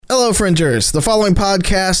Hello, Fringers. The following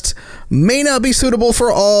podcast may not be suitable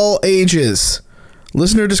for all ages.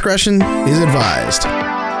 Listener discretion is advised.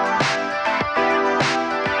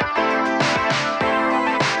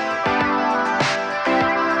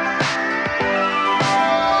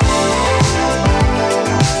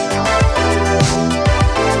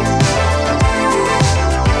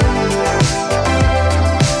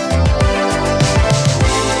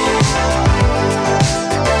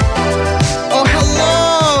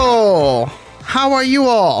 How are you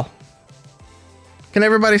all? Can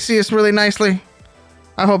everybody see us really nicely?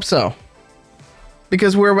 I hope so.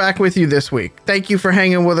 Because we're back with you this week. Thank you for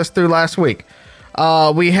hanging with us through last week.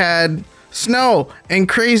 We had snow and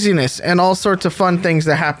craziness and all sorts of fun things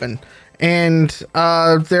that happen. And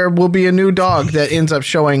there will be a new dog that ends up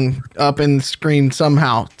showing up in the screen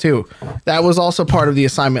somehow, too. That was also part of the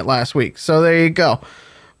assignment last week. So there you go.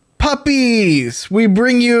 Puppies! We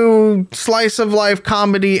bring you slice of life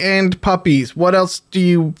comedy and puppies. What else do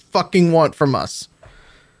you fucking want from us?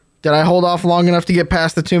 Did I hold off long enough to get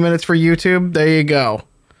past the 2 minutes for YouTube? There you go.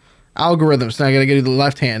 Algorithms. Now I gotta get you the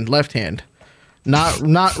left hand. Left hand.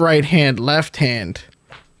 Not right hand. Left hand.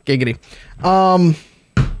 Giggity.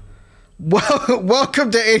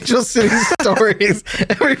 Welcome to Angel City Stories.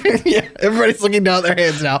 Everybody's looking down their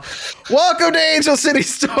hands now. Welcome to Angel City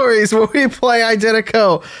Stories, where we play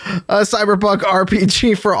Identico, a cyberpunk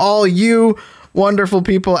RPG for all you wonderful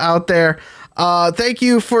people out there. Thank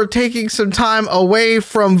you for taking some time away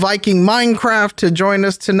from Viking Minecraft to join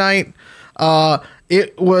us tonight.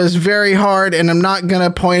 It was very hard, and I'm not going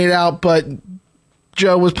to point it out, but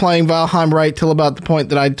Joe was playing Valheim right till about the point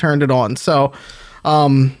that I turned it on. So,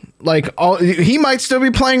 he might still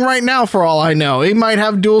be playing right now for all I know. He might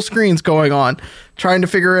have dual screens going on, trying to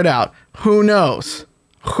figure it out. Who knows?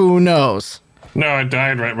 Who knows? No, I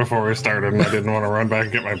died right before we started, and I didn't want to run back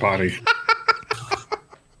and get my body.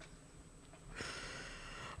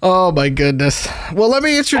 Oh my goodness. Well, let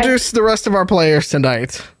me introduce the rest of our players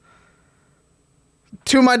tonight.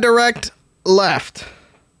 To my direct left,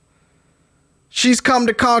 she's come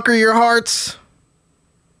to conquer your hearts.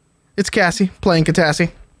 It's Cassie, playing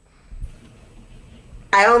Katassi.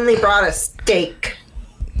 I only brought a steak.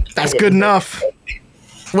 That's good enough.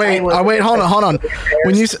 Wait, hold on.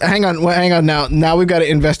 When you hang on now. Now we've got to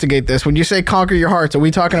investigate this. When you say conquer your hearts, are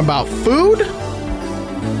we talking about food?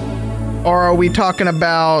 Or are we talking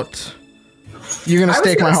about you're going to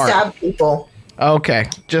stake my heart? Stab people. Okay,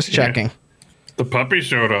 just checking. Yeah. The puppy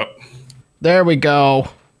showed up. There we go.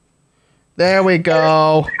 Half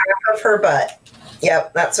of her butt.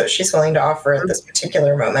 Yep, that's what she's willing to offer at this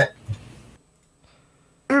particular moment.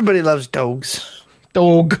 Everybody loves dogs.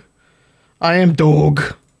 Dog. I am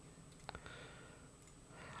dog.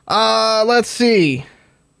 Let's see.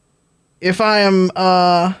 If I am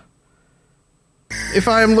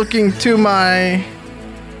looking to my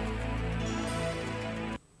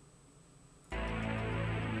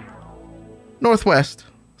northwest.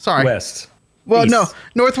 Sorry. West. Well, East. no,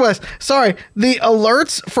 northwest. Sorry. The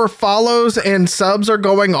alerts for follows and subs are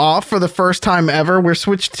going off for the first time ever. We're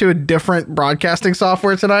switched to a different broadcasting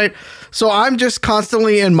software tonight. So I'm just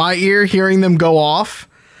constantly in my ear hearing them go off.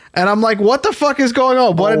 And I'm like, what the fuck is going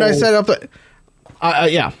on? What did I set up?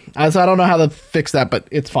 Yeah. So I don't know how to fix that, but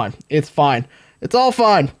it's fine. It's fine. It's all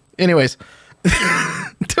fine. Anyways,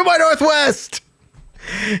 to my northwest.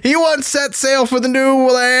 He once set sail for the new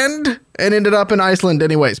land and ended up in Iceland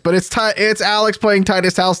anyways. But it's Alex playing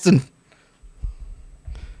Titus Halston.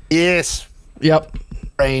 Yes. Yep.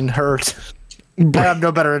 Brain hurts. I have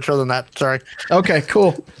no better intro than that. Sorry. Okay,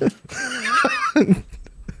 cool.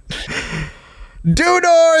 Due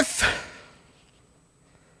north.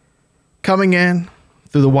 Coming in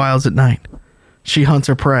through the wilds at night, she hunts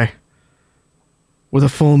her prey. With a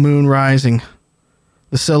full moon rising,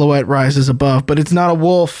 the silhouette rises above, but it's not a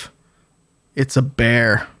wolf. It's a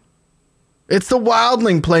bear. It's the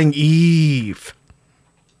wildling playing Eve.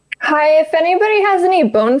 Hi, if anybody has any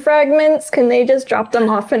bone fragments, can they just drop them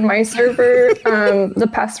off in my server? The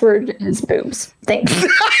password is boobs. Thanks.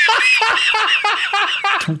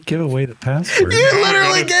 Don't give away the password. You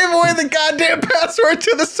literally gave away the goddamn password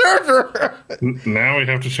to the server. Now we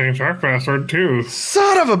have to change our password, too.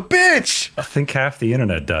 Son of a bitch. I think half the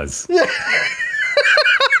internet does.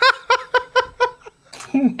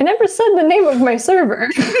 I never said the name of my server.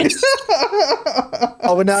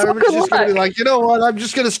 Oh, but now everybody's just going to be like, you know what? I'm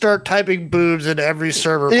just going to start typing boobs in every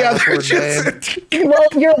server password name. Well,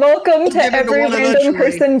 you're welcome to Give it to every one random eventually.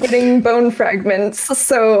 person getting bone fragments.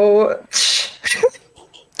 So,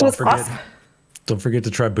 it was awesome. Don't forget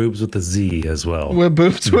to try boobs with the Z as well. With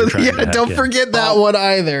boobs When you're with, trying yeah, to hack don't in. forget that one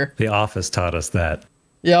either. The Office taught us that.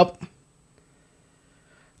 Yep.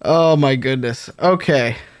 Oh my goodness.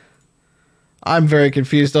 Okay. I'm very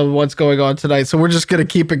confused on what's going on tonight, so we're just going to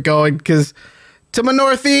keep it going because to my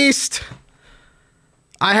northeast,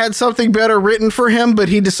 I had something better written for him, but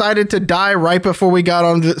he decided to die right before we got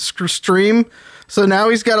on the stream. So now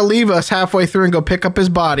he's got to leave us halfway through and go pick up his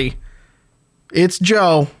body. It's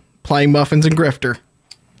Joe playing Muffins and Grifter.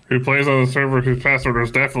 Who plays on the server whose password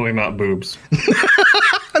is definitely not boobs.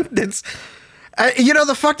 It's,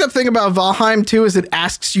 the fucked up thing about Valheim too is it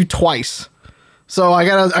asks you twice. So I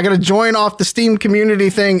gotta join off the Steam community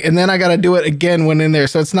thing, and then I gotta do it again when in there.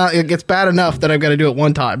 So it gets bad enough that I've got to do it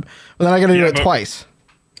one time, but then I gotta do it twice.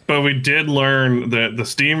 But we did learn that the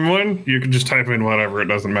Steam one, you can just type in whatever. It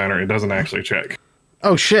doesn't matter. It doesn't actually check.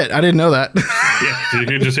 Oh shit! I didn't know that. Yeah, so you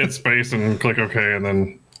can just hit space and click OK, and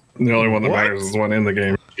then the only one that matters is the one in the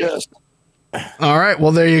game. Yes. All right.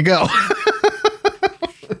 Well, there you go.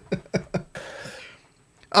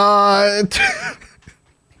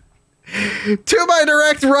 To my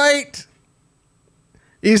direct right,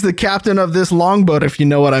 he's the captain of this longboat, if you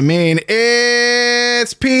know what I mean.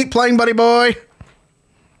 It's Pete playing Buddy Boy.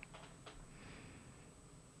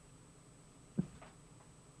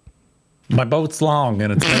 My boat's long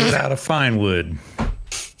and it's made out of fine wood.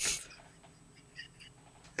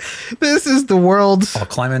 This is the world's... I'll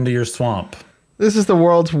climb into your swamp. This is the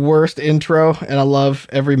world's worst intro, and I love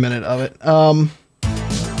every minute of it.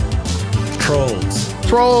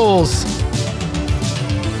 Trolls.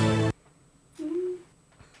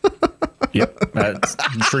 Yep, that's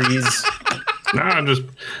trees. Now I'm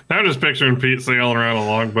just picturing Pete sailing around a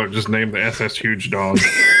longboat, just named the SS Huge Dog.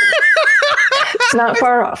 Not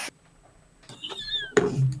far off.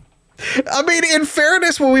 I mean, in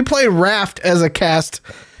fairness, when we played Raft as a cast,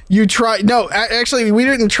 you tried. No, actually, we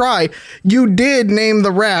didn't try. You did name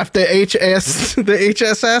the raft the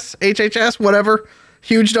HHS, whatever.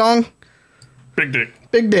 Huge Dong. Big Dick.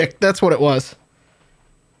 Big Dick. That's what it was.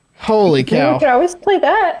 Holy cow. We could always play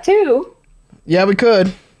that too. Yeah, we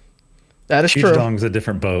could. That is Huge true. Dong's a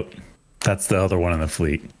different boat. That's the other one in the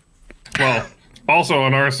fleet. Well, also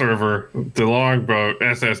on our server, the longboat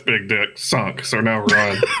SS Big Dick sunk, so now we're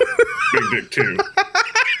on Big Dick 2.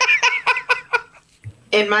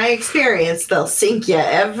 In my experience, they'll sink you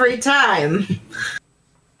every time.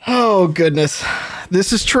 Oh, goodness.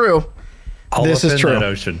 This is true. This is true. That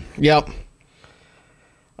ocean. Yep.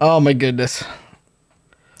 Oh, my goodness.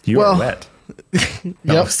 You are wet.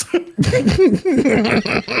 Yep.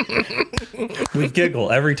 We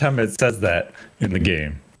giggle every time it says that in the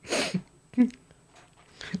game.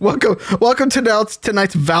 Welcome to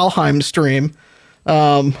tonight's Valheim stream.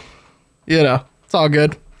 It's all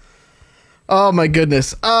good. Oh my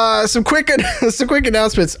goodness. Some quick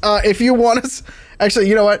announcements. If you want us, actually,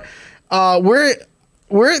 you know what?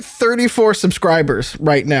 We're at 34 subscribers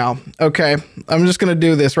right now. Okay, I'm just gonna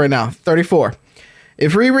do this right now. 34.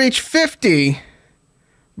 If we reach 50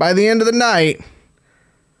 by the end of the night,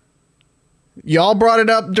 y'all brought it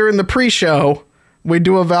up during the pre-show. We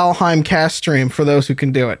do a Valheim cast stream for those who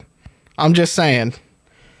can do it. I'm just saying.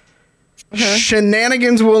 Okay.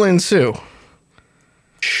 Shenanigans will ensue.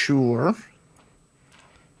 Sure.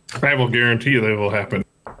 I will guarantee they will happen.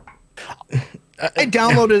 I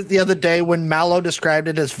downloaded it the other day when Mallow described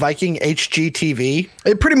it as Viking HGTV.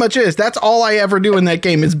 It pretty much is. That's all I ever do in that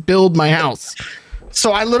game is build my house.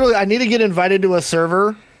 So I need to get invited to a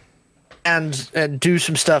server and do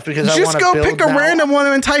some stuff because I want to build. Just go pick a random one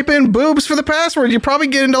and type in boobs for the password. You probably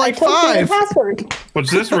get into like 5. Password. Which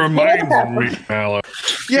this reminds me, Mallow.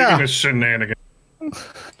 Yeah. Speaking of shenanigans,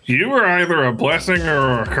 you were either a blessing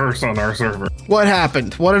or a curse on our server. What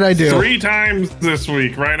happened? What did I do? 3 times this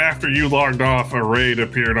week, right after you logged off, a raid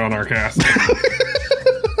appeared on our castle.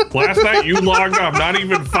 Last night you logged off. Not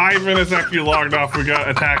even 5 minutes after you logged off, we got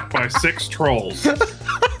attacked by 6 trolls.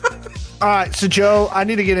 All right, so Joe, I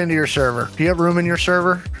need to get into your server. Do you have room in your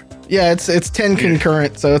server? Yeah, it's 10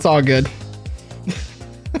 concurrent, so it's all good.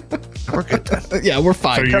 We're good then. Yeah, we're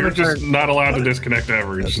fine. So you're just not allowed to disconnect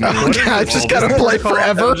ever. You just I just gotta play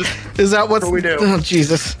forever. Is that what we do? Oh,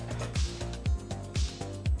 Jesus.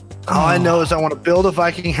 All I know is I want to build a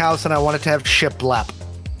Viking house and I want it to have shiplap.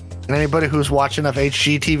 And anybody who's watching of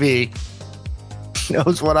HGTV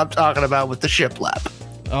knows what I'm talking about with the shiplap.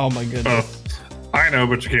 Oh my goodness. I know,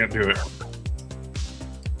 but you can't do it.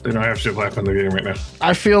 They don't have shiplap in the game right now.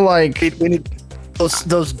 I feel like We need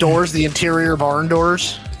those doors, the interior barn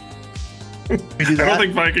doors. We do I that. don't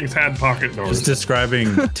think Vikings had pocket doors. Just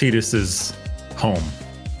describing Titus's home.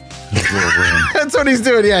 His little room. that's what he's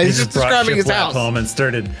doing. Yeah, he's He just brought describing his shiplap house. home and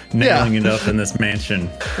started nailing it up in this mansion.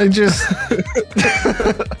 And just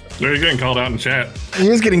They're getting called out in chat. he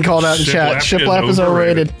is getting called out in chat. Shiplap is Shiplap is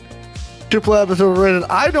overrated. Shiplap is overrated.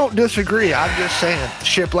 I don't disagree. I'm just saying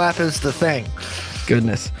shiplap is the thing.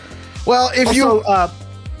 Goodness. Well, if Also, you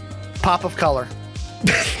pop of color.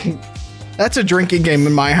 that's a drinking game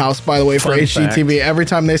in my house, by the way, for Fun HGTV. Every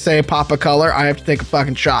time they say pop a color, I have to take a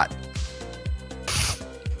fucking shot.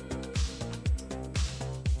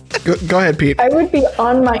 Go ahead, Pete. I would be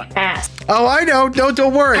on my ass. Oh, I know.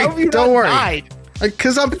 Don't worry. How have you Don't not worry. died?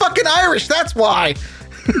 Because I'm fucking Irish. That's why.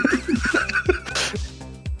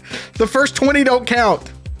 The first 20 don't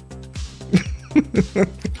count.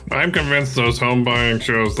 I'm convinced those home buying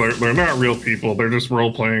shows, they're not real people. They're just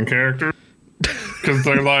role playing characters. Because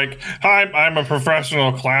they're like, hi, I'm a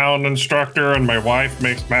professional clown instructor, and my wife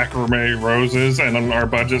makes macrame roses, and our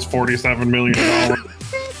budget's $47 million.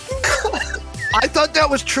 I thought that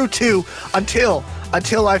was true too until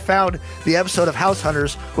I found the episode of House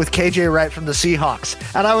Hunters with KJ Wright from the Seahawks,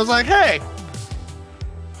 and I was like, hey,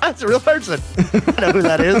 that's a real person. I know who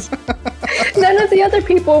that is. None of the other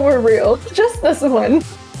people were real. Just this one.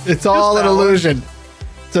 It's all an that one. illusion.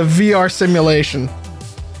 It's a VR simulation.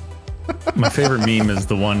 My favorite meme is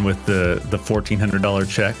the one with the $1,400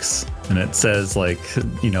 checks, and it says like,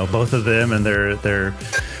 both of them and their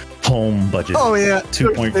home budget. Oh, yeah.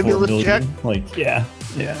 2.4 Fabulous million. check. Like, yeah.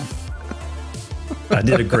 I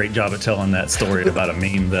did a great job at telling that story about a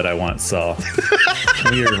meme that I once saw.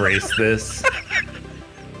 Can we erase this?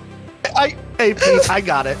 Hey, Pete, I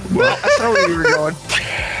got it. I saw where you were going.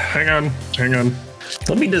 Hang on.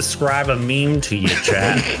 Let me describe a meme to you,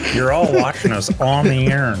 chat. You're all watching us on the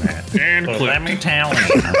internet. And So click. let me tell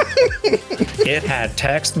you, it had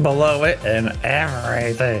text below it and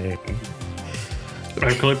everything.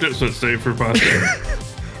 I clipped it so it's saved for posterity.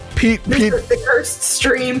 Pete The cursed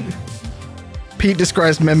stream.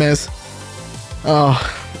 describes memes. Oh,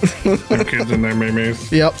 The kids in their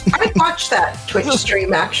memes. yep. I'd watch that Twitch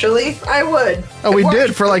stream, actually. I would. Oh, we I'd did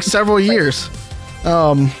watch- for like several years.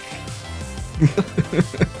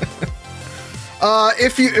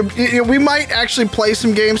 We might actually play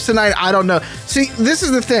some games tonight. I don't know. See, this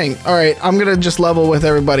is the thing. All right, I'm gonna just level with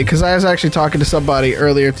everybody because I was actually talking to somebody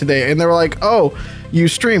earlier today, and they were like, "Oh, you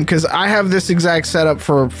stream?" Because I have this exact setup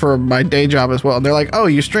for my day job as well. And they're like, "Oh,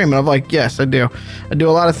 you stream?" And I'm like, "Yes, I do. I do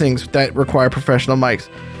a lot of things that require professional mics."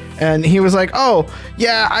 And he was like, "Oh,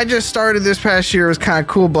 yeah, I just started this past year. It was kind of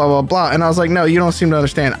cool, blah, blah, blah." And I was like, "No, you don't seem to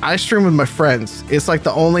understand. I stream with my friends. It's like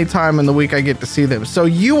the only time in the week I get to see them. So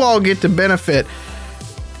you all get to benefit.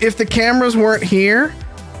 If the cameras weren't here,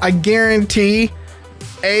 I guarantee,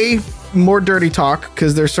 A, more dirty talk,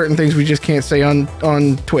 because there's certain things we just can't say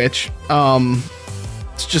on Twitch.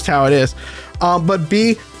 It's just how it is. But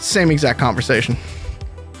B, same exact conversation.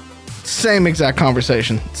 Same exact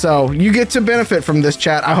conversation. So you get to benefit from this,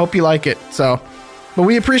 chat. I hope you like it. So, but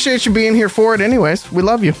we appreciate you being here for it anyways. We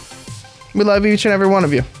love you. We love each and every one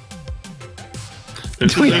of you.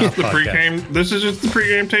 This is just the Podcast. pregame. This is just the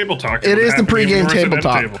pregame table talk. It is the happened pregame even worse table at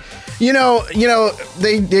talk. table. You know,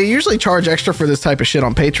 they usually charge extra for this type of shit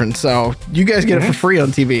on Patreon. So you guys get it for free on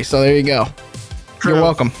TV. So there you go. You're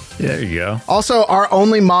welcome. Yeah, there you go. Also, our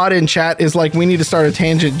only mod in chat is like, we need to start a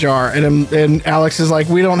tangent jar, and Alex is like,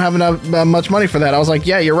 we don't have enough much money for that. I was like,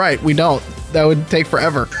 yeah, you're right, we don't. That would take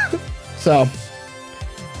forever. So,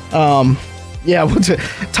 yeah, what's it?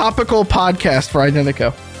 Topical podcast for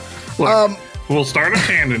Identico. Look, we'll start a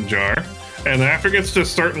tangent jar, and after it gets to a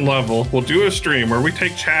certain level, we'll do a stream where we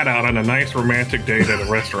take Chad out on a nice romantic date at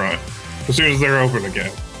a restaurant as soon as they're open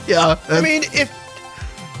again. Yeah, I mean, if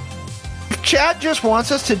chat just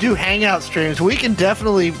wants us to do hangout streams, we can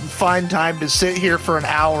definitely find time to sit here for an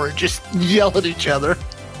hour and just yell at each other.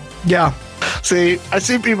 yeah. See, I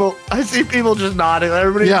see people just nodding.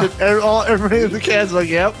 Everybody, Yeah. everybody in the can's like,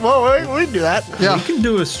 "Yep, well, we can do that." Yeah. We can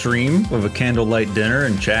do a stream of a candlelight dinner,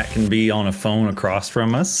 and chat can be on a phone across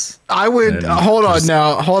from us. I would And hold on just-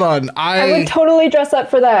 now. Hold on. I would totally dress up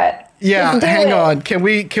for that. Yeah, Let's do hang it. on. Can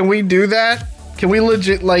we do that? Can we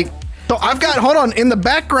legit like? So I've got, hold on, in the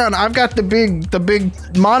background I've got the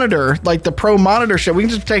big monitor, like the pro monitor shit. We can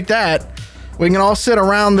just take that. We can all sit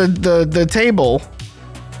around the table.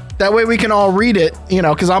 That way we can all read it,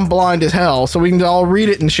 because I'm blind as hell, so we can all read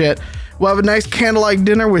it and shit. We'll have a nice candlelight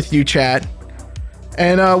dinner with you, chat,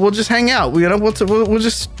 and we'll just hang out.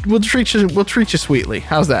 We'll treat you sweetly.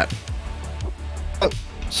 How's that?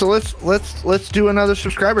 So let's do another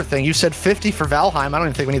subscriber thing. You said 50 for Valheim. I don't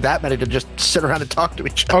even think we need that many to just sit around and talk to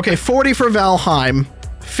each other. Okay, 40 for Valheim,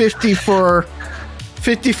 50 for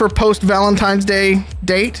post Valentine's Day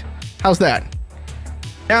date. How's that?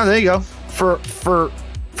 Yeah, there you go. For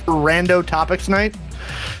rando topics night.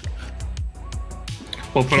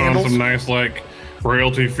 We'll put Candles? on some nice, like,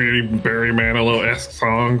 royalty-free Barry Manilow-esque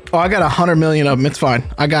song. Oh, I got 100 million of them. It's fine.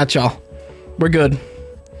 I got y'all. We're good.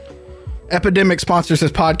 Epidemic sponsors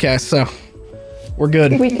this podcast, so we're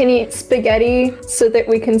good. We can eat spaghetti so that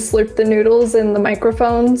we can slurp the noodles in the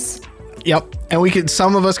microphones. Yep, and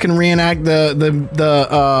some of us can reenact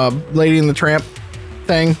the Lady and the Tramp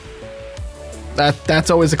thing.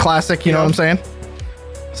 That's always a classic, you know what I'm saying?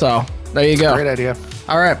 So there you go. Great idea.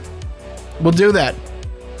 All right, we'll do that.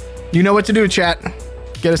 You know what to do, chat.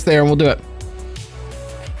 Get us there, and we'll do it.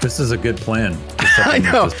 This is a good plan. I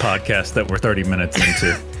know. This podcast that we're 30 minutes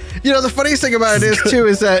into. You know, the funniest thing about it is too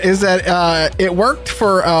is that it worked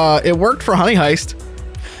for Honey Heist.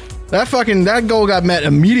 That goal got met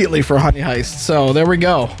immediately for Honey Heist. So there we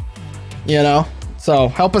go. You know, so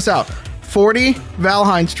help us out. 40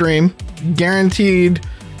 Valheim stream, guaranteed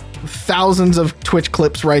thousands of Twitch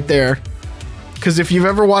clips right there. Because if you've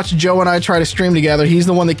ever watched Joe and I try to stream together, he's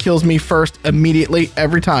the one that kills me first immediately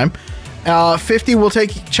every time. 50 will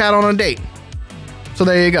take chat on a date. So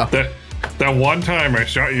there you go. That one time I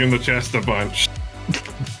shot you in the chest a bunch.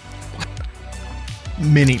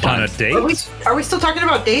 Many On a times. date? Are we still talking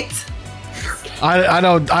about dates? I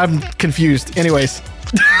don't. I'm confused. Anyways.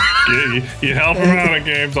 You help him out in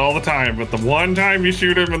games all the time, but the one time you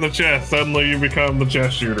shoot him in the chest, suddenly you become the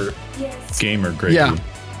chest shooter. Gamer Grady. Yeah.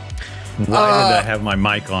 Why did I have my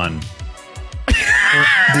mic on? Did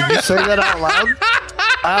you say that out loud?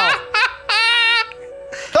 Ow.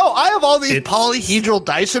 No, I have all these polyhedral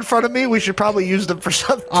dice in front of me. We should probably use them for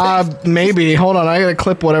something. Maybe. Hold on. I gotta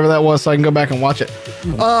clip whatever that was so I can go back and watch it.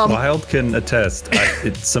 Wild can attest.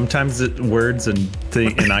 Sometimes words and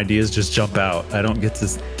ideas just jump out. I don't get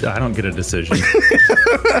a decision.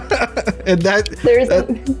 And that's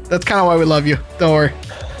kind of why we love you. Don't worry.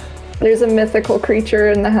 There's a mythical creature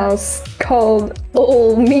in the house called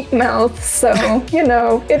Old Meat Mouth, so, you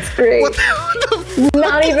know, it's great.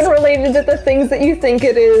 Not even related to the things that you think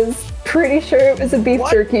it is. Pretty sure it was a beef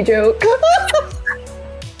jerky joke.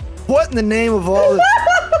 What in the name of all this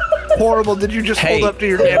horrible did you just hold up to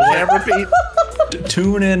your damn camera, Pete?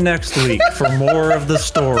 Tune in next week for more of the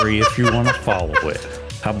story if you want to follow it.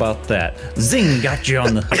 How about that? Zing, got you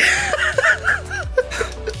on the...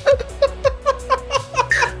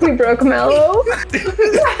 We broke Mellow.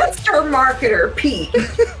 That's our marketer, Pete.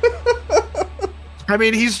 I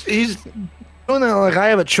mean, he's doing that like I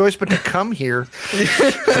have a choice but to come here.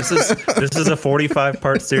 This is a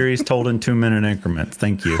 45-part series told in 2-minute increments.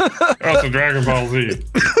 Thank you. That's a Dragon Ball Z.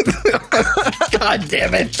 God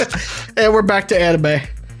damn it. And we're back to anime.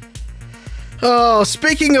 Oh,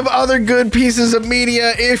 speaking of other good pieces of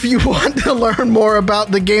media, if you want to learn more about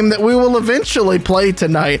the game that we will eventually play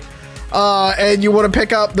tonight, and you want to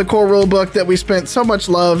pick up the core rulebook that we spent so much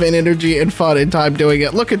love and energy and fun and time doing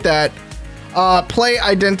it, look at that.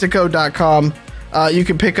 PlayIdentico.com. You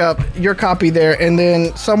can pick up your copy there, and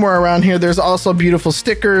then somewhere around here, there's also beautiful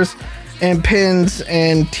stickers and pins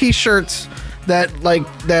and T-shirts that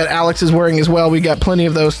Alex is wearing as well. We got plenty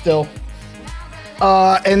of those still.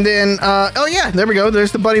 And then, oh yeah, there we go.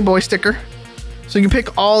 There's the Bunny Boy sticker. So you can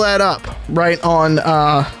pick all that up right on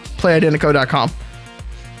PlayIdentico.com.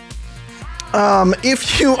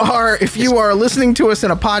 If you are listening to us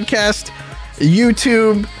in a podcast,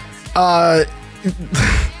 YouTube,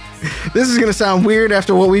 this is gonna sound weird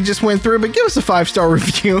after what we just went through, but give us a 5-star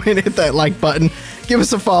review and hit that like button. Give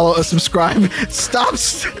us a follow, a subscribe.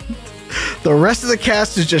 The rest of the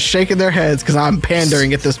cast is just shaking their heads because I'm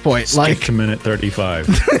pandering at this point. Skip to minute 35.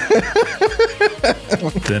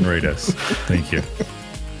 Then rate us. Thank you.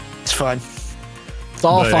 It's fine. It's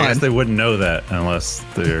all But I fine. guess they wouldn't know that unless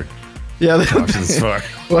they're Yeah, watching this far.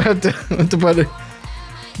 we'll have to put it.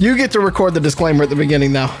 You get to record the disclaimer at the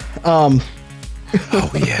beginning now. Oh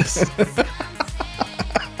yes.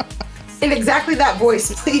 In exactly that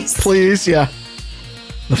voice, please. Please, yeah.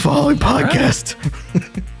 The following podcast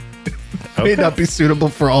may not be suitable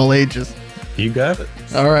for all ages. You got it.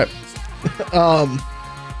 All right. All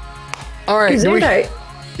right.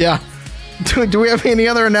 Yeah. Do we have any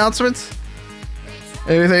other announcements?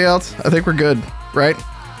 Anything else? I think we're good, right?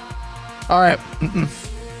 All right.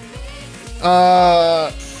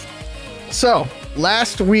 So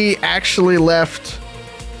last we actually left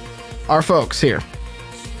our folks here.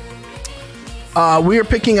 We are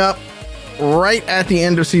picking up right at the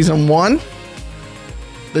end of season 1.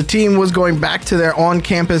 The team was going back to their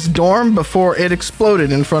on-campus dorm before it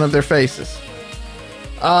exploded in front of their faces.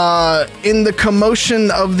 In the commotion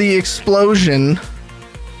of the explosion,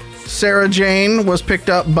 Sarah Jane was picked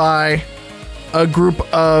up by a group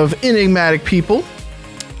of enigmatic people,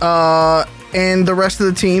 and the rest of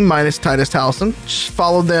the team, minus Titus Towson,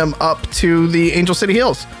 followed them up to the Angel City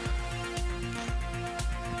Hills.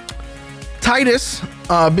 Titus,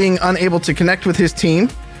 being unable to connect with his team,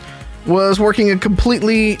 was working a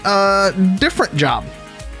completely different job.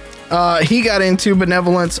 He got into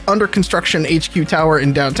Benevolent's under construction HQ tower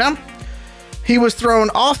in downtown. He was thrown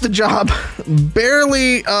off the job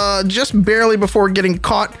just barely before getting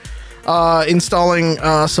caught installing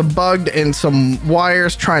some bugged and some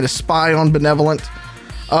wires trying to spy on Benevolent.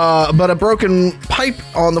 But a broken pipe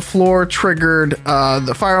on the floor triggered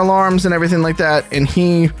the fire alarms and everything like that, and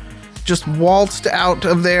he just waltzed out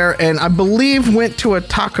of there and I believe went to a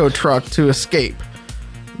taco truck to escape.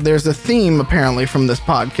 There's a theme apparently from this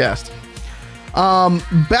podcast.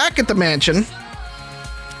 Back at the mansion,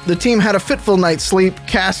 the team had a fitful night's sleep.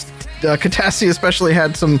 Katassi especially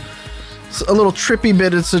had a little trippy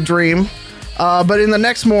bit. It's a dream. But in the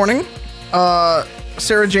next morning,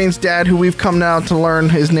 Sarah Jane's dad, who we've come now to learn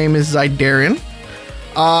his name is Zydarian,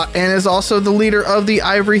 and is also the leader of the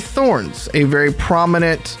Ivory Thorns, a very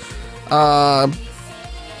prominent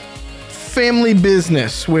family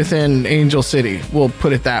business within Angel City. We'll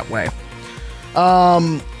put it that way.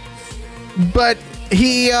 But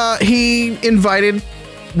he invited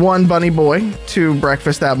one bunny boy to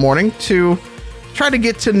breakfast that morning to try to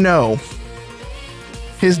get to know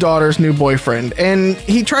his daughter's new boyfriend. And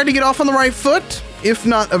he tried to get off on the right foot, if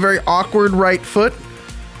not a very awkward right foot,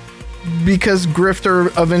 because Grifter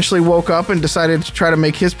eventually woke up and decided to try to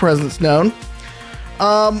make his presence known.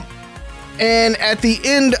 And at the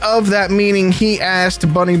end of that meeting, he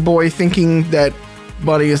asked Bunny Boy, thinking that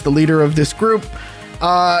Bunny is the leader of this group,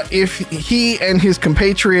 if he and his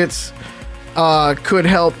compatriots could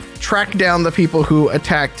help track down the people who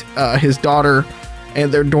attacked his daughter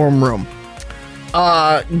and their dorm room.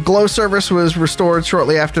 Glow service was restored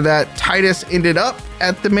shortly after that. Titus ended up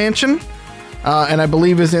at the mansion, and I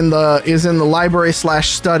believe is in the library /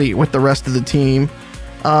 study with the rest of the team.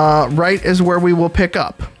 Right is where we will pick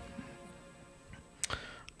up.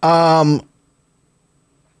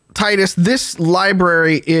 Titus, this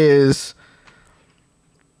library is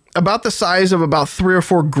about the size of about 3 or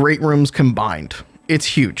 4 great rooms combined. It's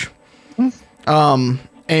huge.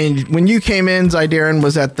 And when you came in, Zydarian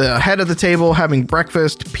was at the head of the table having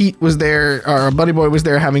breakfast. Pete was there, or Bunny Boy was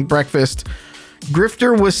there having breakfast.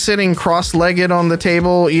 Grifter was sitting cross-legged on the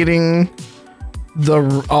table eating the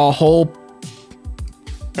whole...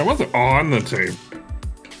 I wasn't on the table.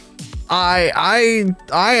 I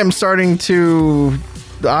am starting to...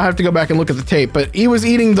 I'll have to go back and look at the tape, but he was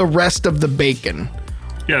eating the rest of the bacon.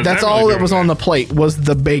 Yeah, that's all that was on the plate was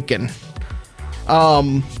the bacon.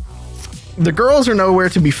 The girls are nowhere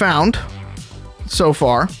to be found so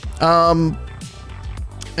far. And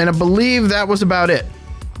I believe that was about it.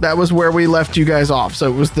 That was where we left you guys off.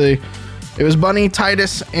 So it was Bunny,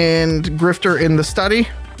 Titus, and Grifter in the study.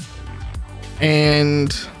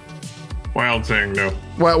 And Wild saying no.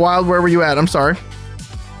 Wild, where were you at? I'm sorry.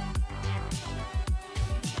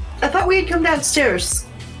 I thought we had come downstairs.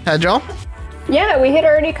 Had y'all? Yeah, we had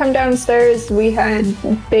already come downstairs. We had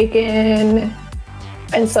bacon,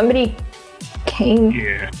 and somebody came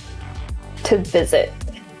to visit.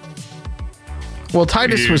 Well,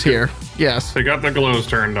 Titus was here. Yes. They got the glows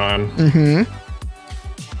turned on.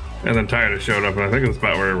 Mm-hmm. And then Titus showed up, and I think that's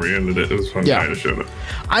about where we ended it. It was when Titus showed up.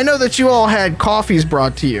 I know that you all had coffees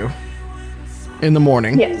brought to you in the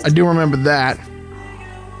morning. Yes. I do remember that.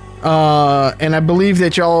 And I believe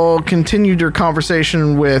that y'all continued your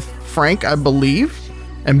conversation with Frank, I believe.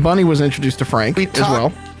 And Bunny was introduced to Frank as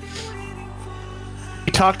well.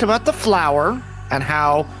 We talked about the flower and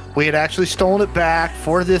how we had actually stolen it back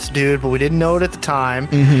for this dude, but we didn't know it at the time.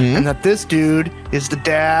 Mm-hmm. And that this dude is the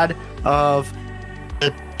dad of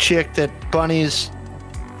the chick that Bunny's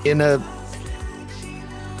in a...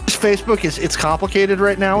 His Facebook it's complicated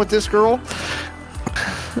right now with this girl.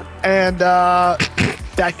 And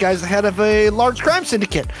that guy's the head of a large crime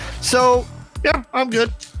syndicate. So, yeah, I'm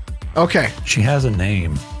good. Okay. She has a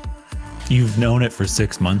name. You've known it for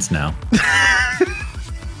 6 months now.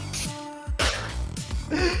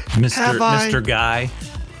 Mr. Guy.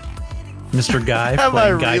 Mr. Guy Have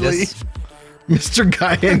I playing really? Guidus. Mr.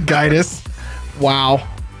 Guy and Guidus. Wow.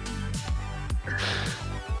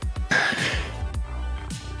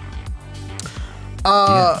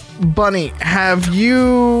 Bunny, have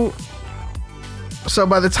you... So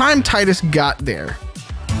by the time Titus got there,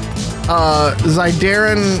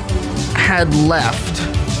 Zydarian had left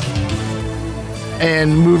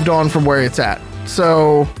and moved on from where it's at.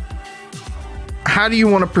 So how do you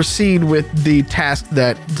want to proceed with the task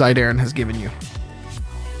that Zydarian has given you?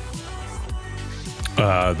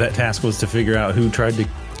 That task was to figure out who tried to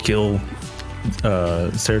kill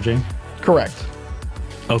Sarah Jane? Correct.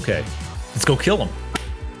 Okay. Let's go kill him.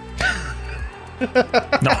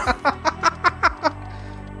 No.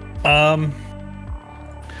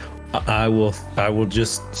 I will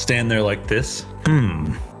just stand there like this.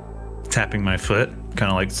 Tapping my foot, kind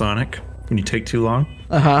of like Sonic when you take too long.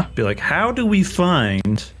 Be like, how do we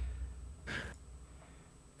find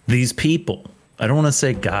these people? I don't want to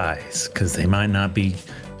say guys because they might not be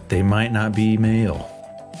male.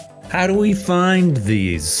 How do we find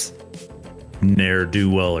these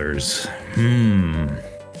ne'er-do-wellers?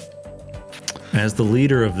 As the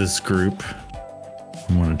leader of this group,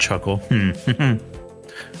 I want to chuckle.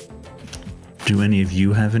 Do any of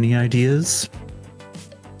you have any ideas?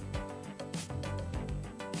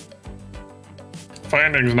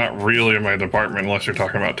 Finding's not really in my department unless you're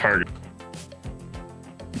talking about Target.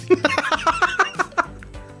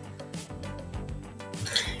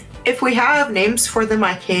 If we have names for them,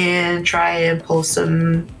 I can try and pull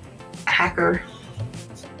some hacker.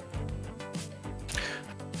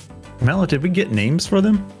 Mala, did we get names for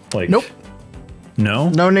them? Like, Nope. No?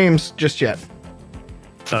 No names just yet.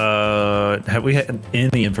 Have we had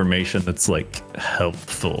any information that's like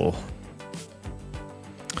helpful?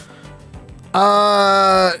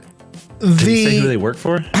 Did he say who they work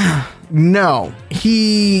for? No.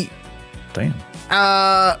 Damn.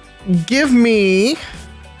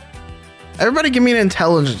 Everybody give me an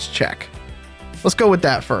intelligence check. Let's go with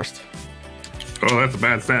that first. Oh, that's a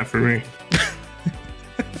bad stat for me.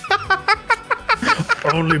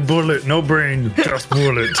 Only bullet, no brain, just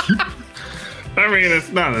bullet. I mean, it's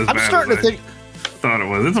not as I'm bad starting as to I think. thought it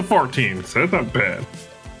was. It's a 14, so it's not bad.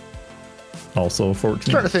 Also a 14.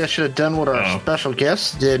 Starting to think I should have done what our Oh. special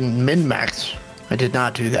guest did in min-max. I did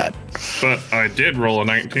not do that. But I did roll a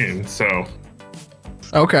 19, so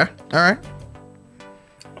Okay. All right.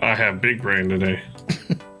 I have big brain today.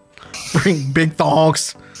 Bring big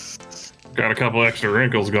thongs. Got a couple extra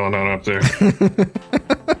wrinkles going on up there.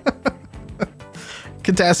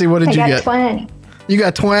 Katassi, what did I you got get? 20. You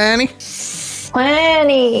got 20?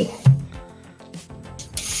 20.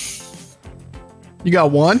 You got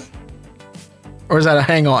 1? Or is that a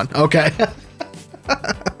hang on? Okay.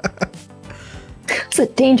 It's a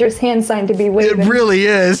dangerous hand sign to be It waving. really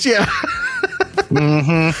is. Yeah.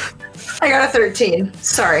 I got a 13.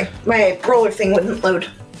 Sorry, my roller thing wouldn't load.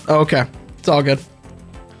 Okay. It's all good.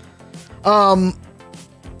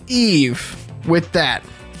 Eve, with that,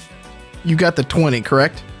 you got the 20,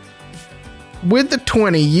 correct? With the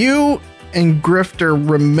 20, you and Grifter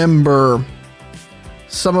remember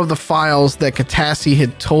some of the files that Katassi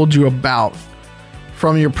had told you about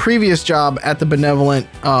from your previous job at the Benevolent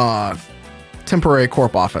Temporary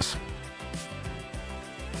Corp office.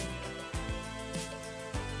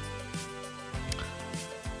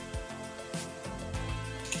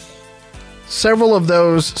 Several of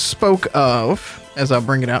those spoke of, as I'll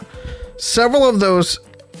bring it out, several of those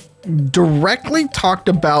directly talked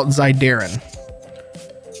about Zydarin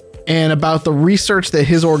and about the research that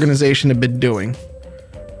his organization had been doing.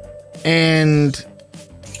 And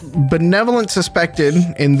Benevolent suspected,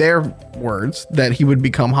 in their words, that he would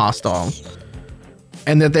become hostile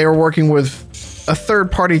and that they were working with a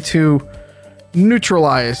third party to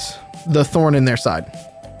neutralize the thorn in their side.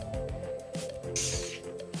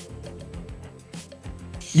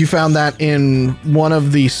 You found that in one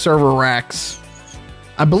of the server racks.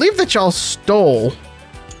 I believe that y'all stole,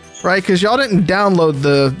 right? Because y'all didn't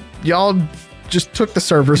download y'all just took the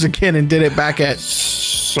servers again and did it back at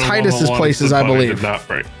Some Titus's of the ones places, that I believe. Did not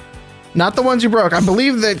break. Not the ones you broke. I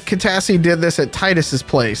believe that Katassi did this at Titus's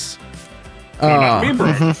place. No, not me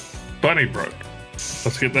broke. Bunny broke.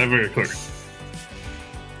 Let's get that very clear.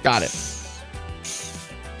 Got it.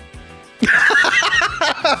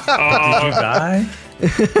 Die?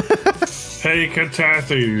 Hey,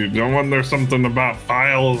 Katassi, don't want there something about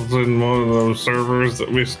files in one of those servers that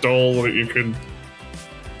we stole that you could,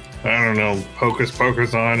 I don't know, hocus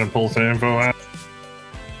pocus on and pull some info out?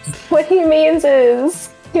 What he means is,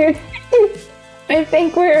 dude, I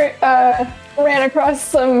think we're ran across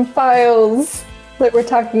some files that were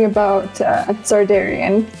talking about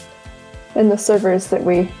Zardarian and the servers that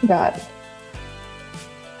we got.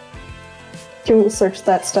 Can we search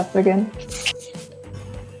that stuff again?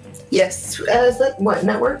 Yes, is that what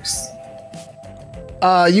networks?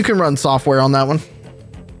 You can run software on that one.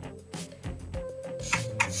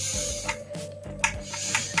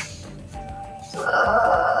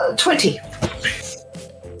 Uh, 20.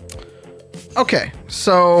 Okay,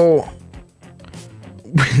 so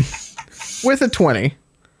with a 20,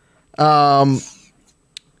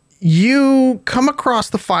 you come across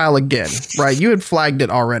the file again, right? You had flagged it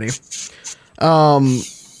already.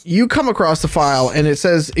 You come across the file and it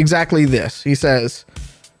says exactly this. He says,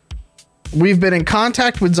 "We've been in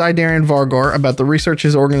contact with Zydarin Vargor about the research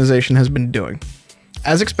his organization has been doing.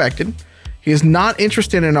 As expected, He is not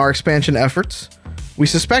interested in our expansion efforts. We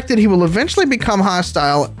suspected he will eventually become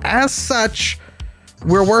hostile. As such,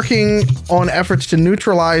 we're working on efforts to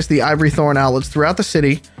neutralize the Ivory Thorn outlets throughout the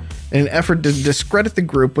city in an effort to discredit the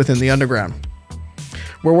group within the underground.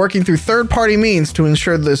 We're working through third-party means to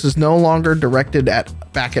ensure this is no longer directed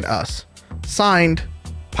back at us. Signed,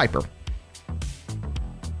 Piper.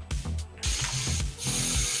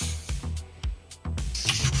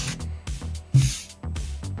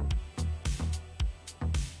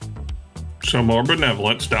 Some more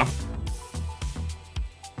benevolent stuff.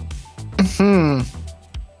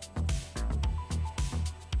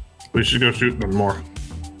 We should go shoot them more.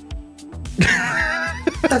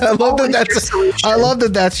 I love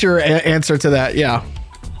that that's your answer to that. Yeah.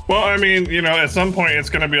 Well, I mean, at some point it's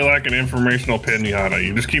going to be like an informational pinata.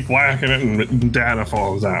 You just keep whacking it and data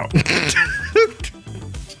falls out.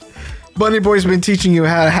 Bunny Boy's been teaching you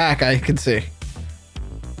how to hack, I can see.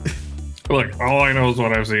 Look, all I know is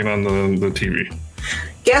what I've seen on the TV.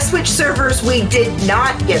 Guess which servers we did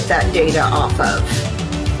not get that data off of?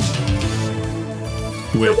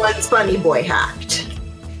 The ones Bunny Boy hacked.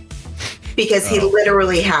 Because he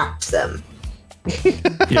literally hacked them.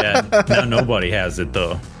 Yeah, now nobody has it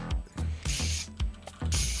though.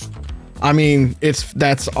 I mean,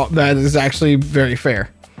 that is actually very fair.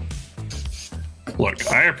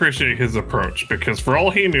 Look, I appreciate his approach because for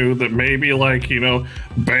all he knew that maybe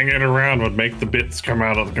banging around would make the bits come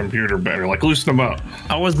out of the computer better. Like loosen them up.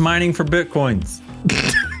 I was mining for bitcoins.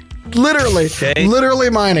 Literally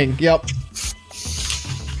mining. Yep.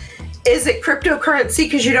 Is it cryptocurrency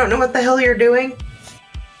because you don't know what the hell you're doing?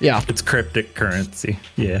 Yeah. It's cryptic currency.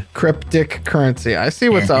 Yeah. Cryptic currency. I see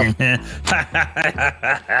what's up.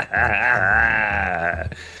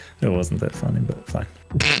 It wasn't that funny, but fine.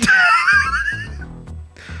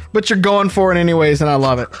 But you're going for it anyways, and I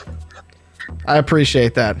love it. I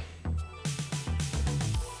appreciate that.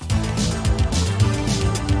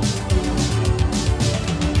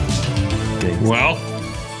 Well,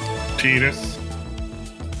 Titus,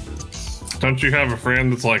 don't you have a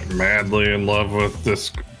friend that's like madly in love with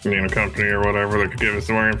this company or whatever that could give us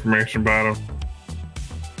some more information about him?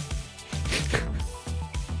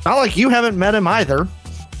 Not like you haven't met him either.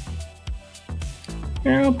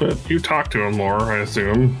 Yeah, but you talk to him more, I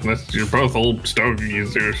assume. You're both old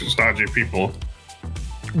stogies or stodgy people.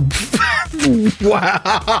 Wow.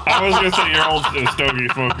 I was gonna say you're old stogie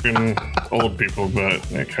fucking old people, but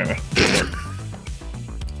that kind of didn't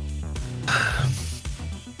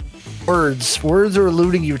work. Words are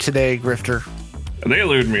eluding you today, Grifter. They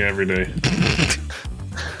elude me every day.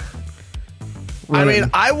 I mean,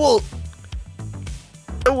 I will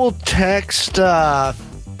text.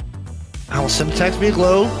 I will send a text via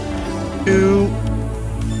Glow to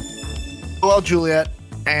Noel Juliet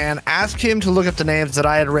and ask him to look up the names that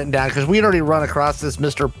I had written down because we had already run across this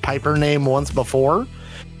Mr. Piper name once before.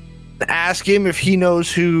 Ask him if he knows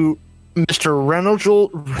who Mr.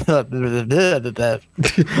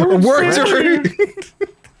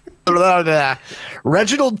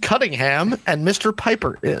 Reginald Cunningham and Mr.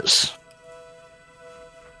 Piper is.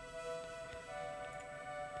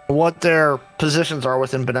 What their positions are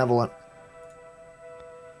within Benevolent.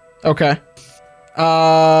 Okay.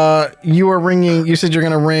 You said you're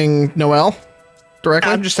going to ring Noel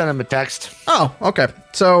directly? I'm just sending him a text. Oh, okay.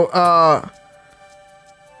 So,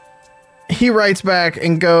 he writes back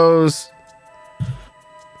and goes,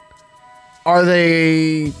 are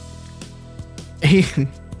they... He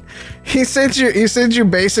sent you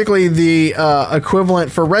basically the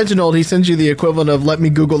equivalent for Reginald. He sends you the equivalent of "let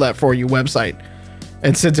me Google that for you" website,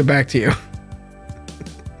 and sends it back to you.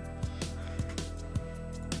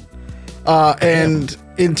 And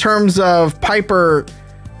in terms of Piper,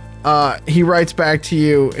 he writes back to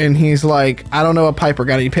you and he's like, "I don't know what Piper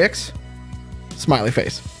got. Any pics?" Smiley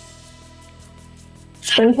face.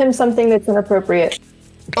 Send him something that's inappropriate.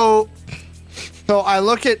 So I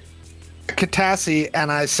look at Katassi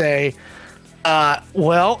and I say,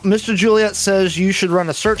 well, Mr. Juliet says you should run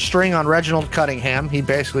a search string on Reginald Cunningham. He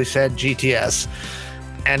basically said GTS,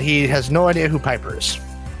 and he has no idea who Piper is.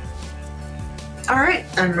 All right,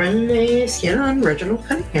 I'm running a scan on Reginald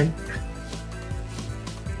Cunningham.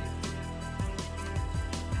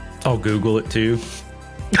 I'll Google it too.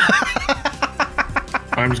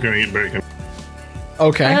 I'm just gonna eat bacon.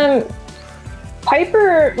 Okay.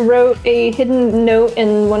 Piper wrote a hidden note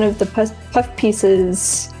in one of the puff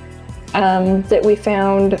pieces that we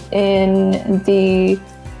found in the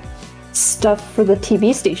stuff for the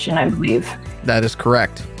TV station, I believe. That is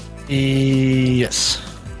correct. Yes.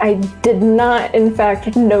 I did not, in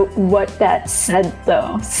fact, note what that said,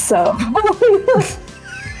 though, so...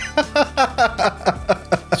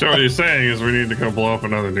 So what he's saying is we need to go blow up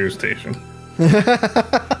another news station. I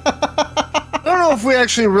don't know if we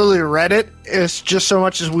actually really read it. It's just so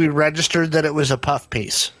much as we registered that it was a puff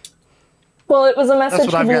piece. Well, it was a message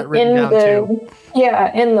what I've got in written down, too.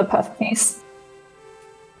 in the puff piece.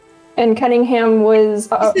 And Cunningham was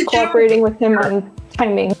the cooperating with him on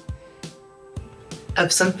timing.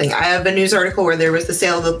 Of something. I have a news article where there was the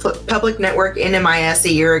sale of the public network in MIS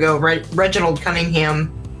a year ago. Reginald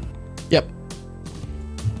Cunningham Yep.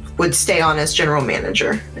 would stay on as general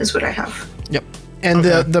manager, is what I have. Yep. And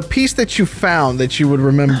the piece that you found that you would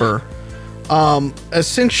remember,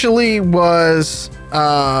 essentially was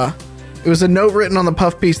it was a note written on the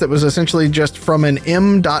puff piece that was essentially just from an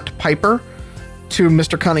M. Piper to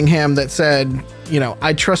Mr. Cunningham that said,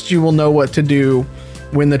 I trust you will know what to do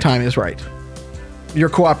when the time is right. Your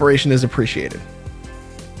cooperation is appreciated.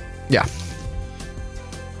 Yeah.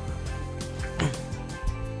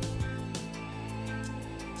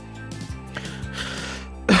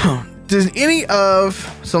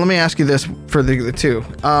 So let me ask you this for the two.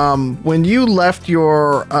 When you left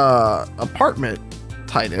your apartment,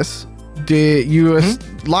 Titus, did you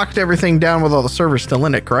locked everything down with all the servers still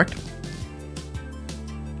in it, correct?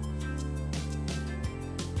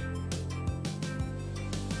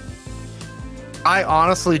 I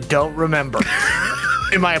honestly don't remember.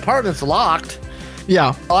 My apartment's locked.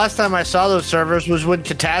 Yeah. The last time I saw those servers was when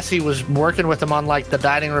Katassi was working with them on like the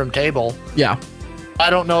dining room table. Yeah. I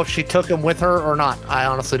don't know if she took them with her or not. I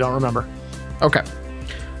honestly don't remember. Okay.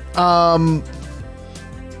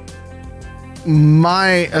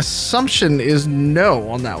 My assumption is no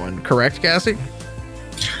on that one, correct, Cassie?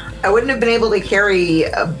 I wouldn't have been able to carry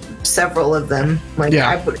several of them. Like Yeah.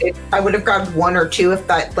 I would have grabbed one or two if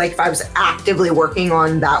I was actively working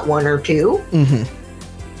on that one or two. Mm-hmm.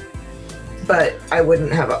 But I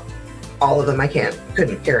wouldn't have all of them. I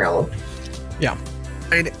couldn't carry all of them. Yeah.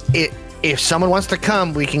 I mean, if someone wants to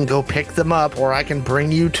come, we can go pick them up, or I can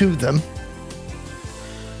bring you to them.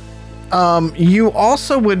 You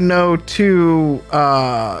also would know too,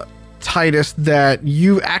 Titus, that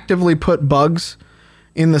you actively put bugs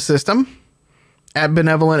in the system at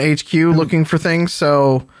Benevolent HQ looking for things.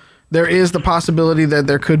 So there is the possibility that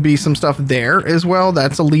there could be some stuff there as well.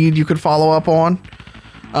 That's a lead you could follow up on.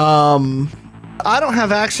 I don't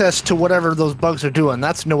have access to whatever those bugs are doing.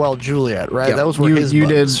 That's Noel Juliet, right? Yeah, Those were his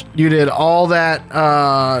bugs. You did all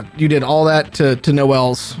that. You did all that to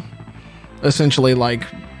Noel's, essentially, like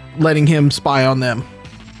letting him spy on them.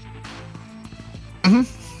 Mm-hmm.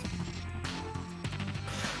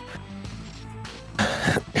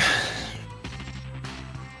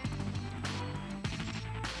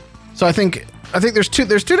 So I think there's two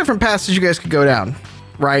different paths you guys could go down,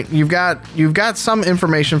 right? You've got some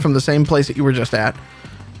information from the same place that you were just at.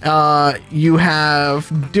 You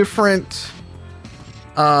have different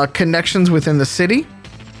connections within the city,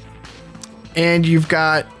 and you've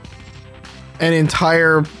got an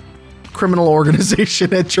entire criminal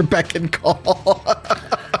organization at your beck and call.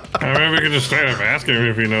 Maybe we could just straight up ask him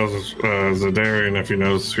if he knows Zadarian, if he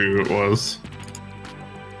knows who it was.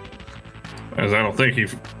 As I don't think he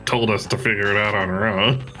told us to figure it out on our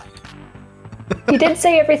own. He did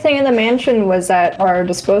say everything in the mansion was at our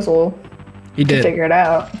disposal. He to did. figure it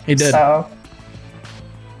out. He did. So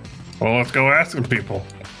Well, let's go ask some people.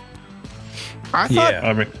 I thought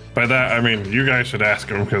I mean, by that, I mean, you guys should ask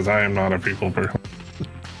him because I am not a people person.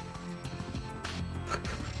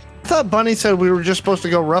 Bunny said we were just supposed to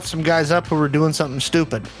go rough some guys up who were doing something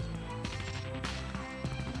stupid.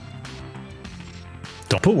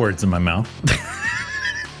 Don't put words in my mouth.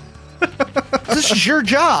 This is your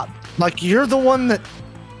job. Like, you're the one that...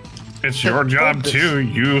 It's your job this. too.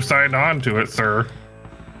 You signed on to it, sir.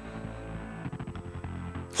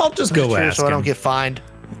 I'll just go ask so I him. don't get fined.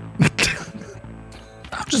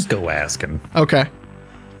 I'll just go ask him. Okay.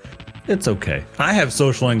 It's okay. I have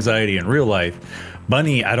social anxiety in real life.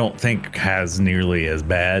 Bunny, I don't think has nearly as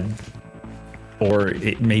bad, or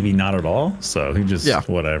maybe not at all. So he just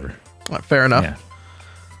whatever. Fair enough. Yeah.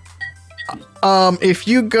 If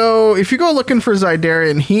you go looking for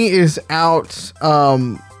Zydarian, he is out.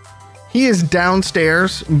 He is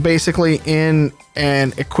downstairs, basically in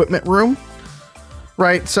an equipment room,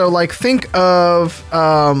 right? So, like, think of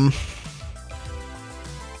kind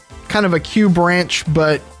of a Q branch,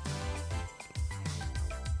 but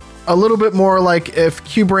a little bit more like if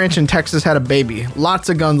Q Branch in Texas had a baby. Lots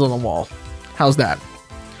of guns on the wall. How's that?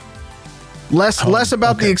 Less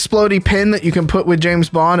about the explodey pin that you can put with James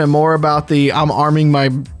Bond and more about the I'm arming my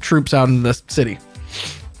troops out in the city.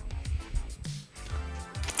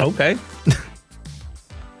 Okay.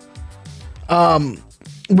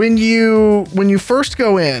 When you first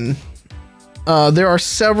go in, There are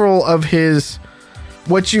several of his,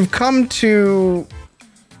 what you've come to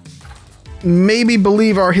maybe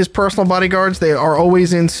believe are his personal bodyguards. They are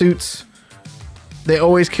always in suits. They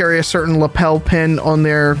always carry a certain lapel pin on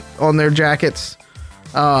their jackets.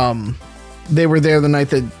 They were there the night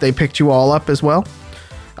that they picked you all up as well.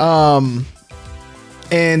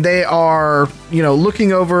 And they are,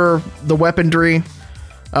 looking over the weaponry.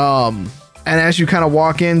 And as you kind of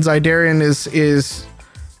walk in, Zydarian is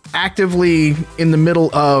actively in the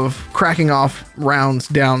middle of cracking off rounds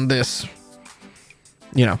down this,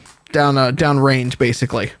 down range,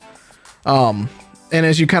 basically. And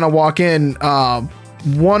as you kind of walk in,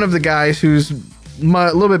 one of the guys who's a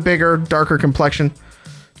little bit bigger, darker complexion,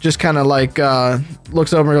 just kind of like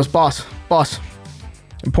looks over and goes, boss,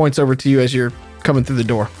 and points over to you as you're coming through the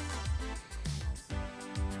door.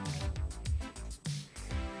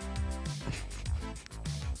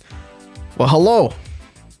 Well, hello.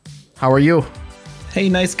 How are you? Hey,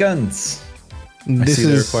 nice guns. This I see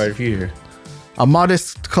there are is quite a few here. a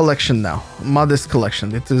modest collection now. Modest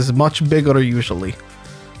collection. It is much bigger usually,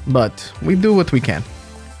 but we do what we can.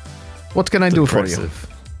 What can I do for you? Impressive.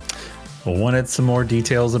 I wanted some more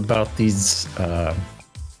details about these, I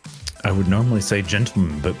would normally say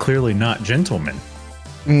gentlemen, but clearly not gentlemen.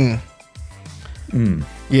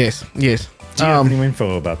 Yes. Do you have any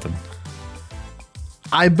info about them?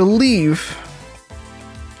 I believe,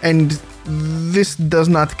 and this does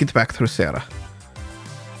not get back through Sarah,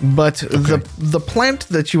 but the plant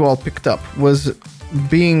that you all picked up was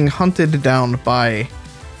being hunted down by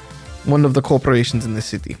one of the corporations in the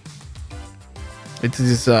city. It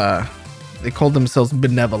is, they call themselves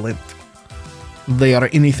benevolent. They are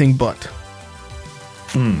anything but.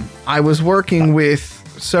 I was working with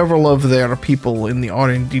several of their people in the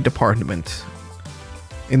R&D department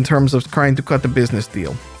in terms of trying to cut a business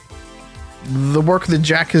deal. The work that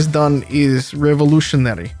Jack has done is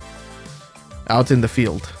revolutionary out in the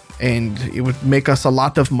field, and it would make us a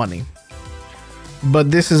lot of money.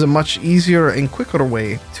 But this is a much easier and quicker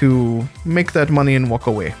way to make that money and walk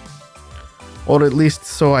away. Or at least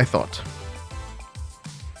so I thought.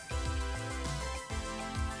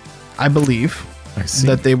 I believe I see.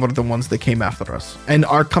 that they were the ones that came after us and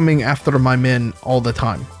are coming after my men all the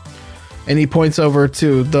time. And he points over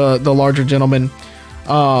to the larger gentleman,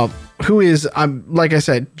 who is, like I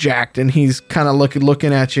said, jacked, and he's kind of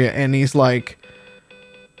looking at you, and he's like,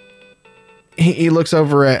 he looks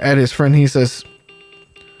over at his friend. He says,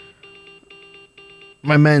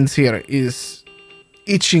 "My man's here is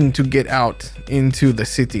itching to get out into the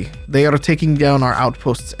city. They are taking down our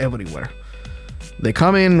outposts everywhere. They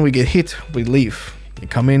come in, we get hit, we leave. They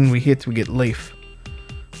come in, we hit, we get leave.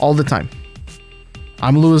 All the time.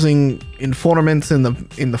 I'm losing informants in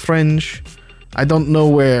the fringe. I don't know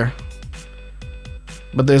where,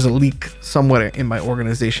 but there's a leak somewhere in my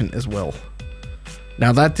organization as well.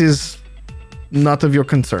 Now that is not of your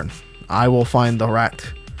concern. I will find the rat,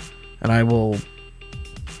 and I will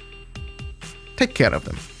take care of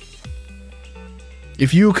them.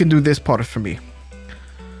 If you can do this part for me."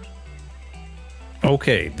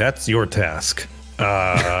 Okay, that's your task.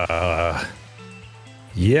 Yeah.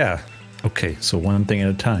 Okay, so one thing at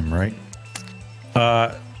a time, right?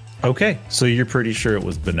 Okay, so you're pretty sure it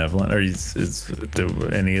was benevolent. Is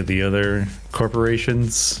any of the other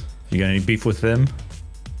corporations? You got any beef with them?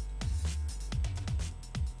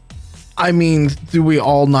 I mean, do we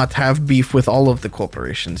all not have beef with all of the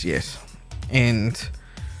corporations? Yes. And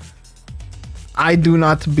I do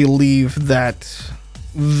not believe that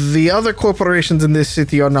the other corporations in this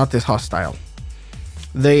city are not this hostile.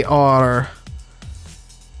 They are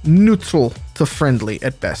neutral to friendly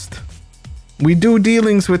at best. We do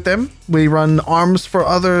dealings with them. We run arms for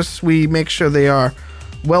others. We make sure they are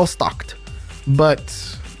well stocked. But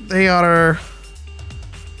they are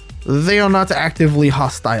not actively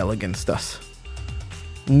hostile against us.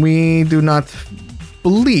 We do not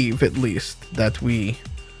believe, at least, that we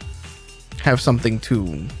have something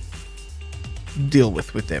to deal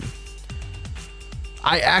with them.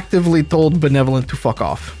 I actively told Benevolent to fuck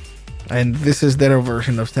off, and this is their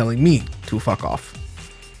version of telling me to fuck off.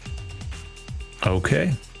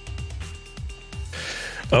 Okay.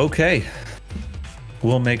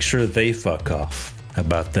 We'll make sure they fuck off. How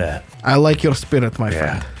about that? I like your spirit, my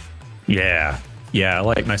friend. Yeah, I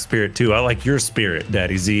like my spirit too. I like your spirit,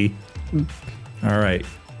 Daddy Z. All right.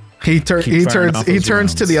 He turns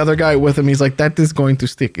to the other guy with him. He's like, "That is going to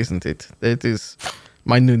stick, isn't it? That is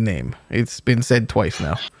my new name. It's been said twice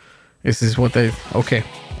now. This is what they okay."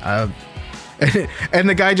 And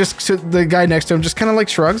the guy next to him just kind of like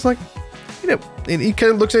shrugs, like, and he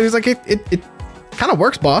kind of looks at it. He's like, "It kind of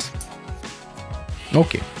works, boss."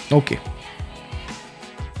 Okay.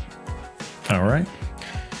 All right.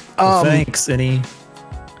 Well, thanks.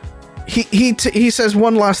 He says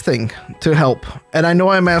one last thing to help, and I know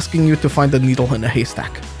I'm asking you to find a needle in a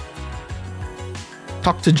haystack.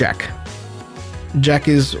 Talk to Jack. Jack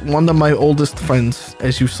is one of my oldest friends,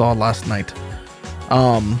 as you saw last night.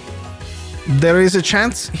 There is a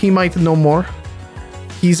chance he might know more.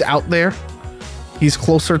 He's out there. He's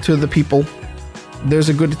closer to the people. There's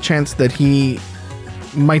a good chance that he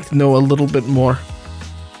might know a little bit more.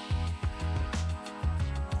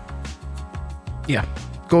 Yeah,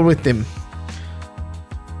 go with him.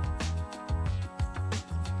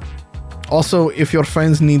 Also, if your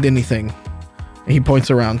friends need anything, he points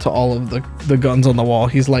around to all of the guns on the wall.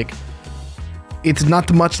 He's like, it's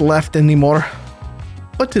not much left anymore,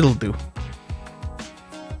 but it'll do.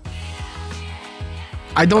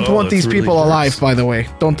 I don't want these really people gross. alive, by the way.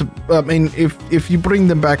 I mean, if you bring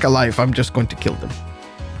them back alive, I'm just going to kill them.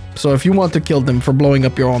 So if you want to kill them for blowing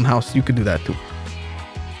up your own house, you can do that too.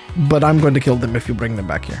 But I'm going to kill them if you bring them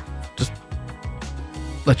back here. Just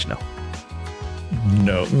let you know.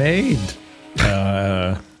 Note made.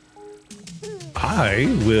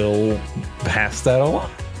 I will pass that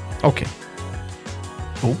along. Okay.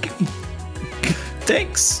 Okay.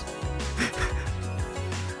 Thanks.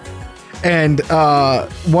 And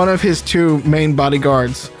one of his two main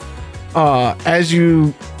bodyguards, as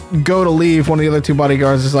you go to leave, one of the other two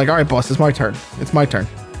bodyguards is like, all right, boss, it's my turn. It's my turn.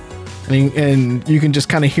 And you can just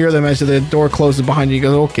kind of hear them as the door closes behind you. He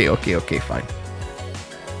goes, okay, fine.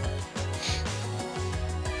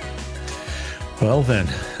 Well then,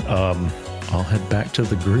 I'll head back to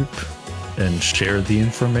the group and share the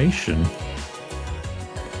information.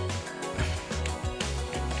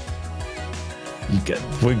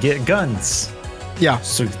 We get guns. Yeah.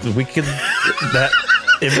 So we can that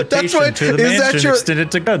invitation what- to the is that mansion your-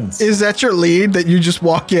 extended to guns. Is that your lead, that you just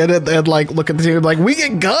walk in and like look at the team like, we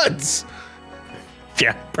get guns?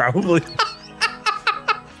 Yeah, probably.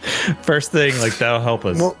 First thing, like that'll help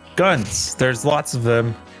us. Well- Guns. There's lots of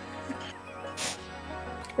them.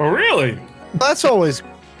 Oh, really? That's always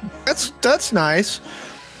that's nice.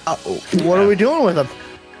 What are we doing with them?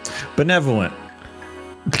 Benevolent.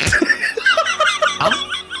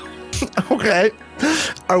 Okay.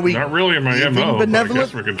 Are we Not really in my Even MO, but I benevolent?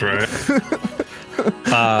 guess we could try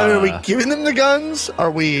it. are we giving them the guns?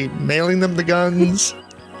 Are we mailing them the guns?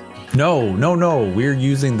 No. We're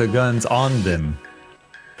using the guns on them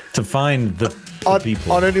to find the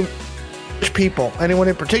people. On any people? Anyone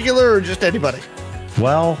in particular, or just anybody?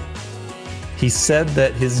 Well, he said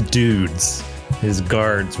that his dudes, his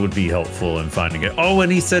guards, would be helpful in finding it. Oh,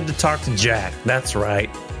 and he said to talk to Jack. That's right.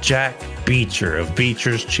 Jack Beecher of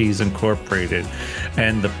Beecher's Cheese Incorporated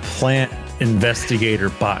and the plant investigator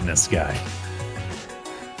botanist guy.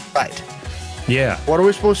 Right. Yeah. What are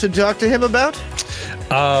we supposed to talk to him about?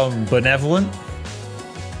 Benevolent.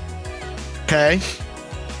 Okay.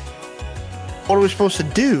 What are we supposed to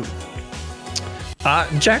do?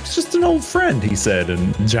 Jack's just an old friend, he said,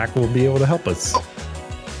 and Jack will be able to help us.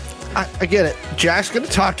 I get it. Jack's going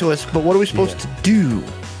to talk to us, but what are we supposed to do?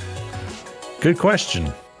 Good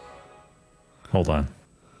question. Hold on.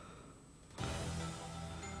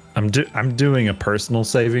 I'm doing a personal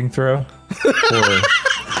saving throw for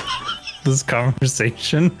this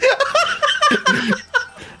conversation.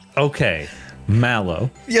 Okay,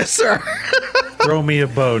 Mallow, Yes, sir. throw me a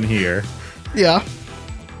bone here. Yeah.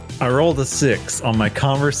 I rolled a 6 on my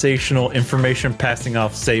conversational information passing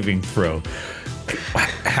off saving throw.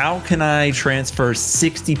 How can I transfer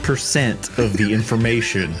 60% of the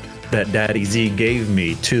information that Daddy Z gave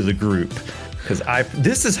me to the group? Because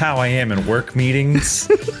this is how I am in work meetings.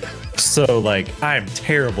 So, like, I'm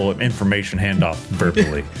terrible at information handoff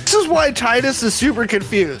verbally. This is why Titus is super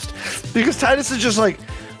confused. Because Titus is just like,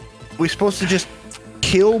 we supposed to just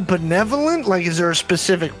kill Benevolent? Like, is there a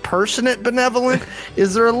specific person at Benevolent?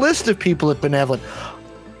 Is there a list of people at Benevolent?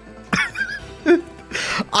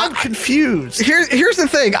 I'm confused. Here's the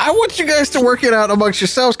thing. I want you guys to work it out amongst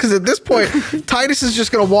yourselves, because at this point, Titus is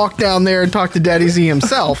just going to walk down there and talk to Daddy Z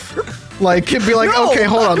himself. Like, he'd be like, No, okay,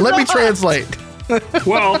 hold on. I'm Let me not. translate.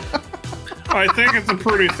 Well, I think it's a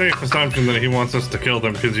pretty safe assumption that he wants us to kill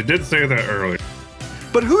them, because he did say that earlier.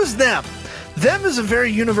 But who's them? Them is a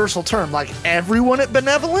very universal term. Like, everyone at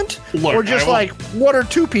Benevolent? Look, or just I will- like one or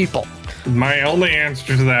two people? My only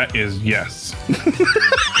answer to that is yes.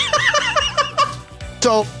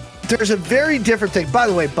 So there's a very different thing. By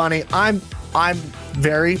the way, Bunny, I'm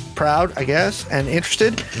very proud, I guess, and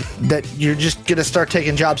interested that you're just gonna start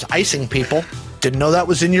taking jobs icing people. Didn't know that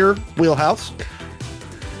was in your wheelhouse.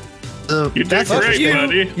 You did That's great,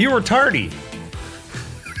 buddy. You were tardy.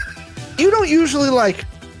 You don't usually like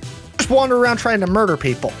just wander around trying to murder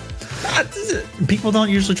people. People don't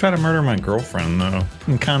usually try to murder my girlfriend, though.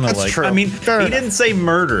 I'm kind of That's like, true. I mean, Fair he enough. didn't say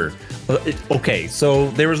murder. Okay, so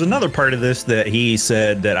there was another part of this that he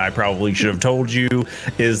said that I probably should have told you,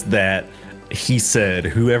 is that he said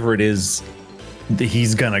whoever it is,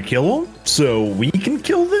 he's gonna kill him, so we can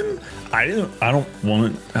kill them. I don't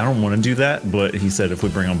want to do that, but he said if we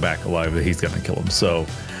bring him back alive, that he's gonna kill him. So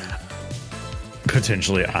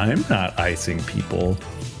potentially, I'm not icing people.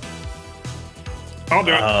 I'll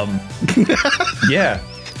do it. Yeah.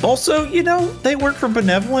 Also, they work for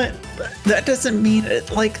Benevolent. That doesn't mean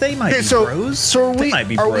like they might be bros. So They might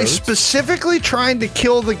be are we bros. specifically trying to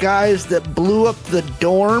kill the guys that blew up the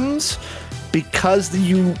dorms because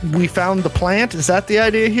we found the plant? Is that the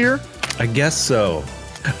idea here? I guess so.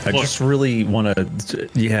 I Look. just really want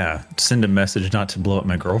to, send a message not to blow up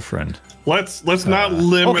my girlfriend. Let's not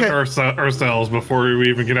limit okay. ourselves before we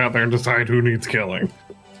even get out there and decide who needs killing.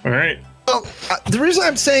 All right. Well, the reason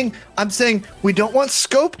I'm saying we don't want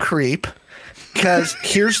scope creep, because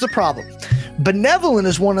here's the problem. Benevolent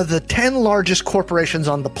is one of the 10 largest corporations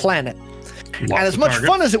on the planet. And as much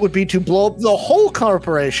fun as it would be to blow up the whole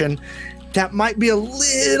corporation, that might be a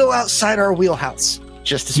little outside our wheelhouse.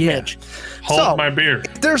 Just a smidge. Hold my beer.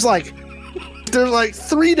 There's like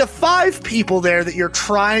 3 to 5 people there that you're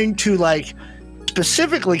trying to like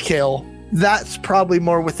specifically kill. That's probably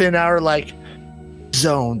more within our like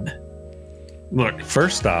zone. Look,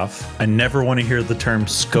 First off, I never want to hear the term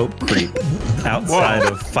scope creep outside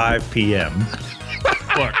of 5 p.m.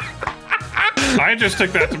 look. I just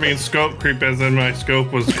took that to mean scope creep, as in my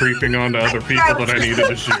scope was creeping onto other people that I needed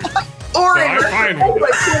to shoot. Or So in I'm fine with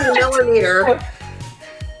like 20 millimeter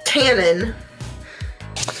cannon.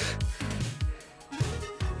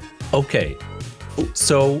 Okay,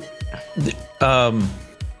 so, I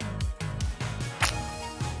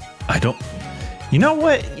don't. You know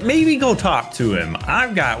what? Maybe go talk to him.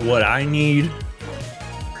 I've got what I need.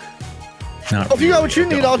 Not Well, if you got really, what you I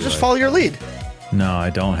need, don't, I'll do just I? follow your lead. No, I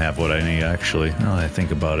don't have what I need, actually. Now that I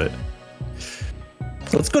think about it.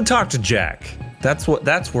 Let's go talk to Jack. That's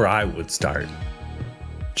where I would start.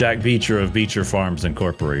 Jack Beecher of Beecher Farms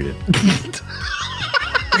Incorporated.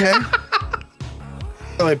 Okay.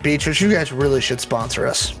 Oh, wait, Beatrice, you guys really should sponsor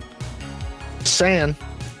us. Saying.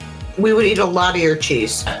 We would eat a lot of your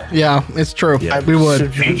cheese. Yeah, it's true. Yeah. We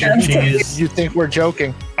would. cheese. You think we're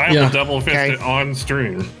joking? I Yeah. will double fist Okay. it on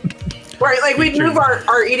stream. Right, like we'd move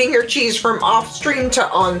our eating your cheese from off stream to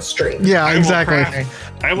on stream. Yeah, I will exactly.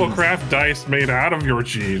 I will craft dice made out of your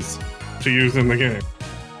cheese to use in the game.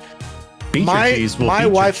 Beecher My cheese will my Beecher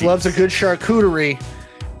wife cheese. loves a good charcuterie.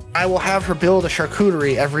 I will have her build a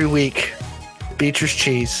charcuterie every week. Beecher's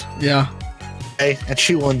cheese. Yeah. Okay? And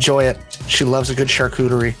she will enjoy it. She loves a good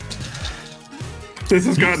charcuterie. This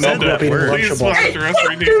has gotten said that into word. please Lunchable. sponsor us.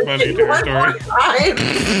 We need money territory.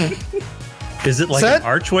 Is it like Set? an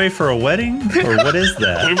archway for a wedding? Or what is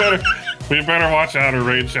that? We better watch out or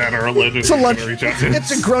raid chat or legends. It's a lunch. Reach out to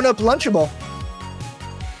It's a grown-up Lunchable.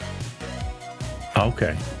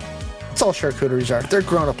 Okay. That's all charcuteries are. They're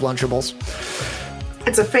grown-up Lunchables.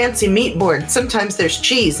 It's a fancy meat board. Sometimes there's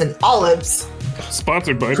cheese and olives.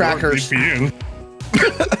 Sponsored by Crackers. NordVPN.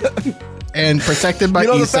 And protected by You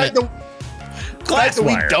know, the ESET. fact that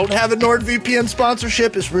we Glasswire. don't have a NordVPN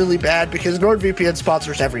sponsorship is really bad because NordVPN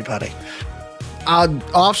sponsors everybody.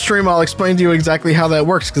 Off stream, I'll explain to you exactly how that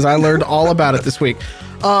works because I learned all about it this week.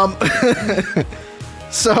 All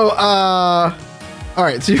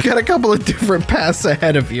right, so you've got a couple of different paths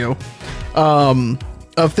ahead of you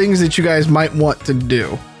of things that you guys might want to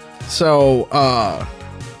do. So,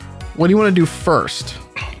 what do you want to do first?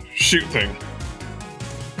 Shoot thing.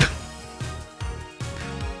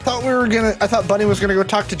 I thought Bunny was gonna go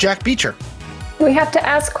talk to Jack Beecher. We have to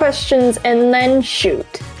ask questions and then shoot.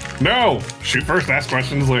 No, shoot first. Ask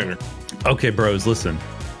questions later. Okay, bros, listen.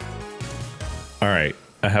 All right,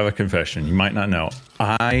 I have a confession. You might not know.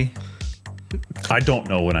 I don't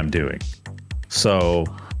know what I'm doing. So,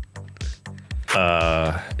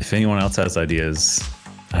 if anyone else has ideas,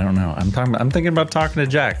 I don't know. I'm thinking about talking to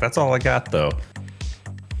Jack. That's all I got, though.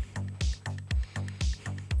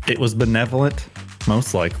 It was Benevolent,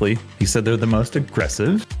 most likely. He said they're the most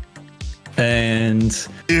aggressive. And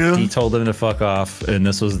he told them to fuck off, and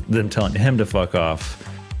this was them telling him to fuck off.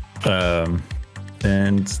 And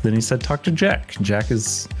then he said, talk to Jack. Jack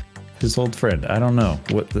is his old friend. I don't know.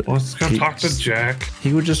 Let's go talk to Jack.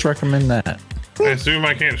 He would just recommend that. I assume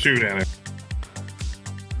I can't shoot at it.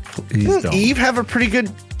 Please don't. Eve have a pretty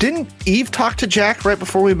good. Didn't Eve talk to Jack right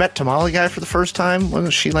before we met Tamale Guy for the first time?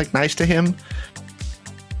 Wasn't she like nice to him?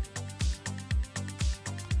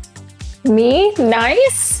 Me?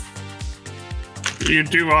 Nice? You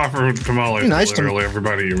do offer tamales Be nice to to me. literally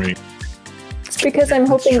everybody you meet. Because I'm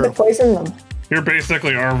hoping to true. poison them. You're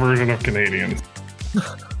basically our version of Canadians.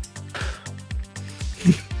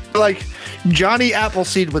 Like Johnny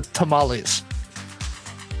Appleseed with tamales.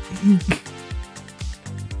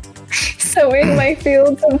 Sowing my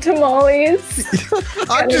fields of tamales.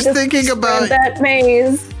 I'm And just thinking spread about that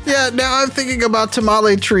maize. yeah. Now I'm thinking about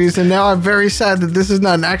tamale trees, and now I'm very sad that this is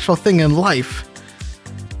not an actual thing in life.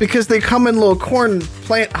 Because they come in little corn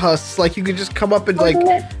plant husks, like you could just come up and like Isn't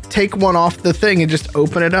it? take one off the thing and just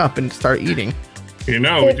open it up and start eating. You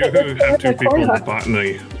know, we If do it was have two in a people in the corn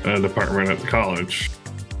botany department at the college.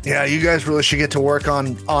 Yeah, you guys really should get to work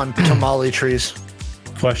on tamale trees.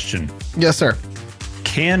 Question: Yes, sir.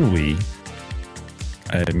 Can we?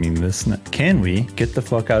 Can we get the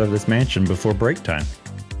fuck out of this mansion before break time?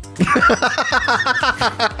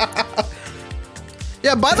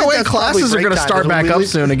 Yeah. By the think way, that's classes are probably going to break start time, back isn't it, up really?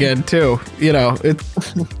 soon again too. You know,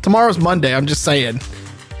 tomorrow's Monday. I'm just saying.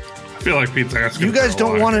 I feel like Pete's asking. You guys for a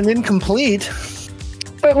don't lot. want an incomplete.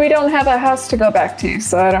 But we don't have a house to go back to,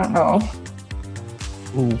 so I don't know.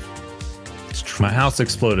 Ooh. My house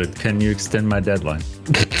exploded. Can you extend my deadline?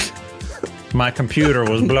 My computer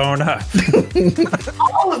was blown up.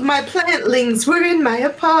 All of my plantlings were in my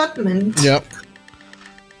apartment. Yep.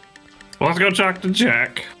 Well, let's go talk to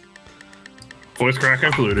Jack. Voice crack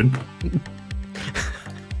included.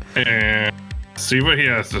 And see what he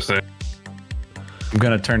has to say. I'm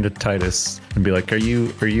gonna turn to Titus and be like, "Are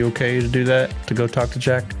you okay to do that? To go talk to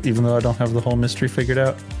Jack, even though I don't have the whole mystery figured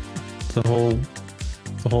out, the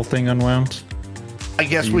whole thing unwound." I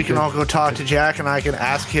guess we can all go talk to Jack, and I can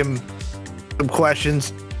ask him some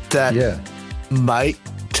questions that Yeah. might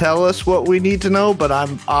tell us what we need to know. But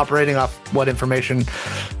I'm operating off what information,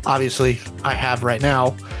 obviously, I have right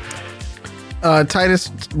now. Titus,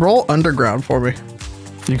 roll underground for me.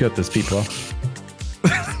 You got this, people.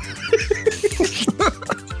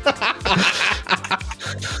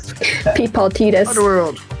 Peepaw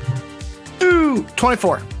Underworld. Ooh,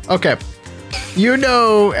 24. Okay. You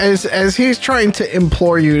know, as he's trying to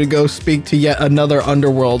implore you to go speak to yet another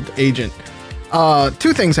underworld agent,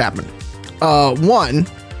 two things happen. One,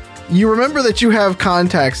 you remember that you have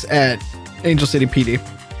contacts at Angel City PD,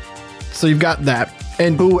 so you've got that.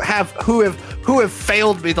 And Who have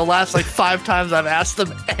failed me the last like 5 times I've asked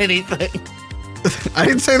them anything. I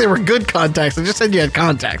didn't say they were good contacts. I just said you had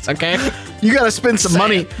contacts. Okay, you got to spend some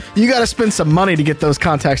money. You got to spend some money to get those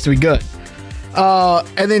contacts to be good.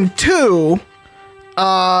 And then two,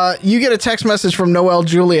 you get a text message from Noelle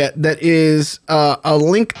Juliet that is a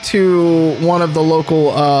link to one of the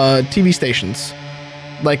local TV stations,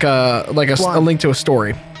 like a link to a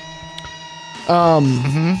story.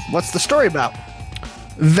 What's the story about?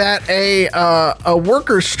 That a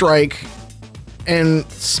workers' strike and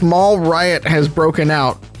small riot has broken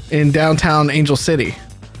out in downtown Angel City.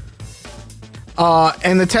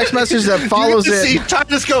 And the text message that follows you get to see it.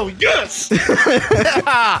 Titus go, yes!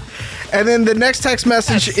 And then the next text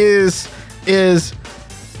message is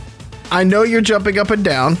I know you're jumping up and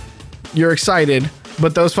down. You're excited,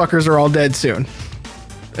 but those fuckers are all dead soon.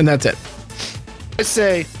 And that's it. I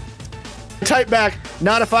say, type back,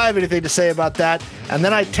 not if I have anything to say about that. And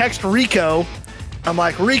then I text Rico. I'm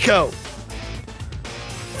like, Rico,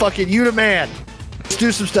 fucking you the man. Let's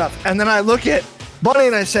do some stuff. And then I look at Bunny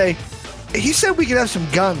and I say, he said we could have some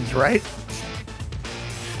guns, right?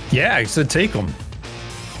 Yeah, I said take them.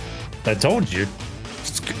 I told you.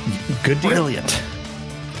 It's good deal. Brilliant.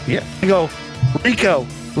 Yeah. I go, Rico,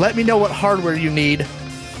 let me know what hardware you need. And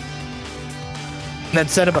then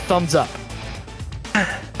send him a thumbs up.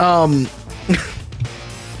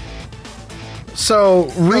 So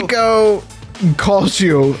Rico calls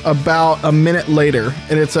you about a minute later,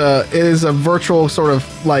 and it is a virtual sort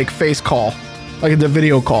of like face call, like a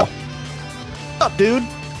video call. What's up, dude?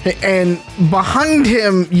 And behind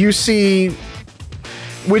him, you see,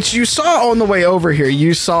 which you saw on the way over here,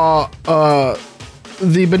 you saw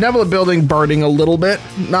the Benevolent Building burning a little bit,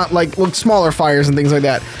 not like look smaller fires and things like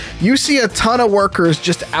that. You see a ton of workers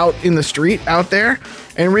just out in the street out there,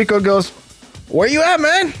 and Rico goes, "Where you at,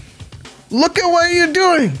 man? Look at what you're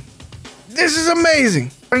doing. This is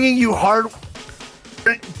amazing." Bringing you hardware,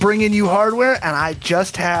 and I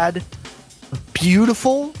just had a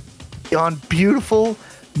beautiful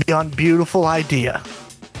idea.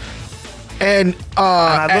 And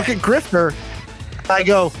And I look at Grifter, and I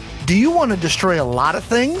go, do you want to destroy a lot of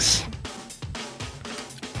things?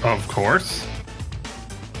 Of course.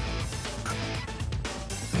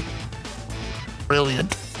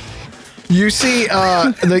 Brilliant. you see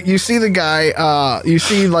the guy, you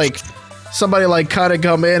see like somebody like kind of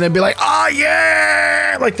come in and be like, "Oh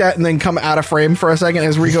yeah," like that, and then come out of frame for a second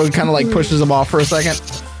as Rico kind of like pushes him off for a second.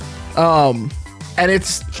 and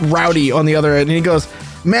it's Rowdy on the other end, and he goes,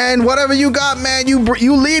 "Man, whatever you got, man, you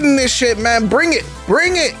leading this shit, man. Bring it.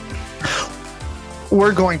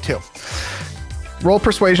 We're going to Roll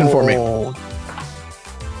persuasion for me."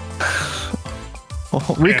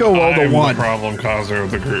 Rico rolled a I'm 1. the problem causer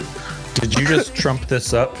of the group. Did you just trump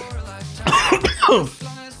this up?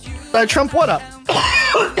 Trump what up?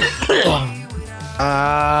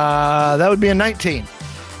 That would be a 19.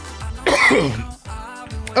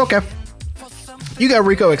 Okay. You got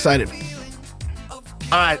Rico excited. All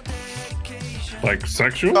right. Like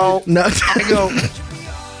sexual? Oh, No.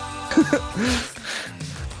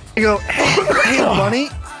 I go, hey, Bunny,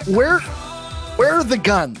 where are the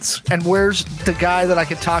guns? And where's the guy that I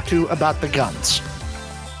could talk to about the guns?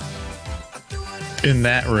 In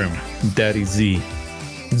that room, Daddy Z.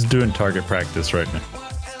 He's doing target practice right now.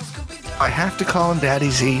 I have to call him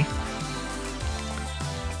Daddy Z.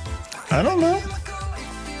 I don't know.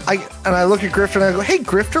 I look at Grifter and I go, hey,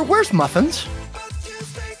 Grifter, where's Muffins?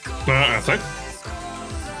 I think.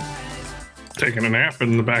 Taking a nap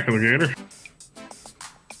in the back of the gator.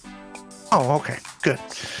 Oh, okay, good.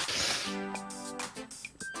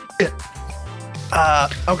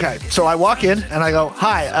 Okay, so I walk in and I go,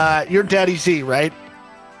 hi, you're Daddy Z, right?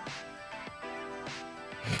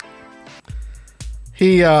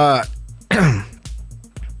 He,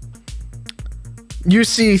 you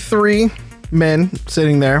see 3 men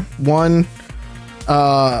sitting there. One,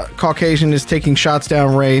 Caucasian is taking shots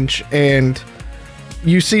down range, and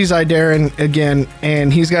you see Zydarin again,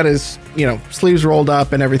 and he's got his, sleeves rolled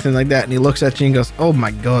up and everything like that, and he looks at you and goes, "Oh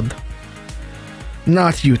my god.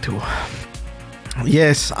 Not you two.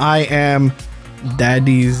 Yes, I am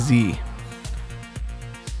Daddy Z.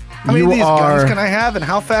 How many of these guns can I have, and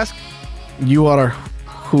how fast? You are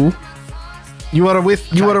who? You are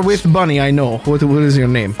with Bunny, I know. What is your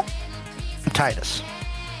name? Titus.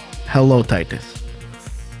 Hello, Titus.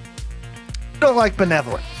 Don't like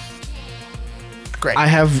Benevolent. Great. I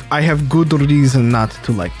have good reason not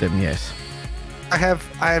to like them, yes. I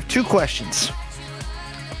have 2 questions.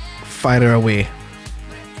 Fire away.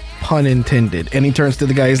 Pun intended. And he turns to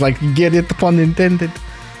the guy, he's like, "Get it, pun intended."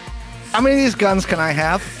 How many of these guns can I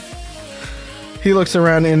have? He looks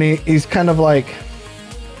around and he's kind of like,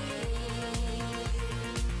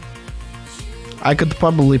 I could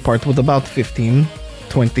probably part with about 15,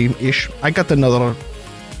 20-ish. I got another.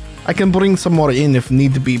 I can bring some more in if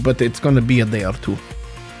need be, but it's going to be a day or 2.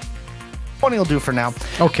 20 will do for now.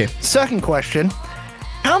 Okay. Second question.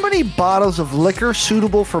 How many bottles of liquor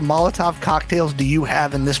suitable for Molotov cocktails do you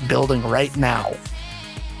have in this building right now?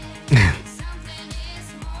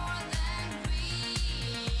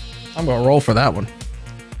 I'm going to roll for that one.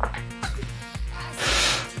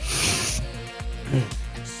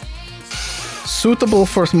 Suitable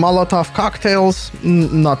for Molotov cocktails?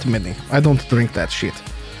 Not many. I don't drink that shit.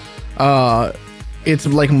 It's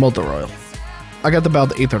like motor oil. I got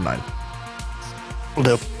about 8 or 9. Will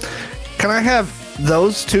do. Can I have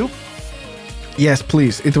those too? Yes,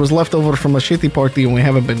 please. It was left over from a shitty party and we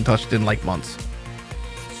haven't been touched in like months.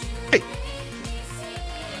 Hey.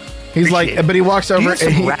 He's like, but he walks over Do you have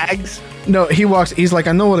and some rags? No, he's like,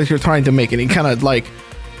 I know what you're trying to make, and he kind of like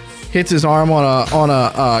hits his arm on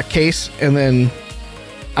a case, and then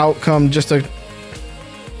out come just 6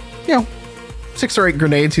 or 8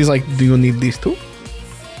 grenades. He's like, "Do you need these too?"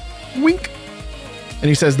 Wink. And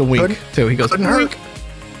he says the wink too. He goes, "Wink."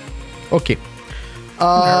 Okay.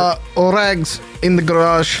 Rags in the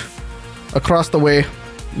garage across the way.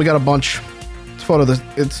 We got a bunch.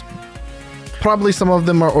 It's probably some of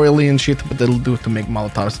them are oily and shit, but it'll do to make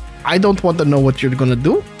Molotovs. I don't want to know what you're gonna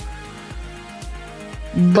do,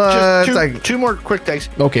 but just 2 more quick takes.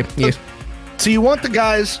 Okay, yes. So you want the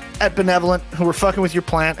guys at Benevolent who were fucking with your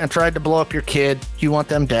plant and tried to blow up your kid. You want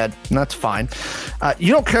them dead, and that's fine.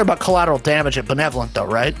 You don't care about collateral damage at Benevolent, though,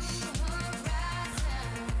 right?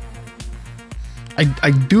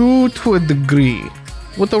 I do to a degree.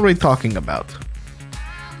 What are we talking about?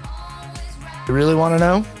 You really want to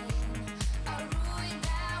know?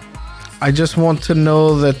 I just want to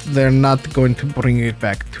know that they're not going to bring it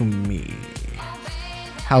back to me.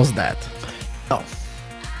 How's that? Oh.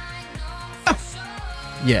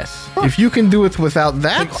 Yes. If you can do it without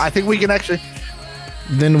that, I think we can actually...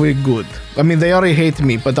 then we're good. I mean, they already hate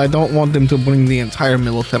me, but I don't want them to bring the entire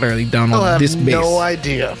military down on this base. No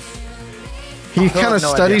idea. He kind of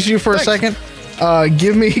studies you for a second.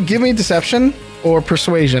 Give me deception or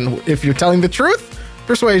persuasion. If you're telling the truth,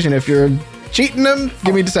 persuasion. If you're cheating them,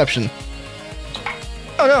 give me deception.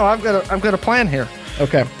 Oh no, I've got a plan here.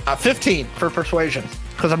 Okay. 15 for persuasion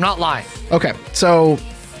because I'm not lying. Okay. So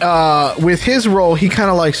with his roll, he kind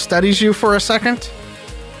of like studies you for a second,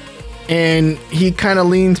 And he kind of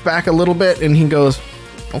leans back a little bit and he goes,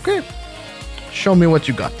 okay, show me what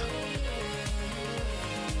you got.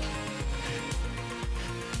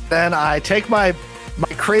 Then I take my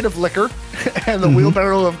crate of liquor and the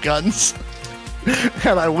wheelbarrow of guns,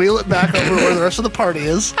 and I wheel it back over where the rest of the party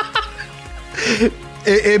is.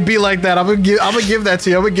 It'd be like that. I'm gonna give that to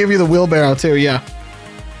you. I'm gonna give you the wheelbarrow too. Yeah.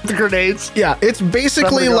 The grenades. Yeah, it's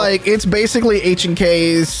basically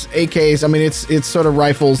H&Ks, AKs. I mean, it's sort of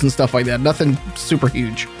rifles and stuff like that. Nothing super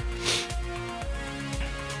huge.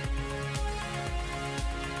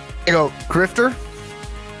 I go, Grifter,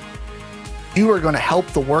 you are going to help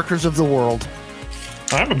the workers of the world.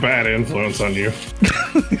 I have a bad influence on you.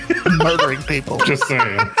 Murdering people. Just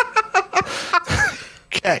saying.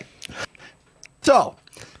 Okay. So,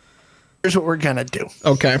 here's what we're going to do.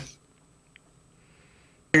 Okay.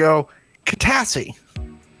 I go, Katassi,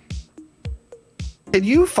 can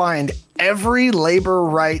you find every labor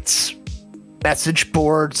rights message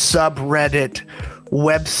board, subreddit,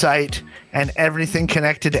 website, and everything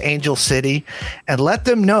connected to Angel City and let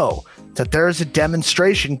them know that there is a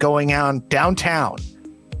demonstration going on downtown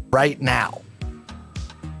right now?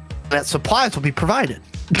 That supplies will be provided.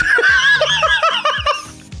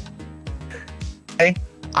 Okay?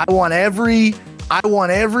 I want every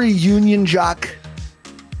union jock,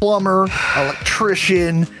 plumber,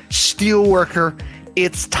 electrician, steel worker.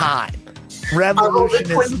 It's time. Revolution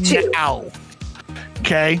is now.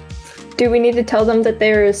 Okay? Do we need to tell them that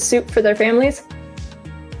there is soup for their families?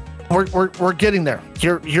 We're getting there.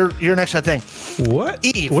 You're next to that thing. What?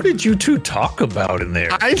 Eve. What did you two talk about in there?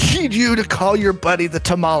 I need you to call your buddy the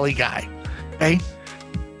tamale guy. Okay?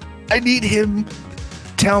 I need him to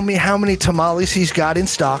tell me how many tamales he's got in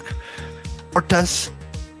stock. Tortas,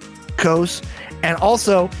 goes. And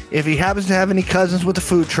also, if he happens to have any cousins with a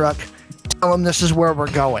food truck, tell him this is where we're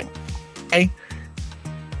going. Okay?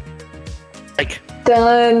 Like,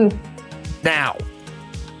 Done. now.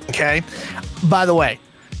 Okay? By the way,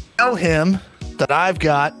 tell him that I've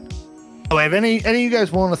got... Oh, have any of you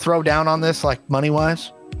guys willing to throw down on this, like,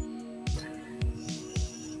 money-wise?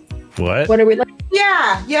 What? What are we like?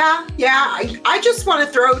 Yeah. I just want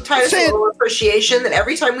to throw Titus a little appreciation that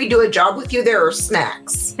every time we do a job with you, there are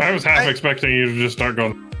snacks. I was half expecting you to just start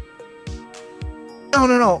going.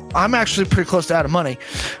 No. I'm actually pretty close to out of money.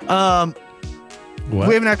 What?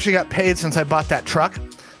 We haven't actually got paid since I bought that truck.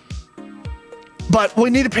 But we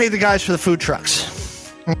need to pay the guys for the food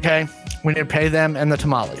trucks. Okay? We need to pay them and the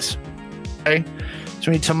tamales. Okay?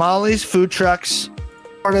 So we need tamales, food trucks,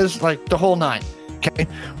 tortas, like the whole nine. Okay?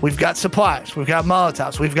 We've got supplies. We've got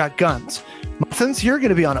Molotovs. We've got guns. Muffins, you're going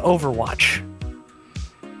to be on Overwatch.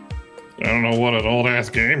 I don't know what an old ass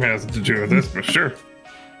game has to do with this, but sure.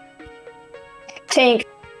 Tank.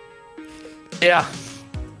 Yeah.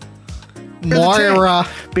 Moira.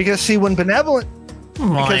 Because see, when Benevolent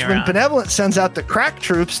sends out the crack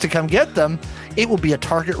troops to come get them, it will be a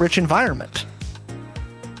target-rich environment.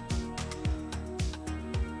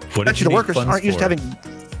 What Bet did you the need workers funds aren't used to for? having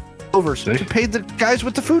overs to pay the guys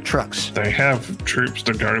with the food trucks. They have troops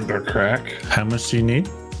to guard their crack. How much do you need?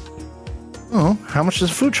 Oh, how much is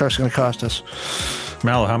a food truck's going to cost us?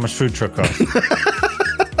 Mallow, how much food truck cost?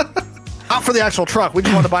 Not for the actual truck. We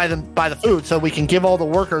just want to buy the food so we can give all the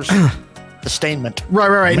workers sustainment.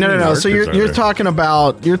 Right. How many No. So workers are you're there? talking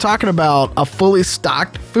about a fully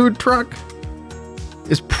stocked food truck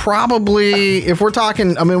is probably, if we're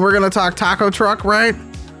talking, I mean, we're going to talk taco truck, right?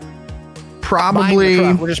 Buying Probably. the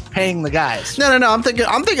truck, we're just paying the guys. No. I'm thinking.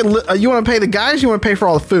 You want to pay the guys. You want to pay for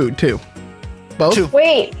all the food too. Both. Two.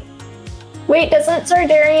 Wait, doesn't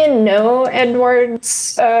Sardarian know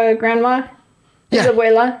Edward's grandma? His Yeah.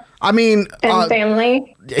 abuela I mean, and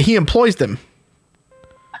family? he employs them.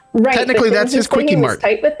 Right. technically, but that's didn't his he say Quickie he was Mart.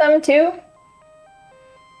 tight with them too?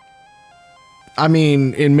 I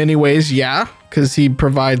mean, in many ways, yeah, because he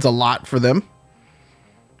provides a lot for them.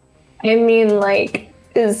 I mean, like,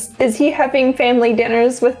 is he having family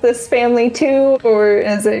dinners with this family too, or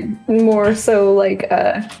is it more so like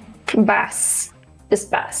Bass?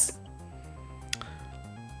 Just Bass.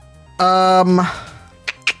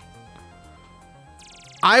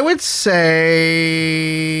 I would say,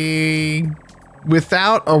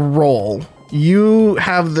 without a roll, you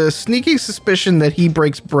have the sneaking suspicion that he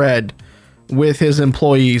breaks bread with his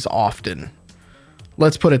employees often.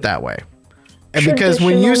 Let's put it that way. And because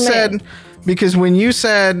when you said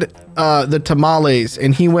the tamales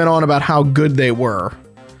and he went on about how good they were,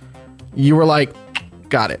 you were like,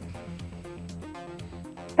 got it.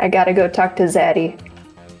 I gotta go talk to Zaddy.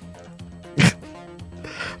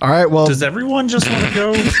 All right, well, Does everyone just want to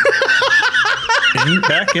go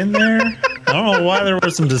back in there? I don't know why there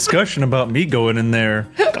was some discussion about me going in there.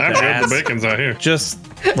 I I'm good. The bacon's out here. Just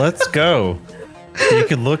let's go. You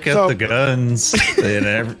can look at the guns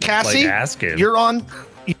and Cassie, ask him. you're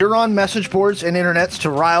on message boards and internets to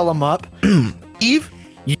rile them up. Eve,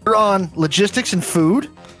 you're on logistics and food,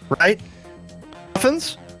 right?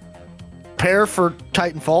 Muffins, prepare for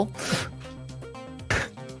Titanfall.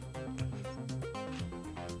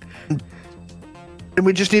 And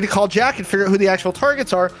we just need to call Jack and figure out who the actual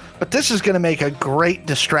targets are. But this is going to make a great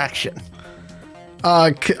distraction.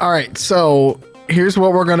 All right, so here's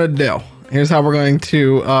what we're gonna do. Here's how we're going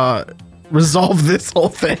to resolve this whole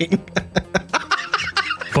thing.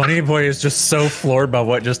 Bunny Boy is just so floored by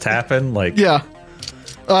what just happened. Like, Yeah.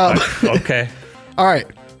 okay. All right.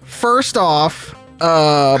 First off,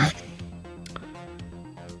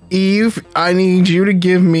 Eve, I need you to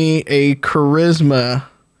give me a charisma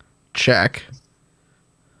check.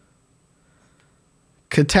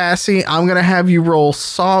 Katassi, I'm going to have you roll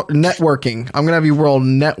networking. I'm going to have you roll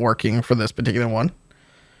networking for this particular one.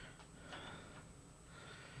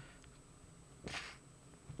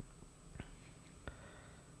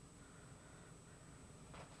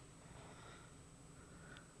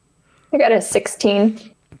 I got a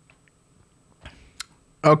 16.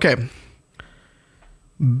 Okay.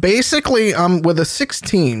 Basically, with a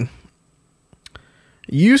 16,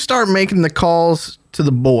 you start making the calls to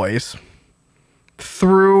the boys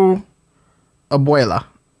through Abuela,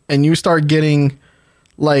 and you start getting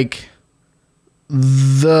like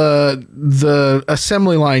the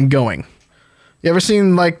assembly line going. You ever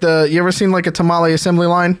seen like a tamale assembly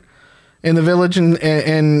line in the village and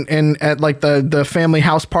at like the family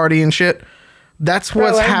house party and shit? That's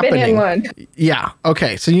what's happening. Been in one. Yeah.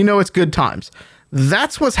 Okay. So you know it's good times.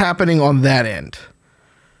 That's what's happening on that end.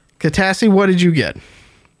 Katassi, what did you get?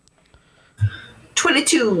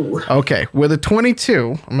 22. Okay, with a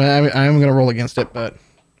 22, I'm going to roll against it, but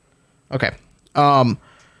okay.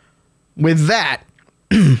 With that,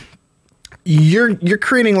 you're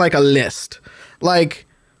creating like a list. Like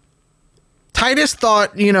Titus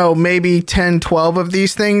thought, maybe 10, 12 of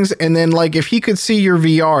these things, and then like if he could see your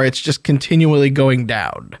VR, it's just continually going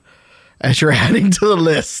down as you're adding to the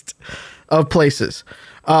list of places.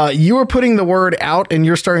 You are putting the word out, and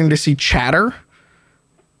you're starting to see chatter.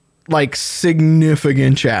 Like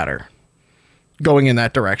significant chatter going in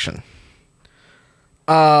that direction.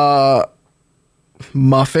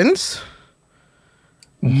 Muffins,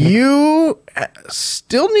 you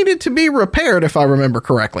still needed to be repaired, if I remember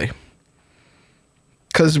correctly.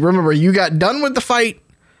 Because remember, you got done with the fight.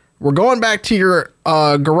 We're going back to your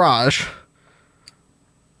garage.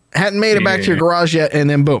 Hadn't made it back to your garage yet, and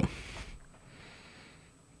then boom.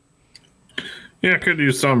 Yeah, could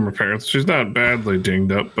use some repairs. She's not badly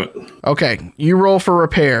dinged up, but... Okay, you roll for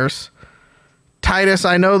repairs. Titus,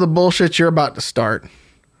 I know the bullshit you're about to start.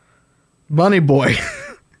 Bunny Boy,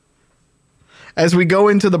 as we go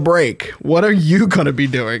into the break, what are you going to be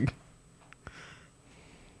doing?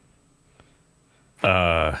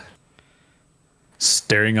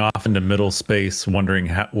 Staring off into middle space, wondering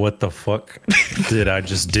what the fuck did I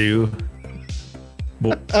just do?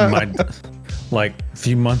 Well, like a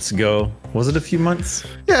few months ago, was it a few months?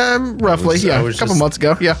 Yeah, roughly. A couple months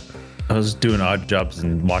ago. Yeah. I was doing odd jobs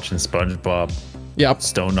and watching SpongeBob. Yep.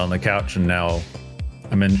 Stoned on the couch, and now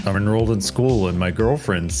I'm enrolled in school, and my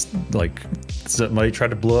girlfriend's like, somebody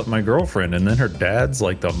tried to blow up my girlfriend, and then her dad's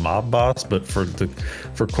like the mob boss, but for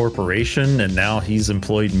corporation, and now he's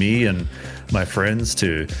employed me and my friends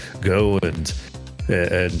to go and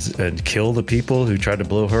kill the people who tried to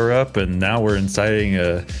blow her up, and now we're inciting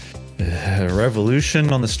a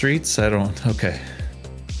revolution on the streets. Okay.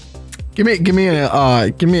 Give me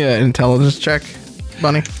an intelligence check,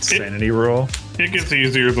 Bunny. Sanity roll. It gets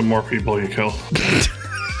easier the more people you kill.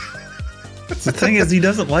 The thing is, he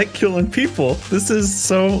doesn't like killing people. This is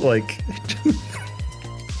so like.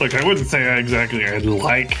 Like, I wouldn't say I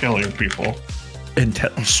like killing people.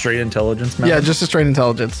 Straight intelligence, man. Yeah, just a straight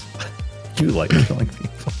intelligence. You like killing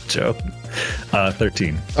people, Joe.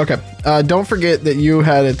 13. Okay. Don't forget that you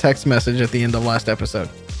had a text message at the end of last episode.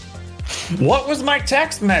 What was my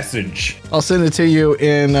text message? I'll send it to you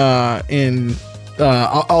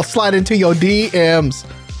I'll slide into your DMs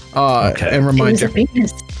and remind you.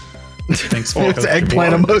 Thanks for It's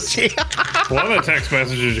eggplant emoji. One of the text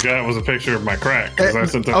messages you got was a picture of my crack. 'Cause I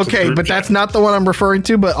sent that to the Okay, group but chat. that's not the one I'm referring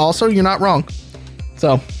to, but also you're not wrong.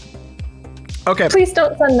 So, okay. Please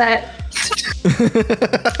don't send that.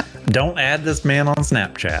 Don't add this man on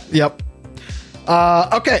Snapchat. Yep.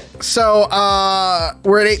 Okay, so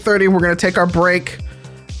we're at 8:30. We're going to take our break.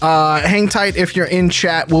 Hang tight if you're in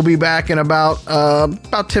chat. We'll be back in about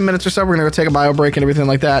 10 minutes or so. We're going to go take a bio break and everything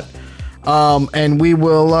like that. And we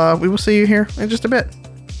will see you here in just a bit.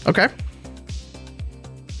 Okay.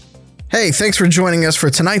 Hey, thanks for joining us for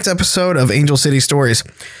tonight's episode of Angel City Stories.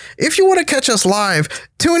 If you want to catch us live,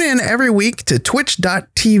 tune in every week to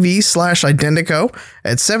twitch.tv/Identico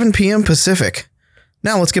at 7 p.m. Pacific.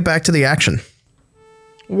 Now let's get back to the action.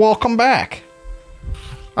 Welcome back.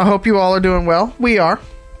 I hope you all are doing well. We are.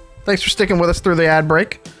 Thanks for sticking with us through the ad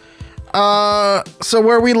break. So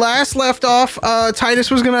where we last left off,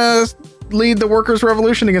 Titus was going to lead the workers'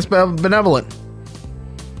 revolution against Benevolent.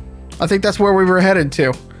 I think that's where we were headed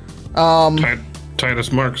to.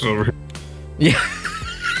 Titus Marks over here. Yeah.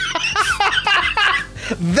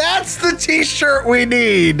 That's the t-shirt we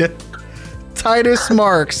need. Titus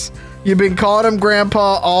Marks. You've been calling him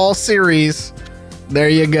Grandpa all series. There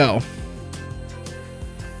you go.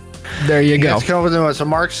 There you go. Let's come up with one. So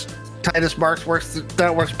Titus Marks works.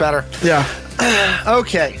 That works better. Yeah.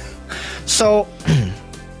 Okay. So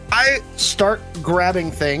I start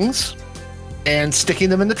grabbing things and sticking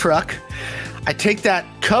them in the truck. I take that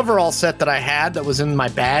coverall set that I had that was in my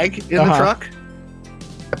bag in the truck.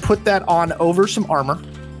 I put that on over some armor.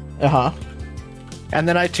 And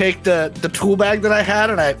then I take the tool bag that I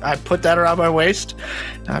had and I put that around my waist.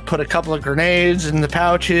 I put a couple of grenades in the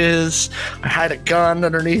pouches. I hide a gun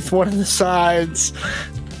underneath one of the sides.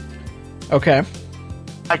 Okay.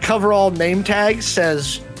 My coverall name tag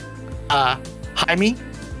says Jaime.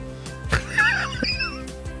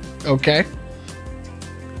 Okay.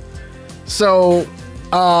 So,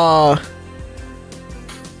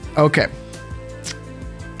 okay.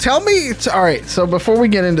 Tell me, all right, so before we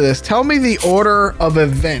get into this, tell me the order of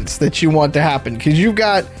events that you want to happen. Because you've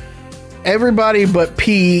got everybody but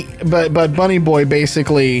Bunny Boy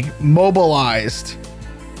basically mobilized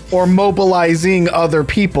or mobilizing other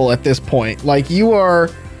people at this point. Like you are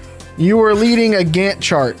leading a Gantt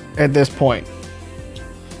chart at this point.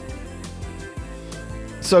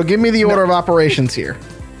 So give me the order of operations here.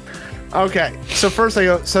 Okay, so first I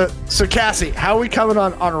go, so Cassie, how are we coming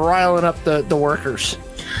on riling up the workers?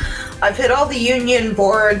 I've hit all the union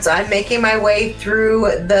boards. I'm making my way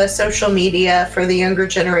through the social media for the younger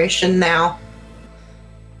generation now.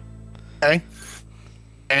 Okay.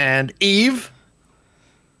 And Eve,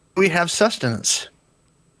 we have sustenance.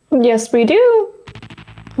 Yes, we do.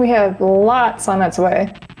 We have lots on its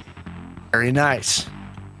way. Very nice.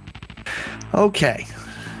 Okay.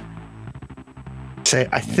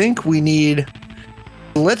 I think we need...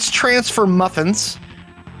 Let's transfer muffins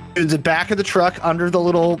to the back of the truck under the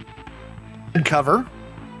little cover.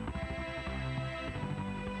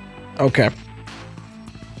 Okay.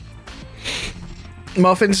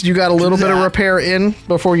 Muffins, you got a little bit of repair in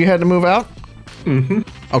before you had to move out? Mm-hmm.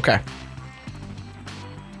 Okay.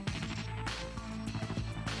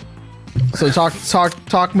 So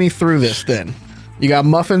talk me through this then. You got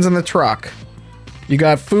muffins in the truck. You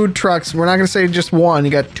got food trucks. We're not going to say just one.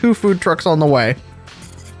 You got 2 food trucks on the way.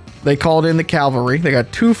 They called in the cavalry. They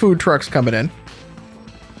got 2 food trucks coming in.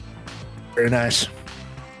 Very nice.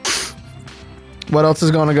 What else is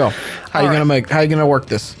going to go? How you going to work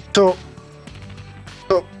this? So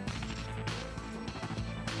what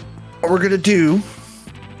we're going to do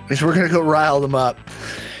is we're going to go rile them up.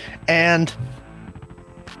 And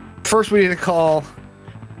first we need to call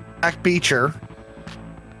Jack Beecher.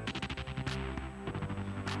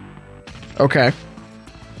 Okay.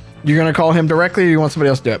 You're going to call him directly or you want somebody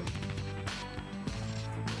else to do it?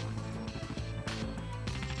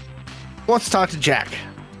 Let's talk to Jack.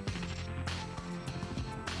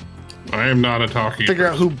 I am not a talkie. Figure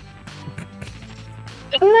out who...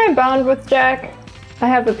 Isn't I bound with Jack? I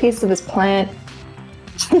have a piece of his plant.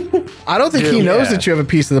 I don't think he knows that you have a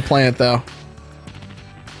piece of the plant, though.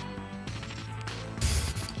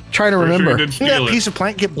 Trying to remember. Sure Didn't that piece of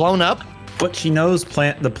plant get blown up? But she knows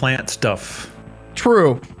the plant stuff.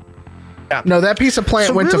 True. Yeah. No, that piece of plant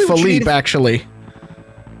So went really to what you Philippe, need to- actually,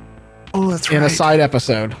 Oh, that's right. in a side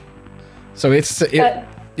episode. So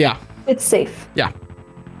yeah. It's safe. Yeah.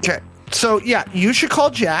 Okay. So, yeah, you should call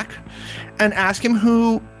Jack and ask him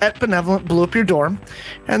who at Benevolent blew up your dorm,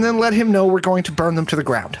 and then let him know we're going to burn them to the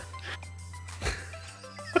ground.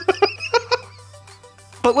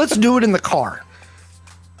 But let's do it in the car.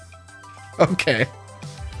 Okay.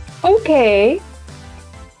 Okay.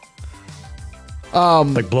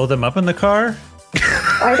 Like blow them up in the car?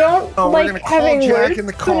 I don't Oh, we're gonna like call having Jack words in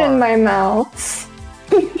the put car. in my mouth.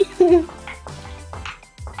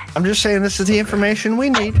 I'm just saying this is the information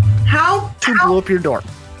we need How to blow up your dorm.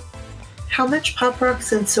 how much Pop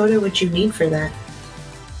Rocks and soda would you need for that?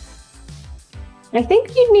 I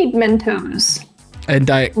think you need Mentos, And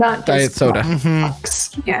diet not just soda.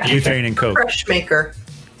 Rocks. Yeah. Butane and Coke. Fresh maker.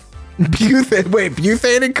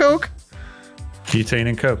 Butane and Coke? Butane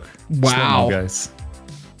and Coke. Wow. Slow-mo, guys.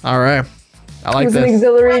 All right. I It like was an this.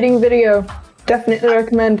 exhilarating video. Definitely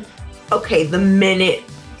recommend. Okay, the minute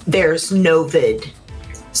there's no vid,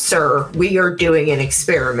 sir, we are doing an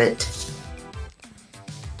experiment.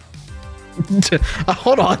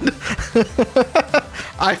 Hold on.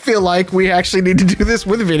 I feel like we actually need to do this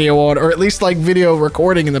with video on, or at least like video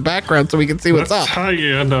recording in the background so we can see what's That's up. how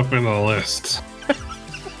you end up in a list.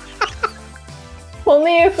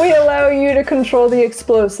 Only if we allow you to control the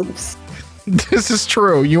explosives. This is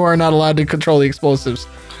true. You are not allowed to control the explosives.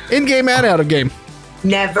 In game and out of game.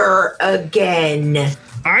 Never again.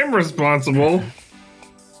 I'm responsible.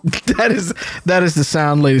 That is the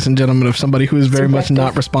sound, ladies and gentlemen, of somebody who is very much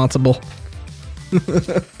not responsible.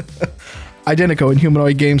 Identico and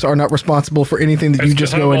Humanoid Games are not responsible for anything that you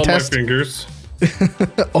just go and all test. My fingers.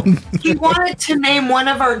 He wanted to name one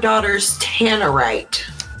of our daughters Tannerite.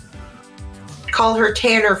 Call her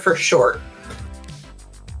Tanner for short.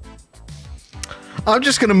 I'm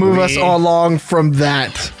just gonna move us all along from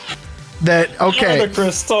that. Okay. The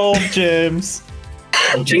crystal gems.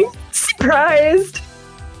 Surprised.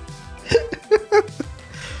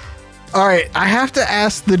 All right, I have to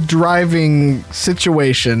ask the driving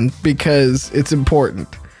situation because it's important.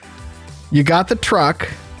 You got the truck,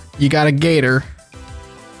 you got a gator.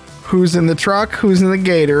 Who's in the truck, who's in the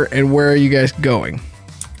gator, and where are you guys going?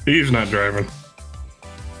 He's not driving.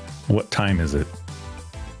 What time is it?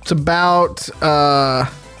 It's about, by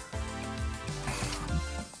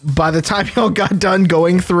the time y'all got done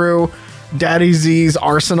going through Daddy Z's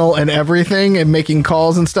arsenal and everything and making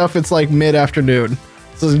calls and stuff, it's like mid-afternoon.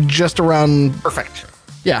 So just around, Perfect.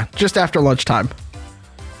 yeah, just after lunchtime.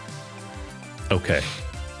 Okay.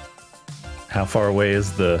 How far away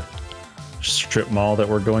is the strip mall that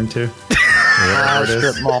we're going to? Wherever it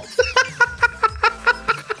is. Strip mall.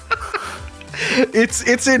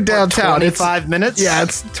 It's in downtown. 25 minutes? Yeah,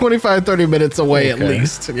 it's 25, 30 minutes away at Okay.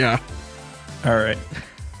 least. Yeah. All right.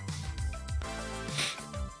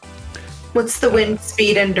 What's the wind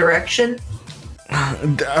speed and direction?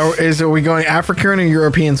 Are we going African or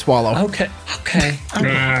European swallow? Okay. Okay.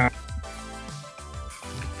 Ah.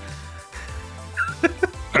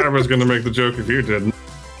 I was gonna make the joke if you didn't.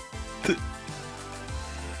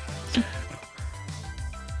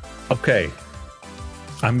 Okay.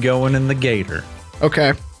 I'm going in the gator.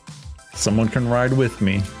 Okay. Someone can ride with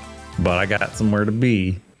me, but I got somewhere to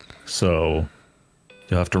be. So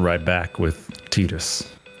you'll have to ride back with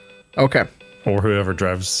Titus. Okay. Or whoever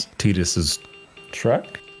drives Titus's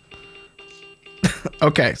truck.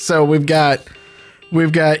 Okay. So we've got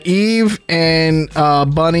Eve and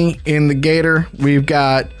Bunny in the gator. We've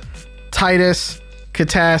got Titus,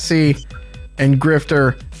 Katassi, and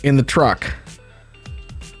Grifter in the truck.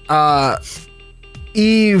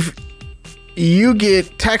 Eve, you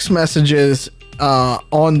get text messages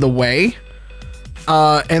on the way,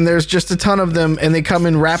 and there's just a ton of them, and they come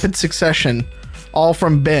in rapid succession, all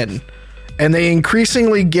from Ben, and they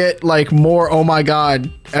increasingly get like more oh my god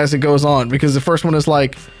as it goes on, because the first one is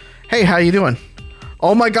like, hey, how you doing?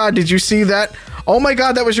 Oh my god, did you see that? Oh my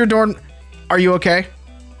god, that was your door. Are you okay?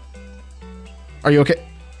 Are you okay?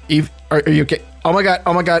 Eve, are you okay? Oh my god,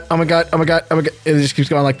 oh my god, oh my god, oh my god, oh my god. It just keeps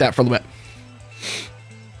going like that for a little bit.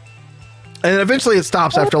 And then eventually it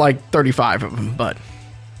stops after like 35 of them, but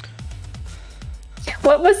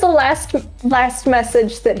What was the last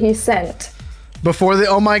message that he sent? before the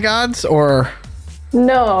oh my gods, or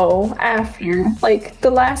No, after. Like the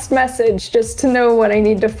last message, just to know what I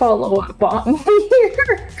need to follow up on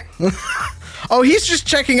here. oh, he's just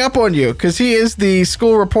checking up on you because he is the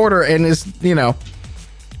school reporter and is,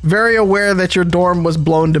 very aware that your dorm was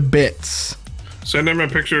blown to bits. Send him a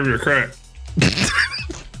picture of your crack.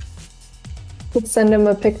 Let's send him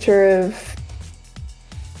a picture of.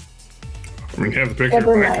 I mean, have the picture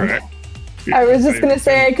Never of my mind. crack. I was just gonna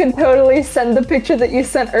say I could totally send the picture that you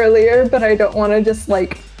sent earlier, but I don't want to just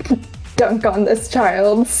like dunk on this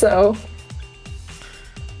child, so.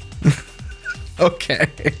 Okay.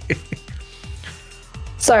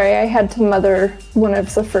 Sorry, I had to mother one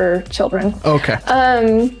of the fur children. Okay.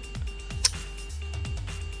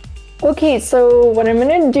 Okay, so what I'm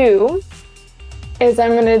gonna do is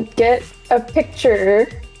I'm gonna get a picture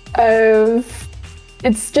of.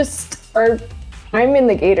 It's just I'm in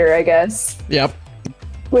the gator, I guess, Yep.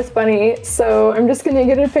 with Bunny. So I'm just gonna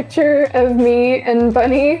get a picture of me and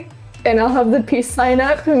Bunny, and I'll have the peace sign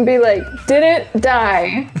up and be like, "Didn't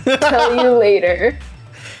die. Tell you later."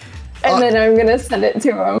 And then I'm gonna send it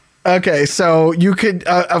to him. Okay, so you could,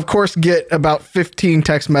 of course, get about 15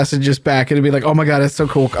 text messages back. It'd be like, oh my god, that's so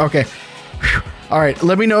cool. Okay. Whew. All right,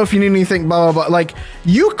 let me know if you need anything, blah, blah, blah. Like,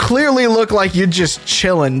 you clearly look like you're just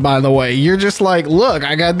chilling, by the way. You're just like, look,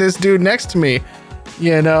 I got this dude next to me.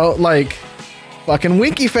 you know, like fucking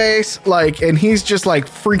winky face, like, and he's just like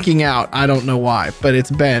freaking out. I don't know why, but it's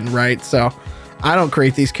Ben, right? So I don't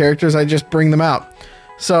create these characters, I just bring them out.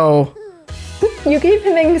 So You gave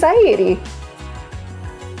him anxiety.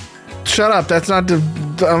 shut up. That's not the,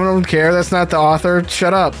 I don't care. That's not the author.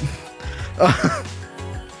 Shut up.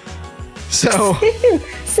 So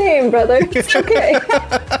Same, brother. It's okay.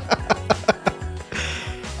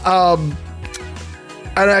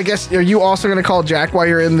 and I guess, are you also going to call Jack while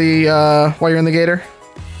you're in the gator?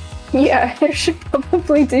 Yeah, I should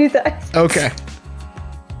probably do that. Okay.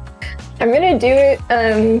 I'm gonna do it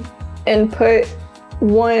and put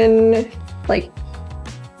one like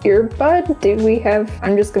earbud.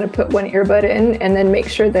 I'm just gonna put one earbud in and then make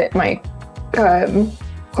sure that my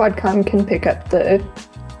Quadcom can pick up the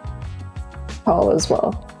call as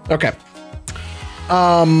well. Okay.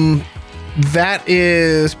 That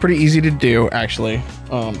is pretty easy to do, actually,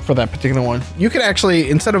 for that particular one. You could actually,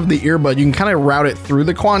 instead of the earbud, you can kind of route it through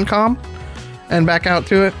the Quadcom and back out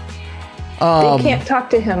to it. They can't talk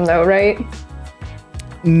to him though, right?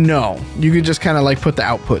 No, you could just kind of like put the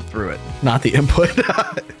output through it, not the input.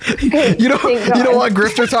 you don't want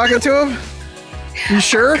Grifter talking to him? You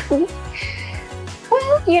sure?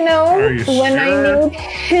 Well, you know, Are you when I sure?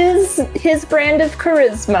 need his brand of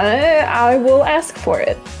charisma, I will ask for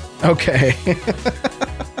it. Okay.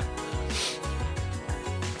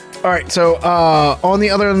 All right, so on the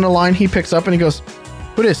other end of the line, he picks up and he goes,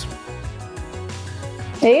 "Who this?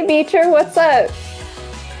 Hey, Beecher, what's up?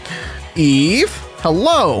 Eve?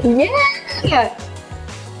 Hello. Yeah.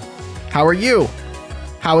 How are you?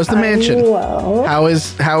 How is the mansion? Well, How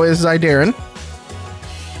is Zydarin?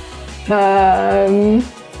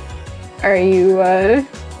 Are you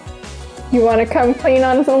you want to come clean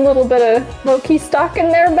on a little bit of Loki stalking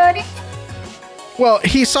there, buddy? Well,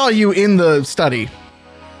 he saw you in the study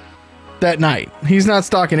that night. He's not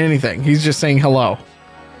stalking anything. He's just saying hello.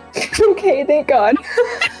 Okay, thank God.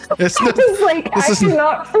 It's I not- was like, this I is-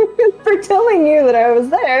 cannot for telling you that I was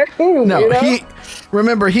there. No, you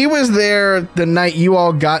know? he was there the night you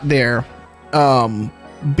all got there,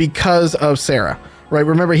 because of Sarah, right?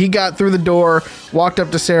 Remember, he got through the door, walked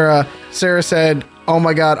up to Sarah. Sarah said, "Oh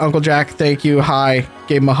my God, Uncle Jack, thank you. Hi,"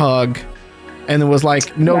 gave him a hug, and it was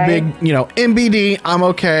like, no Right. big, MBD, I'm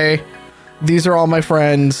okay. These are all my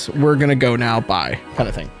friends. We're gonna go now. Bye, kind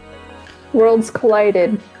of thing. Worlds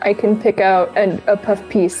collided. I can pick out a puff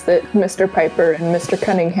piece that Mr. Piper and Mr.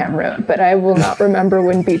 Cunningham wrote, but I will not remember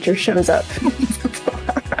when Beecher shows up.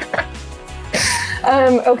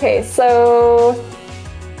 Okay, so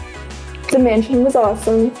the mansion was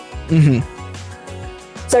awesome. Mm-hmm.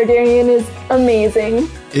 Sardarian is amazing.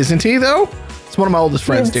 Isn't he though? It's one of my oldest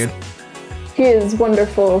friends, Yes. dude. He is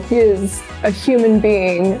wonderful. He is a human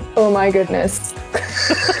being. Oh my goodness.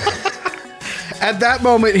 At that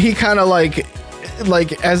moment, he kind of like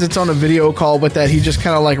as it's on a video call with that, he just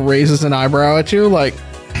kind of like raises an eyebrow at you, like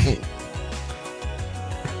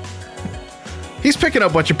he's picking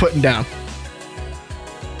up what you're putting down.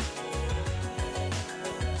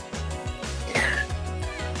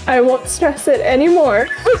 I won't stress it anymore.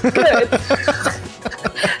 Good.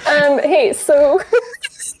 Hey, so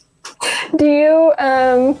do you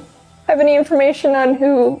have any information on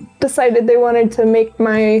who decided they wanted to make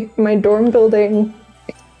my dorm building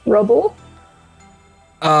rubble?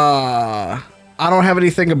 I don't have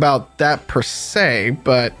anything about that per se,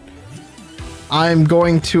 but I'm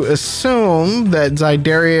going to assume that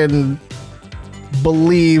Zydarian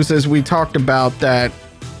believes, as we talked about, that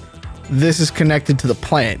this is connected to the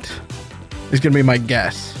plant. Is going to be my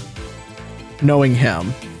guess, knowing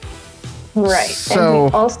him. Right. So-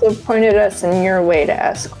 And he also pointed us in your way to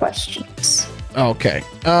ask questions. Okay.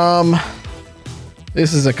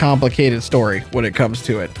 This is a complicated story when it comes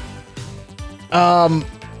to it.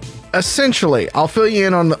 Essentially, I'll fill you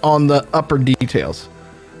in on the upper details.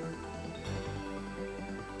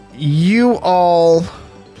 You all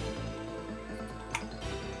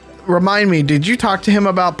remind me, did you talk to him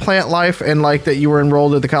about plant life and like that you were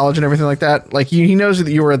enrolled at the college and everything like that? Like he knows that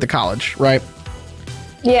you were at the college, right?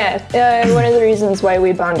 Yeah, one of the reasons why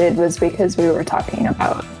we bonded was because we were talking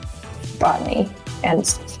about botany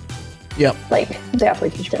and Yep. like the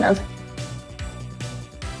application of.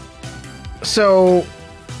 So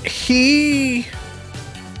he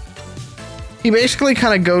basically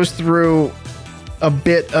kind of goes through a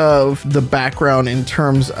bit of the background in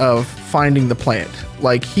terms of finding the plant.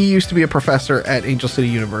 Like he used to be a professor at Angel City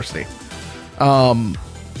University.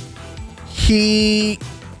 He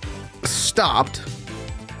stopped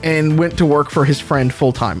and went to work for his friend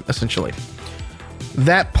full time, essentially.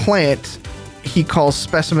 That plant he calls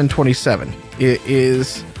Specimen 27. It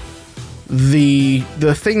is the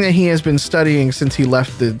thing that he has been studying since he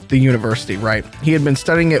left the university, right? He had been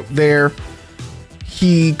studying it there.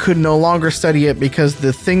 He could no longer study it because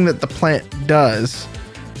the thing that the plant does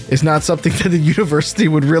is not something that the university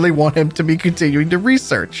would really want him to be continuing to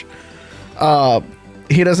research.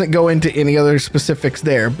 He doesn't go into any other specifics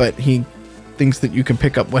there, but he thinks that you can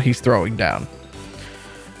pick up what he's throwing down.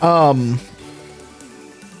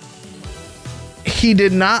 He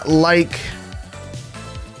did not like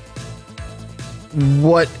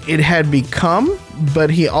what it had become, but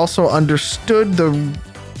he also understood the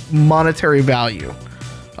monetary value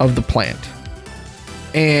of the plant.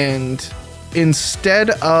 And instead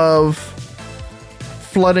of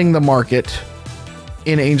flooding the market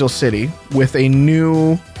in Angel City with a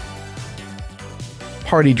new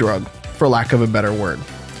party drug, for lack of a better word,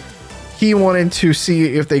 he wanted to see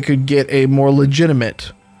if they could get a more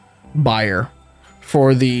legitimate buyer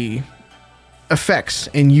for the effects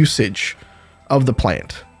and usage of the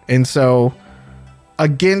plant. And so,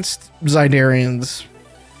 against Zydarian's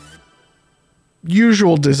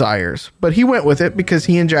usual desires, but he went with it because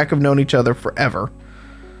he and Jack have known each other forever.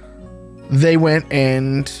 They went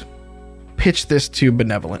and pitched this to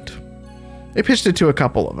Benevolent. They pitched it to a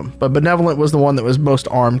couple of them, but Benevolent was the one that was most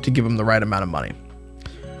armed to give him the right amount of money.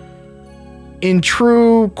 In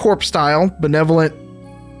true Corp style, Benevolent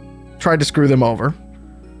tried to screw them over.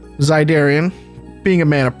 Zydarian, being a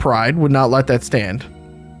man of pride, would not let that stand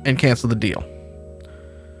and cancel the deal.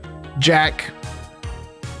 Jack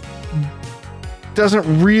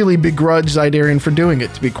doesn't really begrudge Zydarian for doing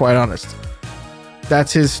it, to be quite honest.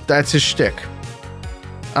 That's his shtick.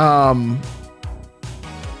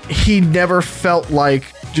 He never felt like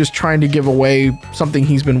just trying to give away something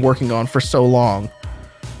he's been working on for so long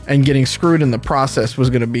and getting screwed in the process was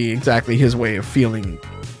going to be exactly his way of feeling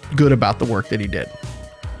good about the work that he did.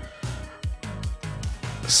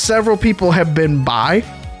 Several people have been by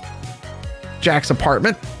Jack's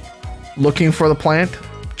apartment looking for the plant.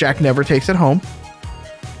 Jack never takes it home,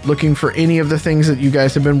 looking for any of the things that you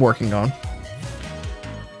guys have been working on.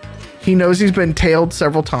 He knows he's been tailed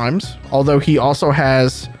several times, although he also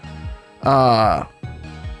has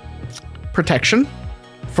protection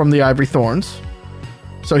from the Ivory Thorns.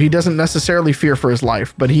 So he doesn't necessarily fear for his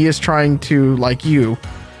life, but he is trying to, like you,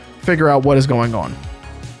 figure out what is going on.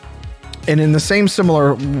 And in the same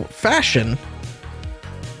similar fashion,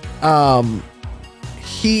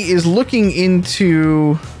 he is looking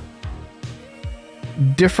into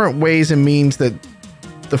different ways and means that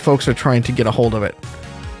the folks are trying to get a hold of it.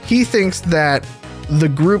 He thinks that the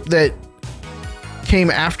group that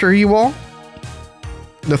came after you all,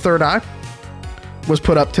 the Third Eye, was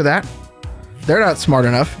put up to that. They're not smart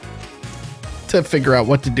enough to figure out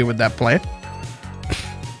what to do with that plant.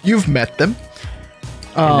 You've met them.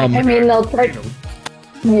 I mean, they'll try.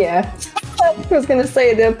 Yeah. I was going to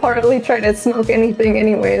say they'll partly try to smoke anything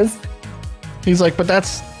anyways. He's like, but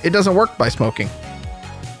it doesn't work by smoking.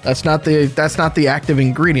 That's not the active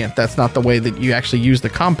ingredient. That's not the way that you actually use the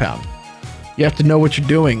compound. You have to know what you're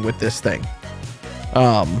doing with this thing.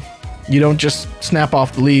 You don't just snap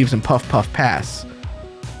off the leaves and puff, pass.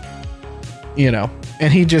 You know,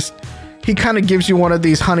 and he kind of gives you one of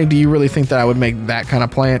these, honey, do you really think that I would make that kind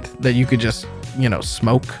of plant that you could just,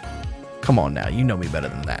 smoke? Come on now, you know me better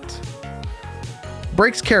than that.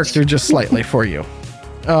 Breaks character just slightly for you.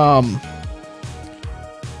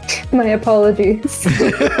 My apologies.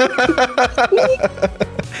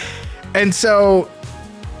 And so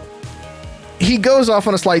he goes off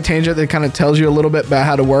on a slight tangent that kind of tells you a little bit about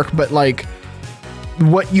how to work, but like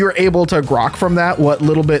what you're able to grok from that, what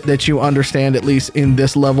little bit that you understand, at least in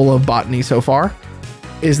this level of botany so far,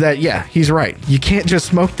 is that, yeah, he's right. You can't just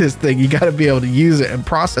smoke this thing. You got to be able to use it and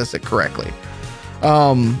process it correctly.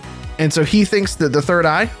 And so he thinks that the Third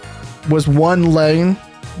Eye was one lane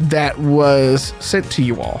that was sent to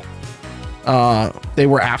you all. They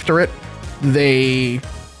were after it. They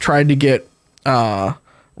tried to get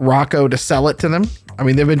Rocco to sell it to them. I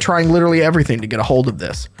mean, they've been trying literally everything to get a hold of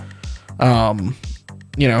this.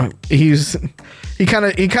 He kind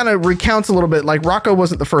of recounts a little bit, like Rocco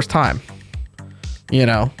wasn't the first time.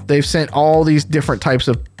 They've sent all these different types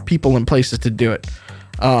of people and places to do it.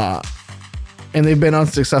 And they've been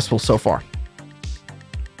unsuccessful so far.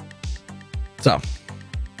 So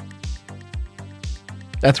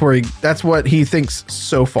that's what he thinks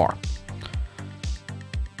so far.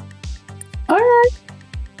 All right.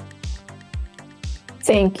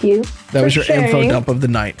 Thank you. That was your sharing. info dump of the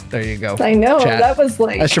night. There you go. I know. Chat. That was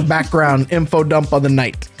like. That's your background info dump of the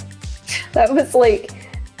night. That was like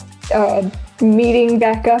meeting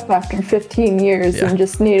back up after 15 years and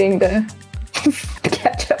just needing to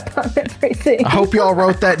catch up on it. everything. I hope y'all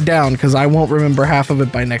wrote that down because I won't remember half of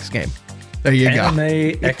it by next game. There you go.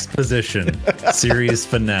 Anime exposition series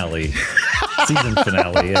finale, season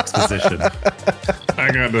finale exposition.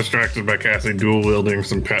 I got distracted by Cassie dual wielding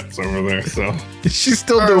some pets over there. So She's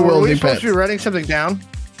still Are doing we wielding supposed pets. to be writing something down?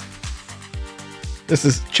 This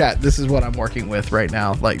is chat. This is what I'm working with right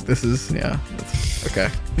now. Like this is okay.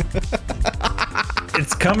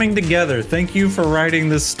 It's coming together. Thank you for writing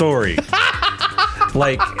this story.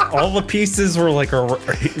 Like all the pieces were like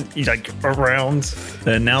around,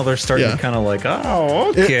 and now they're starting Yeah. to kind of like,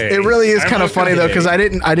 oh, okay. It really is I'm kind of looking funny though at because I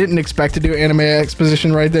didn't expect to do anime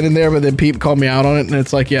exposition right then and there, but then Peep called me out on it, and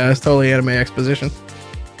it's like, yeah, it's totally anime exposition.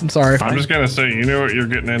 I'm sorry. I'm just gonna say, you know what you're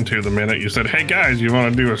getting into the minute you said, "Hey guys, you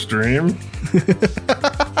want to do a stream?"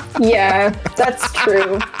 Yeah, that's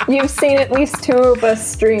true. You've seen at least 2 of us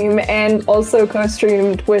stream and also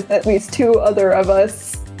co-streamed with at least 2 other of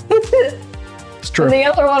us. It's true. And the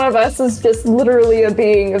other one of us is just literally a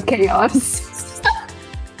being of chaos.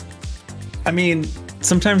 I mean,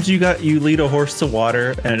 sometimes you lead a horse to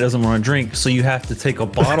water and it doesn't want to drink, so you have to take a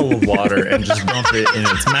bottle of water and just dump it in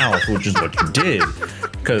its mouth, which is what you did.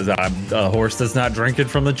 Because a horse that's not drinking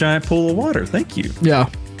from the giant pool of water. Thank you. Yeah.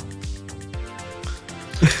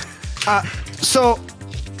 So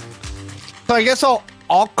I guess I'll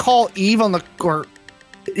call Eve on the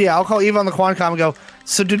I'll call Eve on the Quancom and go.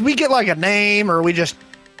 So did we get like a name, or are we just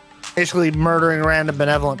basically murdering random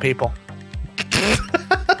benevolent people?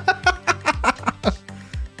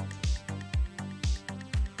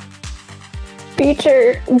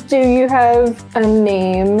 Beecher, do you have a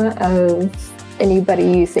name of anybody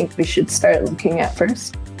you think we should start looking at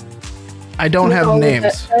first? I don't have All of names.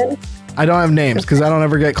 that said, I don't have names because I don't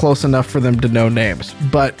ever get close enough for them to know names.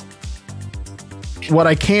 But what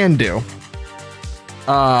I can do,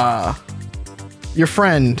 your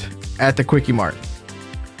friend at the Quickie Mart.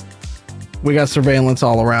 We got surveillance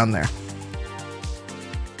all around there.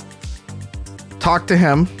 Talk to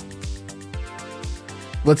him.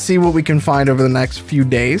 Let's see what we can find over the next few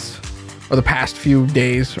days, or the past few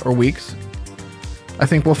days or weeks. I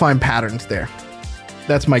think we'll find patterns there.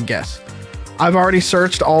 That's my guess. I've already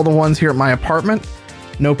searched all the ones here at my apartment.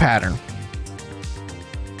 No pattern.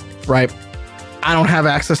 Right? I don't have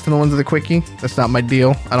access to the ones of the Quickie. That's not my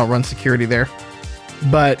deal. I don't run security there.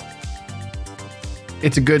 But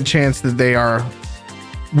it's a good chance that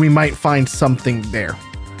we might find something there.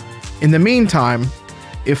 In the meantime,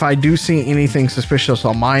 if I do see anything suspicious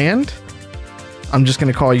on my end, I'm just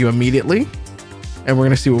going to call you immediately, and we're going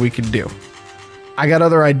to see what we can do. I got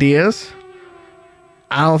other ideas.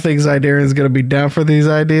 I don't think Zydarian's going to be down for these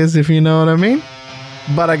ideas, if you know what I mean.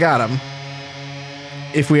 But I got them.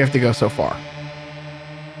 If we have to go so far.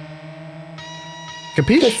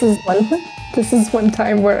 Capiche? This is one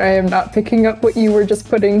time where I am not picking up what you were just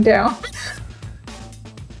putting down.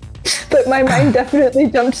 But my mind definitely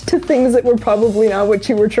jumped to things that were probably not what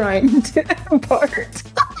you were trying to impart.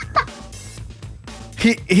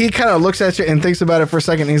 He kind of looks at you and thinks about it for a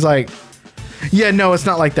second. And he's like, yeah, no, it's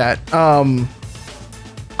not like that. I'm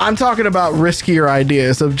talking about riskier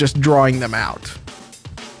ideas of just drawing them out.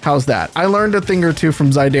 How's that? I learned a thing or two from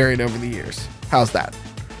Zydarian over the years. How's that?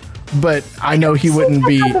 But I know he wouldn't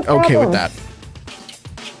be okay with that.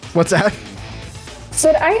 What's that?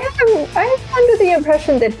 So I am under the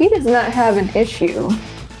impression that he does not have an issue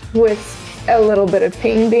with a little bit of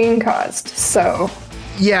pain being caused. So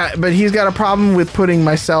Yeah, but he's got a problem with putting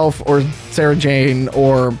myself or Sarah Jane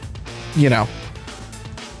or,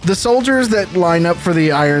 the soldiers that line up for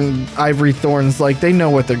the Ivory Thorns, like, they know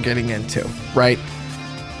what they're getting into, right?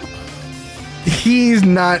 He's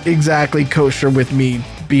not exactly kosher with me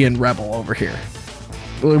being rebel over here.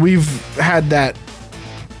 We've had that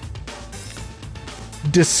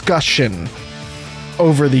discussion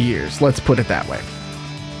over the years. Let's put it that way.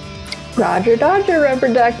 Roger Dodger,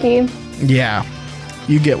 Rubber Ducky. Yeah,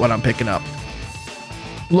 you get what I'm picking up.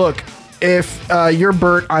 Look, if you're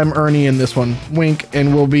Bert, I'm Ernie in this one. Wink,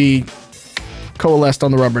 and we'll be coalesced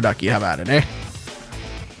on the Rubber Ducky. How about it, eh?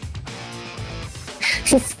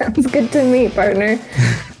 Sounds good to me, partner.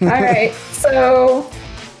 All right, so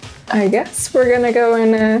I guess we're gonna go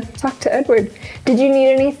and talk to Edward. Did you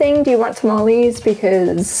need anything? Do you want tamales?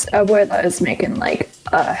 Because Abuela is making like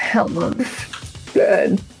a hell of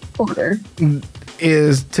good order.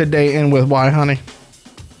 Is today in with why, honey?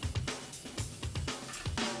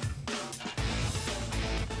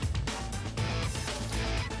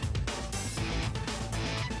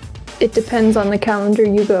 It depends on the calendar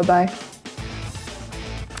you go by.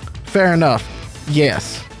 Fair enough.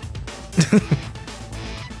 Yes.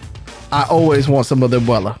 I always want some of the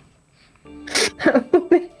abuela.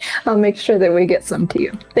 I'll make sure that we get some to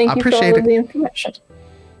you. Thank you for all of the information.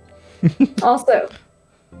 Also,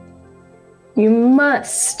 you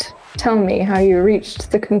must tell me how you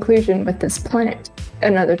reached the conclusion with this planet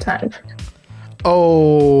another time.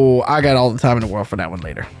 Oh, I got all the time in the world for that one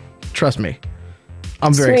later. Trust me.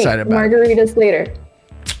 I'm very excited about it. Margaritas later.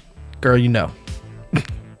 Girl, you know.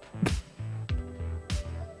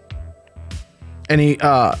 And he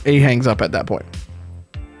hangs up at that point.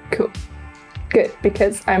 Cool. Good,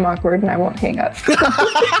 because I'm awkward and I won't hang up.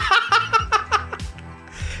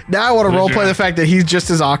 Now I want to roleplay the fact that he's just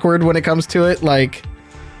as awkward when it comes to it. Like,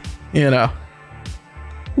 you know.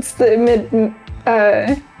 It's the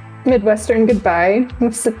Midwestern goodbye.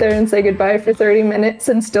 We sit there and say goodbye for 30 minutes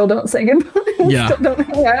and still don't say goodbye. Yeah. Still don't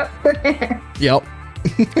hang up. Yep.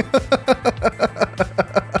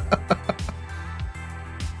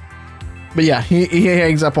 But yeah, he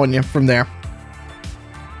hangs up on you from there.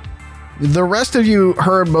 The rest of you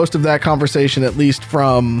heard most of that conversation, at least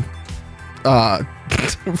from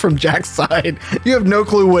from Jack's side. You have no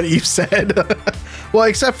clue what Eve said. Well,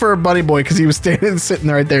 except for Bunny Boy, because he was sitting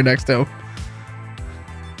right there next to him.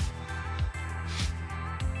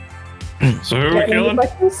 So who are we killing?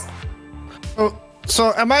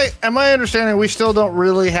 So am I understanding we still don't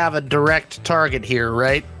really have a direct target here,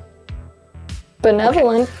 right?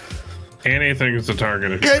 Benevolent. Anything is a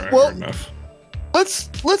target if Okay, you're well- enough.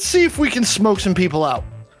 Let's see if we can smoke some people out.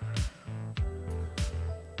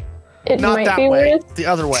 It Not might that be way, worth. the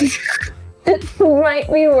other way. It might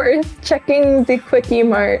be worth checking the Quickie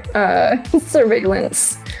Mart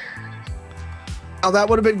surveillance. Oh, that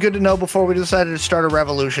would have been good to know before we decided to start a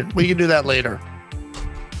revolution. We can do that later.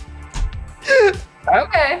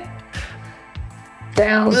 Okay.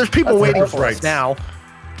 Down. Well, there's people Let's waiting go. for us now.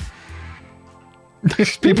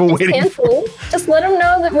 There's people Just waiting. cancel. Just let them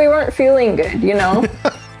know that we weren't feeling good, you know?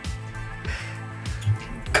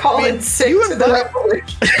 Call in sick you to and the Bunny-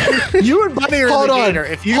 revolution. You and Bunny are Hold in the on. gator.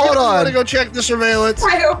 If you Hold want to on. go check the surveillance,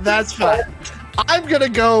 I don't that's think fine. I'm gonna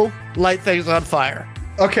go light things on fire.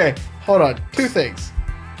 Okay, hold on. Two things.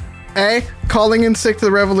 A, calling in sick to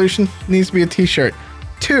the revolution needs to be a t-shirt.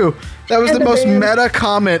 Two, that was the And a most band. meta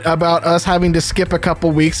comment about us having to skip a couple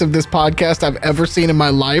weeks of this podcast I've ever seen in my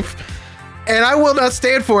life. And I will not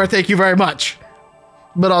stand for it, thank you very much.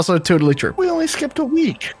 But also totally true. We only skipped a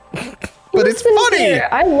week. But it's Listen funny. here,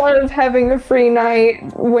 I love having a free night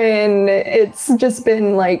when it's just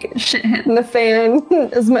been like shit hitting the fan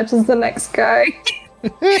as much as the next guy.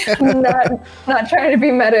 not trying to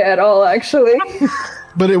be meta at all, actually.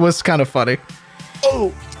 But it was kind of funny.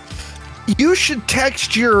 Oh, you should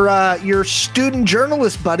text your student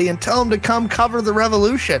journalist buddy and tell him to come cover the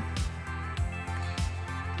revolution.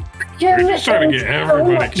 Yeah, You're just trying to get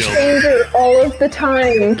everybody much killed. danger all of the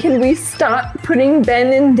time. Can we stop putting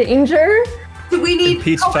Ben in danger? Do we need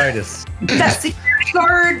Peach Titus. that security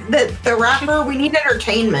guard, the rapper? We need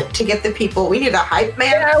entertainment to get the people. We need a hype man.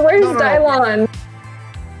 Yeah, where's No. Dylon?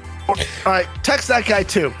 All right, text that guy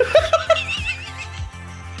too.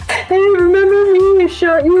 Hey, remember me? I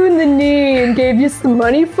shot you in the knee and gave you some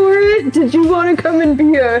money for it? Did you want to come and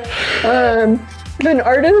be an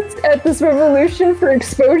artist at this revolution for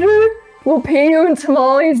exposure? We'll pay you in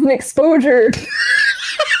tamales and exposure.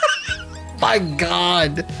 My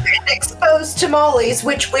God. Exposed tamales,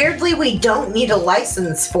 which weirdly we don't need a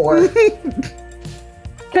license for.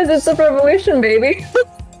 Because it's a revolution, baby.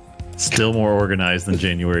 Still more organized than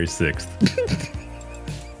January 6th.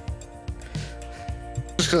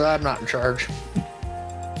 Just because I'm not in charge.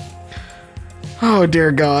 Oh,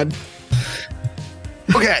 dear God.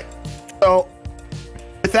 Okay, so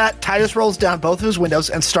with that, Titus rolls down both of his windows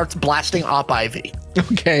and starts blasting Op Ivy.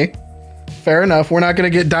 Okay. Fair enough. We're not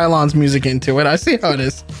going to get Dylon's music into it. I see how it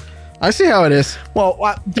is. Well,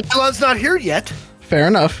 Dylan's not here yet. Fair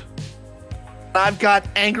enough. I've got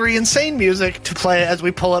angry, insane music to play as we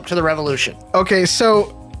pull up to the revolution. Okay,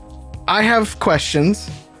 so I have questions.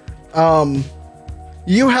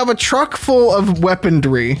 You have a truck full of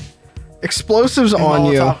weaponry, explosives on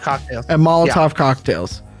you, Molotov cocktails. and Molotov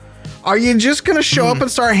cocktails. Are you just gonna show up and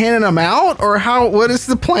start handing them out, or how? What is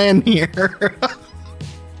the plan here?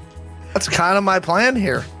 That's kind of my plan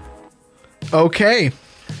here. Okay,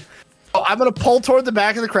 Oh, I'm gonna pull toward the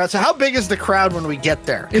back of the crowd. So, how big is the crowd when we get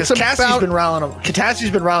there? Because It's Cassie's about- been riling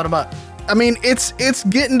them up. I mean it's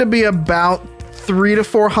getting to be about 300 to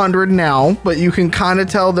 400 now, but you can kind of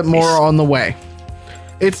tell that more are on the way.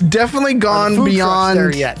 It's definitely Are the gone food trucks beyond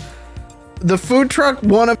there yet. the food truck.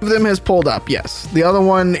 One of them has pulled up. Yes, the other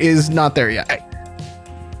one is not there yet.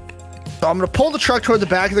 So I'm gonna pull the truck toward the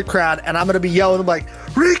back of the crowd, and I'm gonna be yelling like,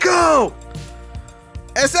 "Rico,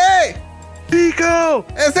 SA, Rico,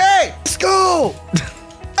 SA. let's go!"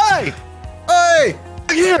 Hey! Hey!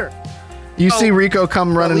 Look here! You see Rico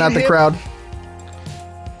come running out the him. crowd.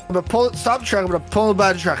 I'm gonna stop the truck. I'm gonna pull him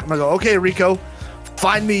by the truck. I'm gonna go, okay, Rico,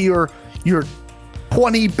 find me your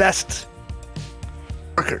 20 best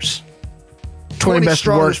workers. 20 best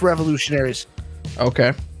strongest revolutionaries.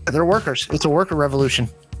 Okay. They're workers. It's a worker revolution.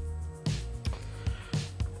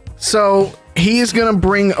 So he's gonna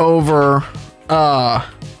bring over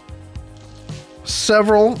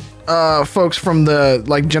several folks from the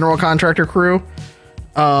like general contractor crew,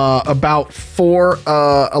 about 4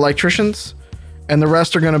 electricians, and the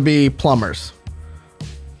rest are gonna be plumbers.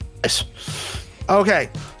 Yes. Okay,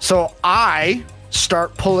 so I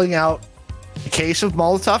start pulling out a case of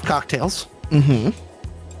Molotov cocktails. Mm-hmm.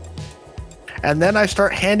 And then I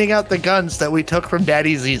start handing out the guns that we took from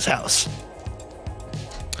Daddy Z's house.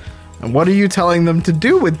 And what are you telling them to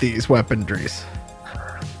do with these weaponries?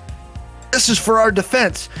 This is for our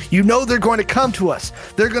defense. You know they're going to come to us.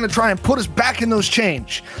 They're going to try and put us back in those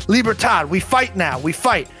chains. Libertad, we fight now. We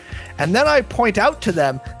fight. And then I point out to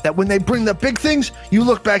them that when they bring the big things, you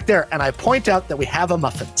look back there. And I point out that we have a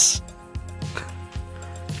muffins.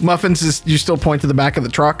 Muffins is you still point to the back of the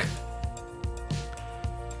truck?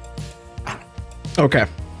 Okay.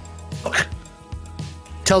 Look.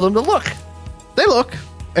 Tell them to look. They look.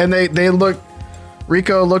 And they look.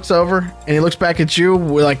 Rico looks over and he looks back at you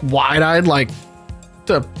with like wide-eyed, like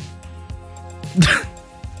to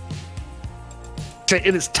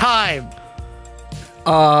it is time.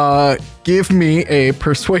 Give me a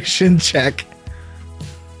persuasion check.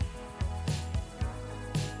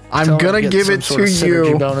 I'm gonna give it to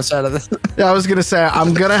you. Bonus out of this. Yeah, I was gonna say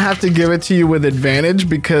I'm gonna have to give it to you with advantage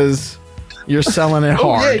because you're selling it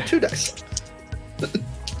hard. Oh, yay, 2 dice.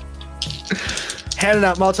 Handing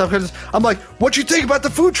out Molotov cocktails. I'm like, what you think about the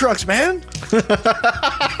food trucks, man? Got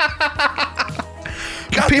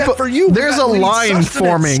that for you. There's a line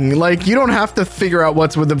forming. Like, you don't have to figure out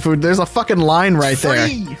what's with the food. There's a fucking line right there.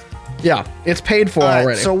 Yeah, it's paid for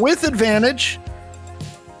already. So with advantage,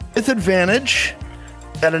 at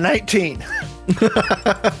a 19.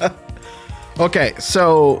 Okay,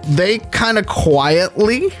 so they kind of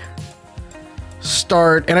quietly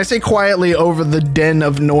start, and I say quietly over the den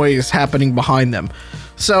of noise happening behind them.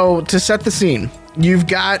 So to set the scene, you've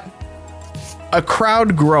got a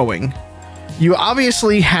crowd growing. You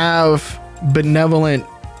obviously have benevolent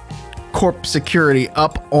corp security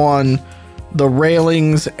up on the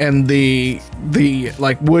railings and the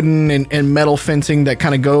like wooden and metal fencing that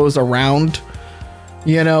kind of goes around,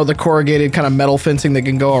 you know, the corrugated kind of metal fencing that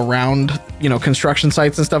can go around, you know, construction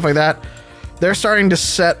sites and stuff like that. They're starting to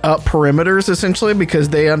set up perimeters essentially because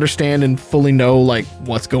they understand and fully know like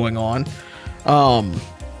what's going on.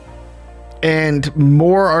 And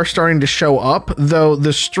more are starting to show up, though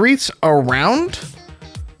the streets around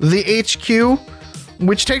the HQ,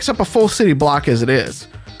 which takes up a full city block as it is,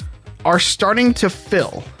 are starting to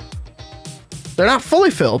fill. They're not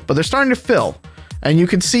fully filled, but they're starting to fill. And you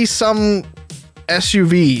can see some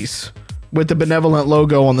SUVs with the benevolent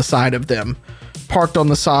logo on the side of them parked on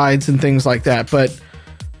the sides and things like that, but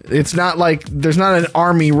it's not like there's not an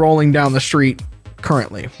army rolling down the street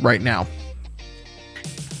currently right now.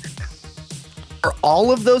 Are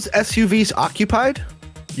all of those SUVs occupied?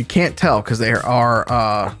 You can't tell because they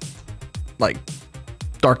are like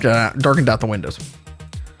darkened out the windows.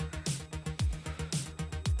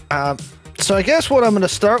 So I guess what I'm going to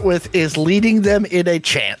start with is leading them in a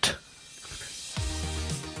chant.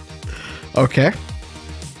 Okay.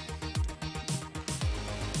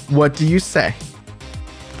 What do you say?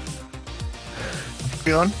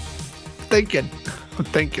 Going? Thinking.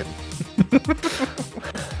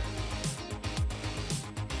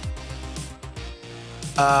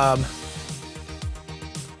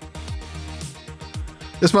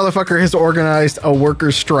 This motherfucker has organized a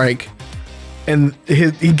workers' strike, and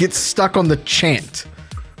he gets stuck on the chant.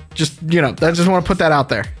 Just, you know, I just want to put that out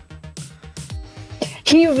there.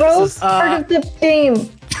 He wrote part of the game.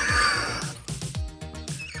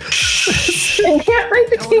 I can't write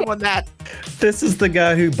the game. This is the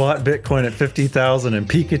guy who bought Bitcoin at 50,000 and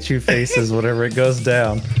Pikachu faces whenever it goes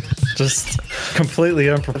down. Just completely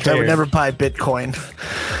unprepared. I would never buy Bitcoin.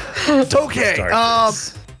 Okay.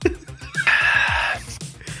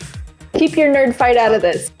 Keep your nerd fight out of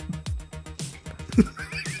this.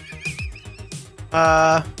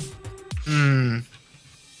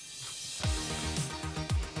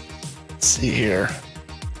 Let's see here.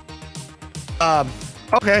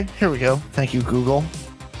 Okay, here we go. Thank you, Google.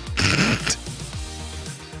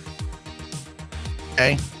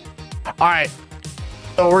 Okay. All right.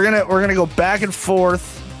 So we're gonna go back and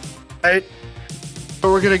forth, right?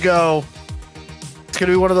 So we're gonna go. It's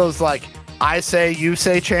gonna be one of those like I say, you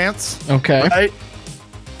say, Chance. Okay. Right?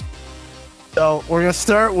 So we're gonna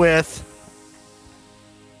start with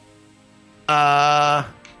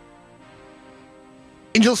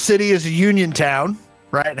Angel City is a union town,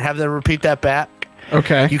 right? And have them repeat that back.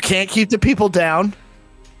 Okay. You can't keep the people down.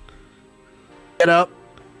 Get up,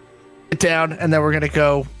 get down, and then we're gonna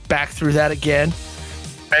go back through that again.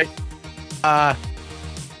 Right?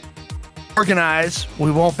 Organize.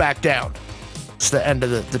 We won't back down. It's the end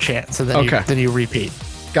of the chant. So then Okay. you repeat.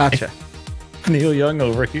 Gotcha. Neil Young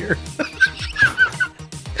over here.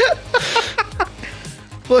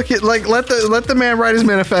 Look, let the man write his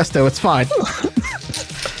manifesto. It's fine.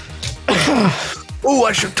 Ooh,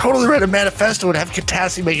 I should totally write a manifesto and have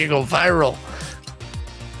Katassi make it go viral.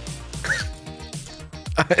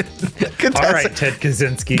 All right, Ted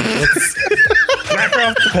Kaczynski. Let's back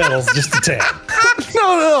off the pedals just a tad.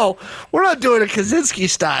 No, we're not doing a Kaczynski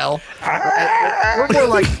style. We're more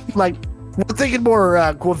like we're thinking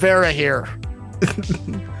more Guevara here.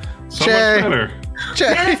 So Jay. much better.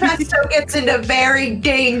 Manifesto gets into very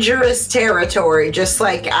dangerous territory, just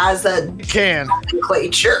like as a Can.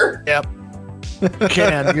 nomenclature. Yep.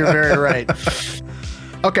 Can. You're very right.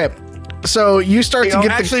 Okay. So you start You to know,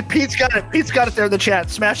 get actually, Pete's got it. Pete's got it there in the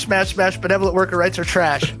chat. Smash, smash, smash. Benevolent worker rights are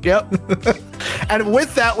trash. Yep. And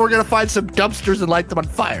with that, we're gonna find some dumpsters and light them on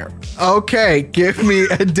fire. Okay, give me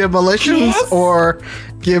a demolitions Yes. or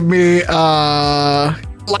give me Light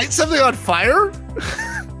something on fire?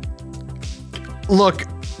 look,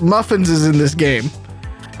 Muffins is in this game.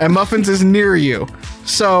 And Muffins is near you.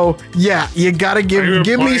 So yeah, you gotta Are you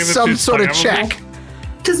give me implying that some she's sort of flammable? check.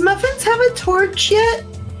 Does Muffins have a torch yet?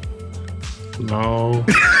 No.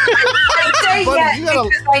 I say Buddy, yet you gotta-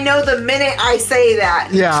 because I know the minute I say that.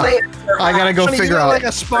 Yeah, players are I gotta go Honey, you figure got out. like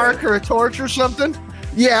a spark or a torch or something?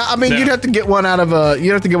 Yeah, I mean Yeah. you'd have to get one out of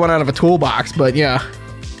a toolbox, but yeah.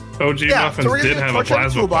 OG Yeah, Muffins so we're gonna did get have a torch out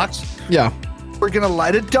of the plasma toolbox. Yeah. We're gonna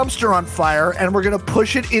light a dumpster on fire, and we're gonna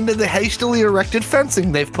push it into the hastily erected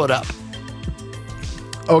fencing they've put up.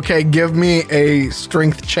 Okay, give me a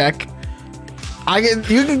strength check.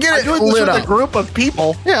 You can get I'm it doing this lit with up. a group of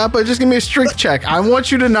people. Yeah, but just give me a strength check. I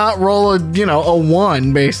want you to not roll a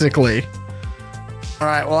 1 basically. All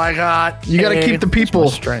right. Well, I got. You gotta keep the people.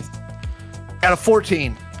 Strength. Got a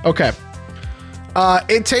 14. Okay.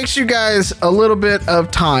 It takes you guys a little bit of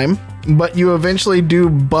time, but you eventually do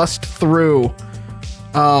bust through.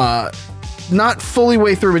 Not fully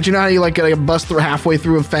way through, but you know how you like get a bust through halfway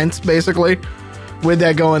through a fence, basically, with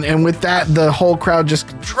that going, and with that, the whole crowd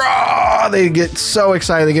just draw. They get so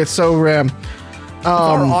excited, they get so ram.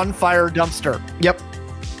 Our on fire dumpster. Yep.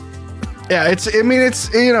 Yeah, it's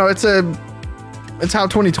how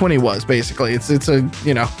 2020 was basically. It's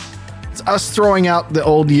us throwing out the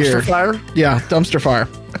old year. Dumpster fire. Yeah, dumpster fire.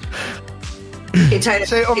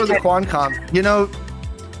 Say over the QuanCom. You know,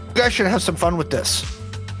 you guys should have some fun with this.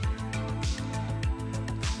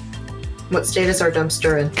 What state is our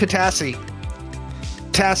dumpster in? Katassi.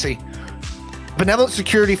 Benevolent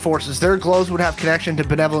Security Forces, their glows would have connection to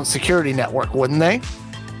Benevolent Security Network, wouldn't they?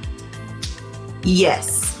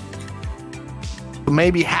 Yes.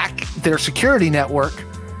 Maybe hack their security network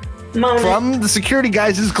Moment. from the security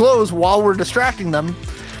guys' glows while we're distracting them,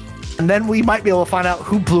 and then we might be able to find out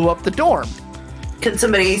who blew up the dorm. Can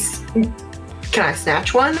I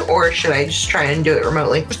snatch one, or should I just try and do it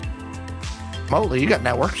remotely? Remotely, you got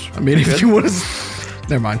networks. I mean, if you want to,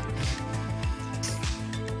 never mind.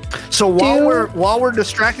 So while we're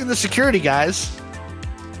distracting the security guys,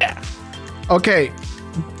 Okay,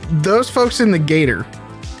 those folks in the Gator.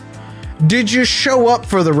 Did you show up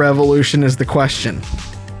for the revolution? Is the question.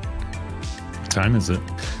 What time is it?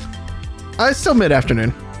 It's still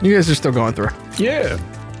mid-afternoon. You guys are still going through. Yeah.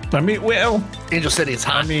 I mean, well, Angel City is I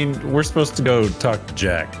hot. mean, we're supposed to go talk to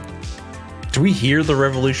Jack. Do we hear the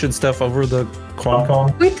revolution stuff over the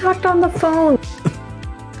QuanCom? We talked on the phone.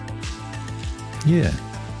 Yeah.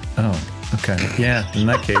 Oh, okay. Yeah, in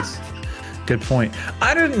that case. Good point.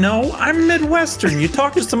 I didn't know. I'm Midwestern. You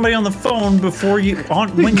talk to somebody on the phone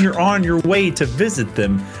when you're on your way to visit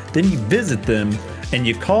them. Then you visit them and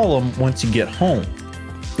you call them once you get home.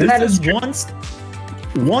 That This is is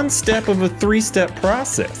one step of a 3-step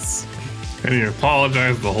process. And you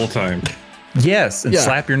apologize the whole time. Yes, and Yeah.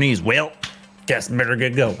 slap your knees. Well, guess better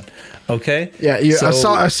get going. Okay. Yeah,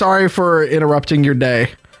 I'm sorry for interrupting your day.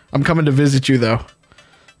 I'm coming to visit you though.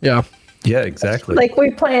 Yeah. Yeah, exactly. Like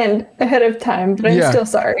we planned ahead of time, but I'm Yeah. still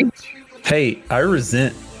sorry. Hey, I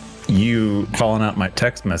resent you calling out my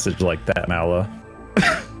text message like that, Mala.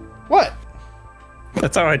 What?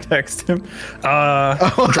 That's how I text him.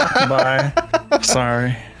 Dropping by.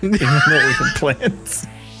 Sorry. Even though we had plans.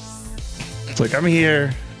 It's like, I'm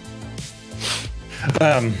here.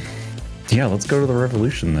 Yeah, let's go to the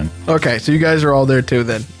revolution then. Okay, so you guys are all there too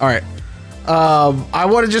then. All right. I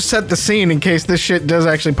want to just set the scene in case this shit does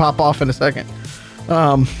actually pop off in a second.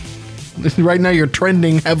 Right now you're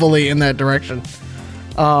trending heavily in that direction.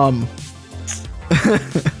 All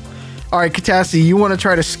right, Katassi, you want to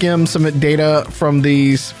try to skim some data from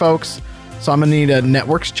these folks? So I'm gonna need a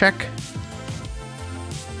networks check.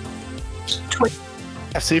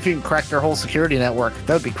 See if you can crack their whole security network.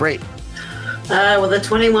 That would be great. With a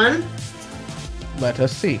 21. Let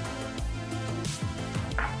us see.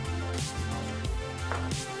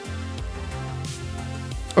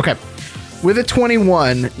 Okay. With a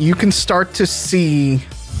 21, you can start to see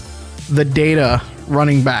the data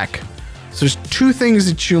running back. So there's two things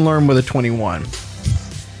that you learn with a 21.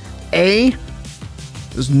 A,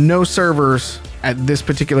 there's no servers at this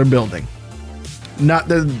particular building. Not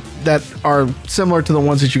that are similar to the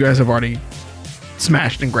ones that you guys have already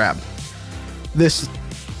smashed and grabbed. This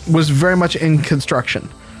was very much in construction.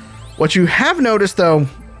 What you have noticed, though,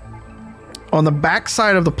 on the back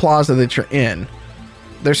side of the plaza that you're in,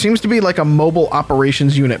 there seems to be like a mobile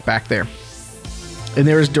operations unit back there. And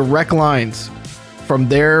there is direct lines from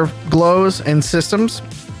their glows and systems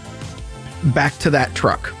back to that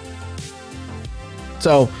truck.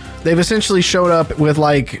 So they've essentially showed up with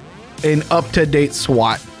like an up-to-date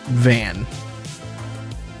SWAT van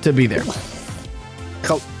to be there.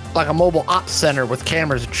 Like a mobile ops center with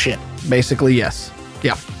cameras and shit. Basically, yes.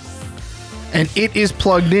 Yeah. And it is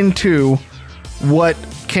plugged into what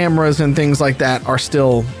cameras and things like that are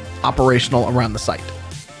still operational around the site.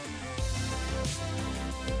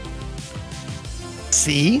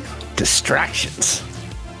 See? Distractions.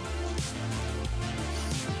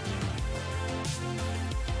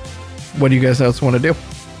 What do you guys else want to do?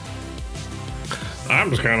 I'm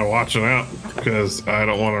just kind of watching out because I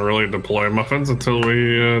don't want to really deploy muffins until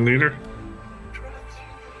we need her.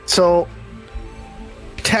 So,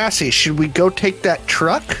 Tassie, should we go take that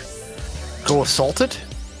truck? Go assault it?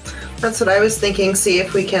 That's what I was thinking. See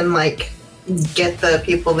if we can, like, get the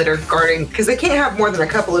people that are guarding. Because they can't have more than a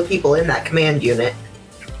couple of people in that command unit.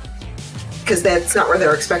 Because that's not where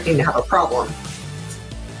they're expecting to have a problem.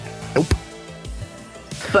 Nope.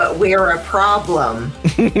 But we're a problem.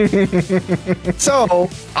 So,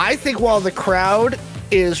 I think while the crowd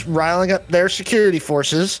is riling up their security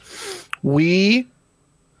forces, we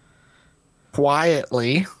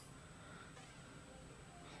quietly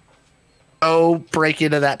go break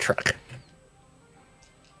into that truck.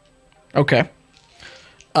 Okay.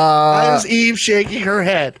 Why is Eve shaking her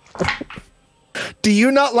head? Do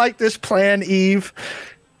you not like this plan, Eve?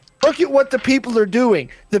 Look at what the people are doing.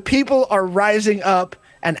 The people are rising up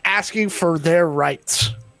and asking for their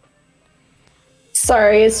rights.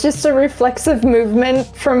 Sorry, it's just a reflexive movement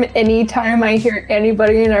from any time I hear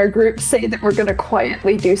anybody in our group say that we're gonna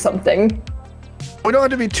quietly do something. We don't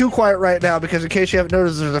have to be too quiet right now because in case you haven't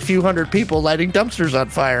noticed, there's a few hundred people lighting dumpsters on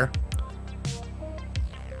fire.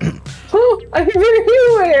 Oh, I'm very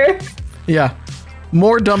aware. Yeah.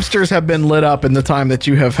 More dumpsters have been lit up in the time that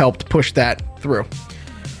you have helped push that through.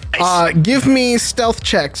 Give me stealth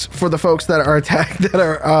checks for the folks that are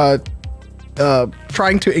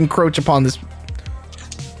trying to encroach upon this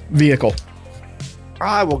vehicle.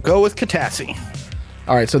 I will go with Katassi.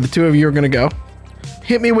 All right, so the two of you are going to go.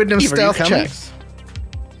 Hit me with them Eve, are you stealth coming? checks.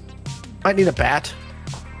 Might need a bat.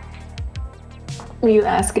 Are you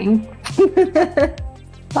asking?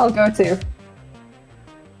 I'll go too.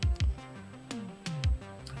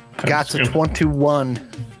 Got to 21.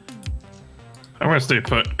 I'm gonna stay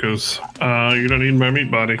put because you don't need my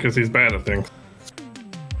meat body because he's bad at things.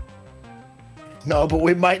 No, but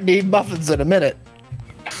we might need muffins in a minute.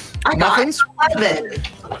 I got Muffins? 11.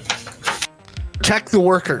 Check the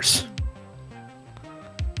workers.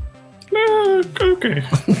 Okay.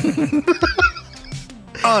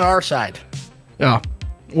 On our side. Yeah.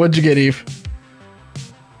 What'd you get, Eve?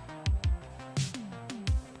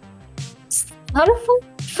 How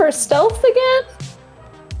for stealth again?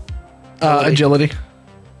 Agility.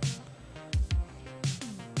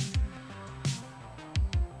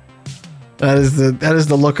 That is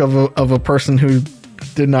the look of a person who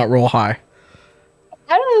did not roll high.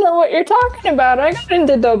 I don't know what you're talking about. I got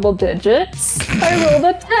into double digits. I rolled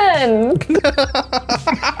a 10.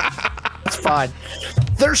 It's fine.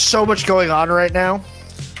 There's so much going on right now.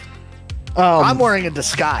 I'm wearing a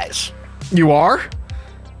disguise. You are?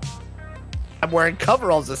 I'm wearing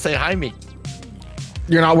coveralls that say "Hi me,"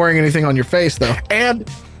 You're not wearing anything on your face, though. and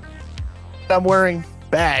I'm wearing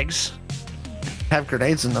bags. Have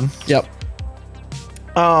grenades in them, Yep.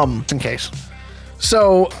 in case.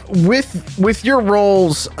 So with your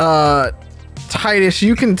rolls, Tyler Titus,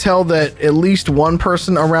 you can tell that at least one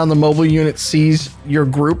person around the mobile unit sees your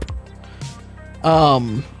group.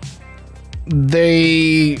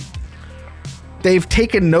 They've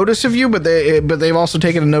taken notice of you, but they've also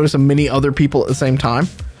taken a notice of many other people at the same time.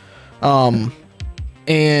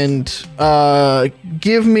 Everybody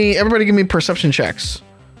give me perception checks,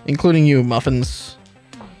 including you, Muffins.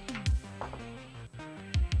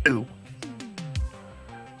 2.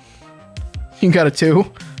 You got a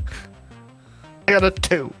 2? I got a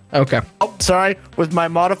 2. Okay. Oh, sorry. With my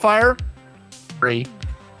modifier, 3.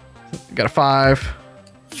 Got a 5.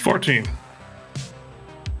 14.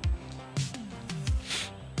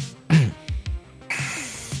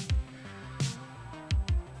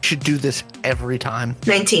 Should do this every time.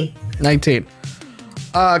 19. 19.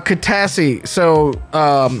 Katassi, so,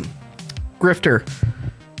 Grifter,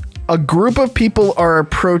 a group of people are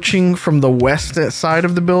approaching from the west side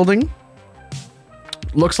of the building.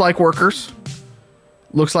 Looks like workers.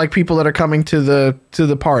 Looks like people that are coming to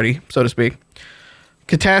the party, so to speak.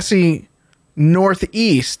 Katassi,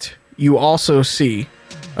 northeast, you also see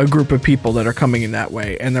a group of people that are coming in that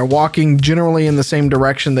way, and they're walking generally in the same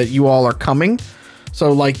direction that you all are coming.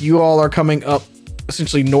 So, like, you all are coming up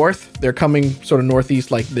essentially north. They're coming sort of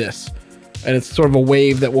northeast like this. And it's sort of a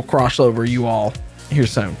wave that will cross over you all here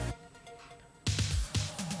soon.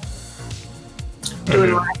 Do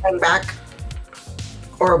we want to hang back?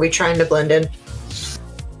 Or are we trying to blend in?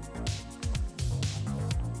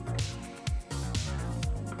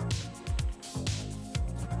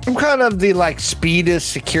 I'm kind of the, like, speed is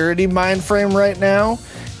security mind frame right now.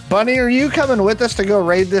 Bunny, are you coming with us to go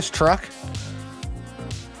raid this truck?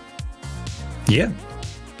 Yeah.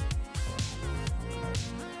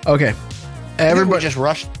 Okay. Everybody just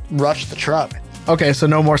rush the truck. Okay, so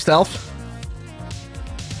no more stealth?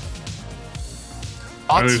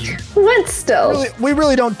 What stealth? We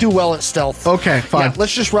really don't do well at stealth. Okay, fine. Yeah,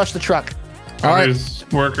 let's just rush the truck. All Are right. these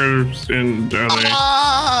workers are they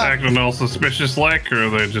acting all suspicious like, or are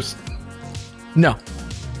they just... No.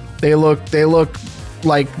 They look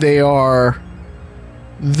like they look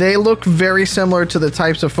very similar to the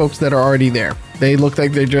types of folks that are already there. They look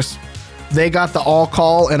like they got the all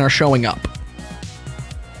call and are showing up.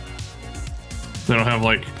 They don't have,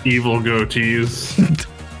 like, evil goatees?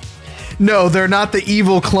 No, they're not the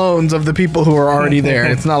evil clones of the people who are already there.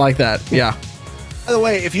 It's not like that. Yeah. By the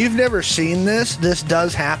way, if you've never seen this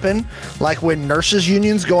does happen. Like when nurses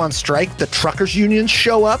unions go on strike, the truckers unions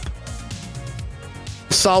show up.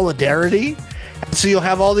 Solidarity. And so you'll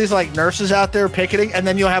have all these like nurses out there picketing, and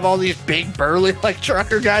then you'll have all these big burly like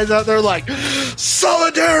trucker guys out there like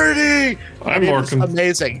solidarity.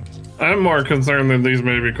 Amazing. I'm more concerned that these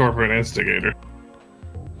may be corporate instigators.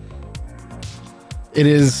 It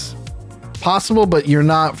is possible, but you're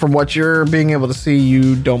not, from what you're being able to see,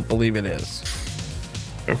 you don't believe it is.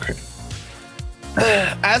 Okay.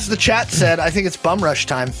 As the chat said, I think it's bum rush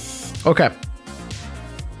time. Okay.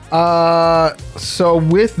 So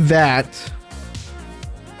with that,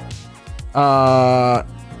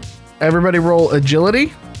 everybody roll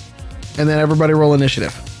agility, and then everybody roll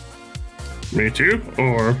initiative. Me too?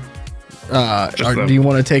 Or... do you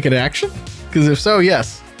want to take an action? Because if so,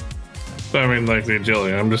 yes. I mean, like the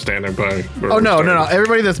agility. I'm just standing by. Oh, no.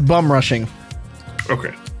 Everybody that's bum rushing.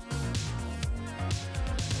 Okay.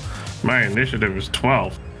 My initiative is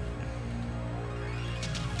 12.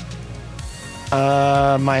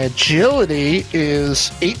 My agility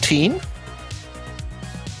is 18.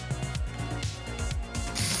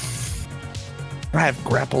 I have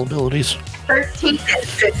grapple abilities. 13 and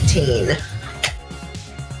 15.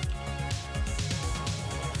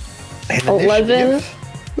 And 11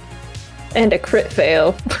 and a crit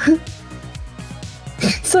fail.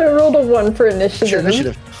 So I rolled a 1 for initiative. Sure,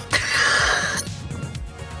 initiative.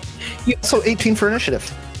 So 18 for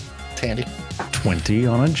initiative. It's handy. 20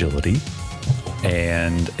 on agility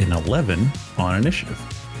and an 11 on initiative.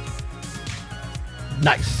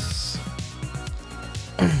 Nice.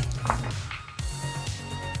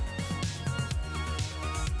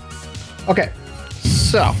 Okay,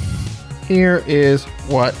 so here is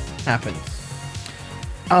what happens.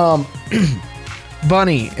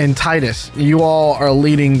 Bunny and Titus, you all are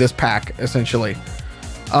leading this pack essentially.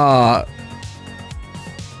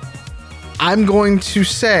 I'm going to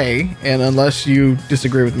say, and unless you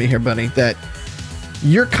disagree with me here, Bunny, that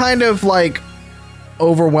you're kind of like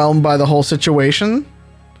overwhelmed by the whole situation,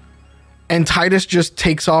 and Titus just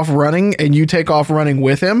takes off running, and you take off running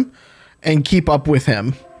with him and keep up with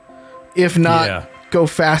him. If not, go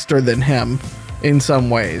faster than him in some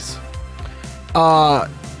ways.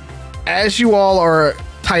 As you all are,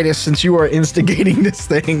 Titus, since you are instigating this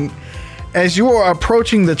thing, as you are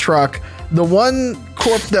approaching the truck, The one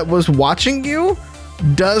corp that was watching you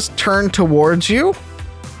does turn towards you,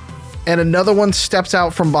 and another one steps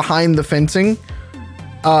out from behind the fencing.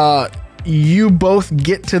 You both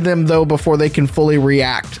get to them, though, before they can fully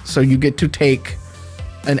react, so you get to take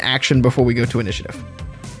an action before we go to initiative.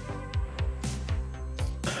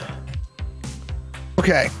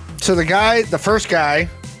 Okay, so the first guy.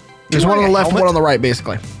 There's one on the left, helmet? one on the right,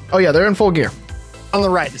 basically. Oh, yeah, they're in full gear. On the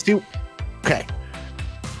right. Okay.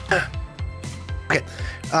 Okay.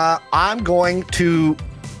 I'm going to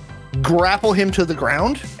grapple him to the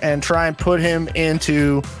ground and try and put him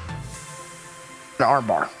into an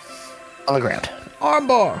armbar on the ground.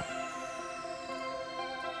 Armbar.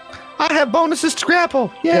 I have bonuses to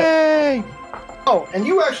grapple. Yay! Oh, and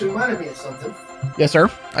you actually reminded me of something. Yes, sir.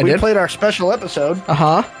 I We did. played our special episode.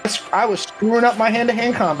 Uh-huh. I was screwing up my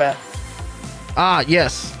hand-to-hand combat. Ah,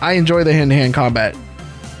 yes. I enjoy the hand-to-hand combat.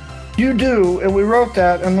 You do, and we wrote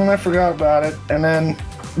that, and then I forgot about it. And then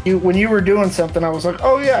when you were doing something, I was like,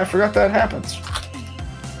 oh yeah, I forgot that happens.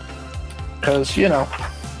 Because,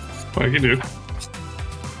 Like you do.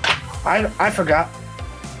 I forgot.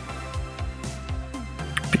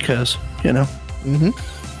 Because, Mm-hmm.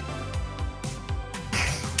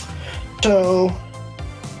 So,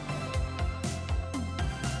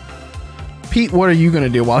 Pete, what are you going to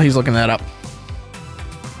do while he's looking that up?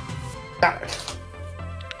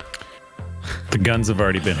 The guns have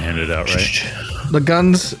already been handed out, right? The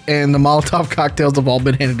guns and the Molotov cocktails have all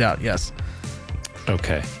been handed out, yes.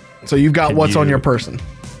 Okay. So you've got Can what's on you- your person.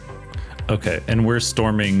 Okay. And we're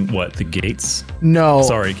storming what? The gates? No.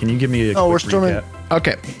 Sorry. Can you give me a Oh, quick we're storming- recap?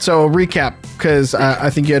 Okay, so recap, because I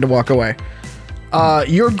think you had to walk away.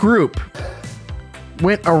 Your group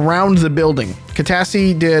went around the building.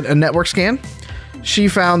 Katassi did a network scan. She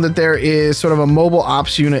found that there is sort of a mobile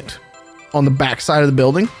ops unit on the back side of the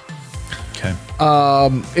building. Okay.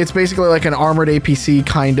 It's basically like an armored APC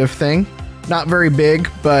kind of thing. Not very big,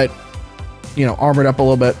 but, armored up a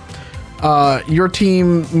little bit. Your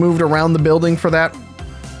team moved around the building for that.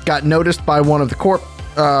 Got noticed by one of the corp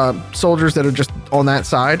soldiers that are just on that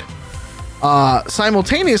side.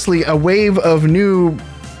 Simultaneously, a wave of new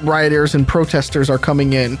rioters and protesters are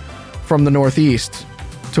coming in from the northeast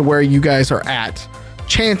to where you guys are at,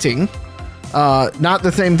 chanting. Not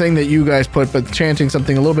the same thing that you guys put, but chanting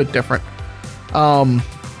something a little bit different. And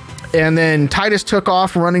then Titus took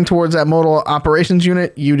off running towards that mobile operations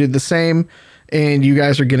unit. You did the same, and you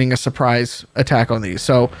guys are getting a surprise attack on these.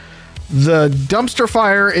 So the dumpster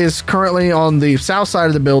fire is currently on the south side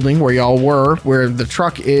of the building where y'all were, where the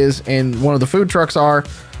truck is and one of the food trucks are.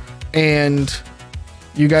 And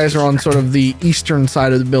you guys are on sort of the eastern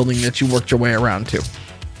side of the building that you worked your way around to.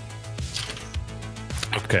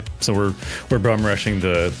 Okay. So we're bum rushing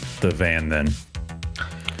the van then,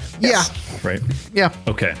 Yeah. right? Yeah.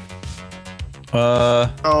 Okay.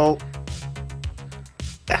 oh.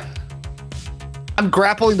 I'm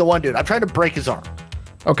grappling the one dude. I'm trying to break his arm.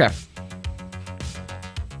 Okay.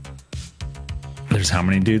 There's how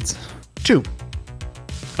many dudes? 2.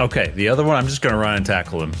 Okay. The other one, I'm just going to run and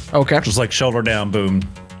tackle him. Okay. Just like shoulder down, boom,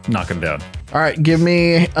 knock him down. All right. Give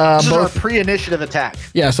me This is our both. pre-initiative attack.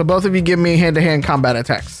 Yeah. So both of you give me hand-to-hand combat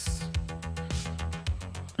attacks.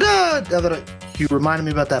 Now that you reminded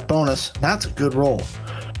me about that bonus, that's a good roll.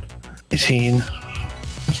 18,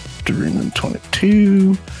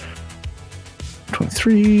 22,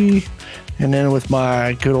 23, and then with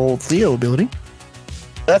my good old Theo ability,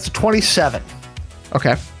 that's a 27.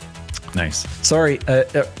 Okay. Nice. Sorry.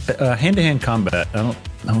 Hand-to-hand combat. I don't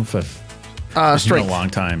know if I've it's been a Strength. long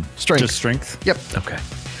time. Strength. Just strength? Yep. Okay.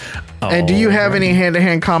 And do you have any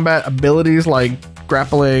hand-to-hand combat abilities like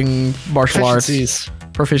grappling, martial arts,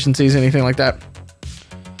 proficiencies, anything like that?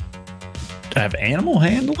 I have animal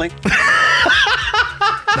handling?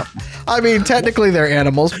 I mean, technically they're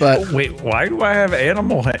animals, but Wait, why do I have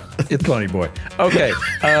animal It's Bunny Boy. Okay.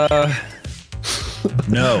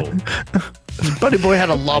 No. Buddy Boy had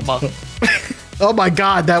a llama. oh my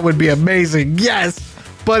god, that would be amazing. Yes,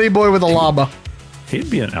 Buddy Boy with a llama. He'd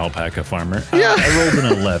be an alpaca farmer. Yeah. I rolled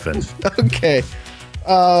an 11. Okay.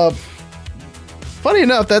 Funny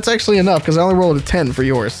enough, that's actually enough because I only rolled a 10 for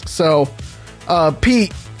yours. So,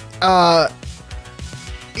 Pete,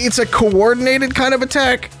 it's a coordinated kind of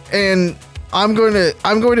attack, and I'm going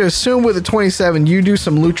to assume with a 27 you do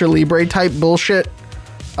some lucha libre type bullshit,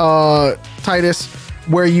 Titus,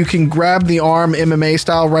 where you can grab the arm MMA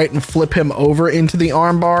style, right, and flip him over into the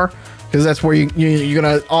arm bar, because that's where you're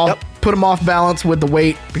gonna put him off balance with the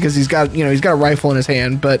weight, because he's got a rifle in his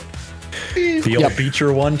hand, but The old Beecher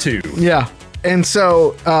 1-2. yeah. And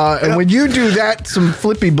so, and when you do that, some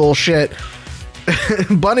flippy bullshit,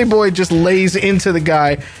 Bunny Boy just lays into the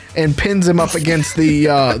guy and pins him up against the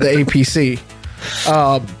APC.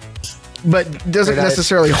 But doesn't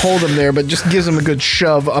necessarily hold him there, but just gives him a good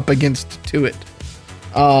shove up against to it.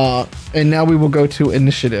 And now we will go to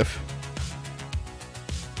initiative.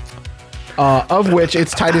 Of which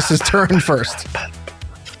it's Titus's turn first.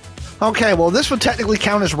 Okay, well, this would technically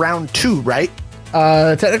count as round 2, right?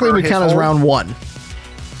 Technically, Or we his count as hold? round 1.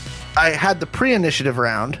 I had the pre-initiative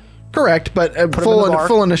round. Correct, but him in the bar?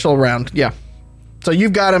 full initial round. Yeah. So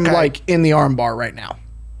you've got him Okay. like in the arm bar right now.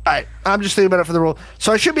 All right, I'm just thinking about it for the roll.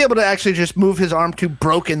 So I should be able to actually just move his arm to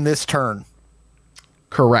broken this turn.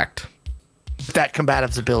 Correct. That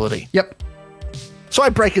combative's ability. Yep. So I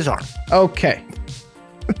break his arm. Okay.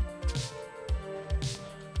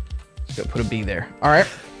 Just gonna put a B there. All right.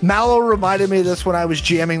 Mallow reminded me of this when I was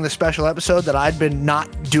GMing the special episode that I'd been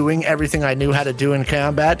not doing everything I knew how to do in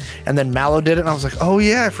combat, and then Mallow did it, and I was like, oh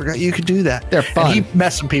yeah, I forgot you could do that. They're fun. And he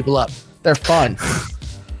messed some people up. They're fun.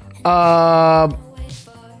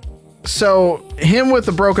 So him with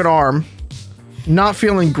the broken arm, not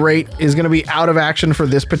feeling great, is going to be out of action for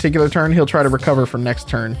this particular turn. He'll try to recover for next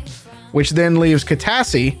turn, which then leaves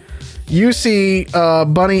Katassi. You see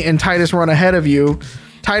Bunny and Titus run ahead of you.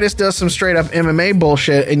 Titus does some straight up MMA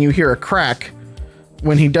bullshit, and you hear a crack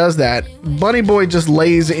when he does that. Bunny Boy just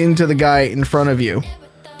lays into the guy in front of you,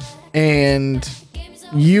 and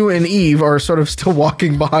you and Eve are sort of still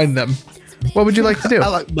walking behind them. What would you like to do? I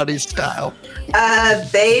like Buddy's style.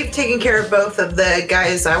 They've taken care of both of the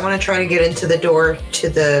guys. I want to try to get into the door to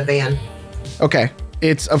the van. Okay.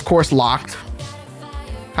 It's, of course, locked.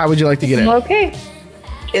 How would you like to get in? Okay.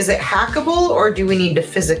 Is it hackable, or do we need to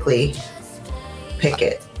physically pick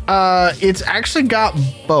it? It's actually got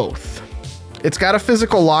both. It's got a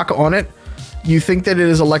physical lock on it. You think that it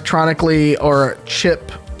is electronically or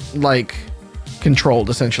chip, like, controlled,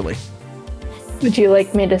 essentially. Would you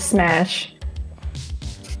like me to smash?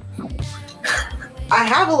 I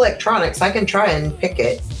have electronics. I can try and pick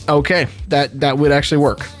it. Okay. That would actually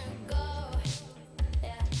work.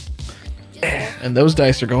 And those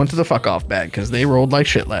dice are going to the fuck off bag because they rolled like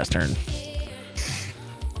shit last turn.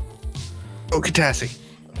 Oh, Katassi.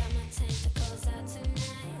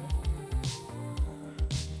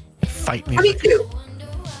 Fight me. 22.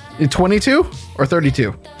 22 or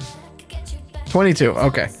 32? 22.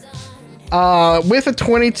 Okay. With a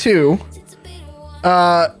 22,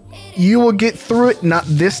 you will get through it not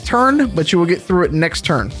this turn, but you will get through it next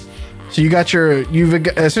turn. So you've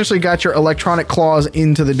essentially got your electronic claws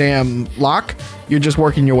into the damn lock. You're just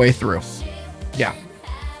working your way through. Yeah.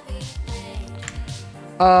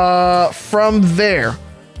 From there,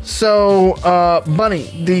 so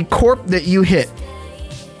Bunny, the corp that you hit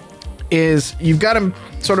is you've got him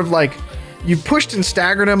sort of like you pushed and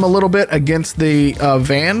staggered him a little bit against the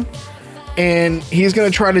van, and he's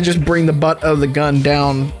gonna try to just bring the butt of the gun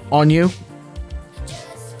down on you.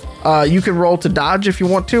 You can roll to dodge if you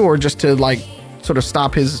want to, or just to like sort of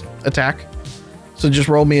stop his attack. So just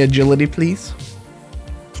roll me agility, please.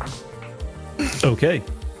 Okay.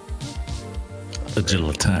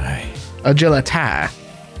 Agility. Agility.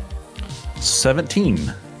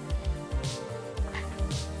 17.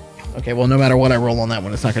 Okay, well, no matter what I roll on that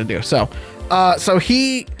one, it's not going to do. So,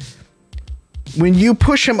 when you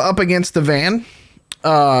push him up against the van,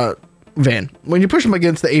 when you push him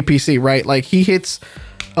against the APC, right? Like he hits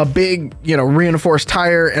a big, reinforced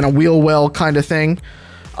tire and a wheel well kind of thing.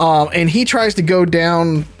 And he tries to go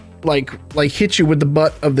down, like hit you with the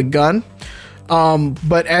butt of the gun.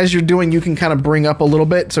 But as you're doing, you can kind of bring up a little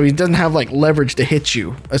bit. So he doesn't have like leverage to hit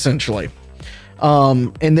you essentially.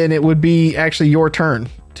 And then it would be actually your turn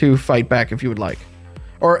to fight back if you would like.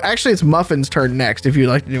 Or actually it's Muffin's turn next if you'd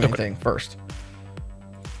like to do anything first.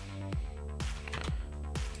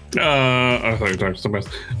 I thought you were talking to somebody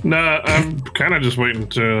else. Nah, I'm kind of just waiting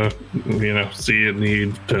to, see a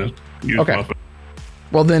need to use Okay. Muffin.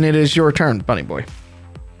 Well, then it is your turn, Bunny Boy.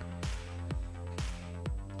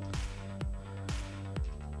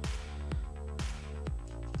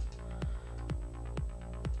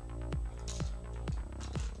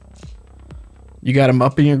 You got him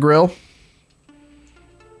up in your grill?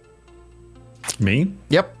 Me?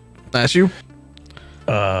 Yep, that's you.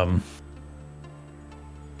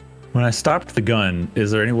 When I stopped the gun,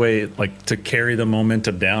 is there any way like to carry the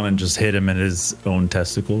momentum down and just hit him in his own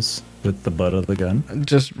testicles with the butt of the gun?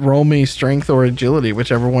 Just roll me strength or agility,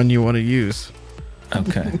 whichever one you want to use.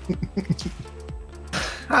 Okay.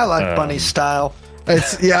 I like Bunny's style.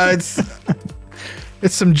 It's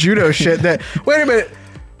some judo shit. Wait a minute.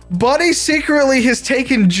 Bunny secretly has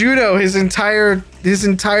taken judo his entire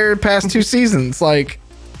past 2 seasons. Like,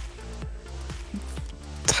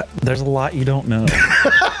 There's a lot you don't know.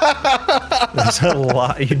 There's a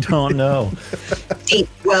lot you don't know. Deep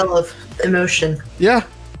well of emotion. Yeah.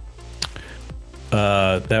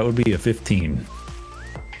 That would be a 15.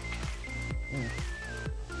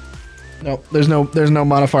 No, there's no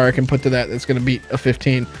modifier I can put to that that's going to beat a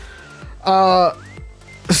 15. So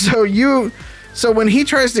when he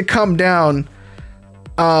tries to come down,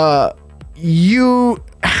 you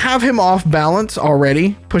have him off balance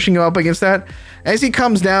already, pushing him up against that. As he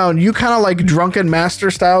comes down, you kind of like drunken master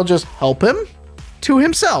style just help him to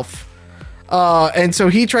himself. And so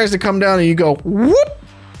he tries to come down and you go whoop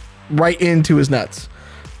right into his nuts.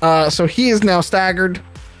 So he is now staggered.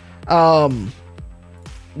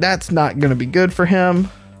 That's not going to be good for him.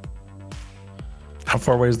 How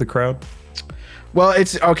far away is the crowd? Well,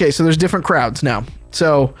 it's okay. So there's different crowds now.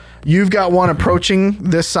 So you've got one approaching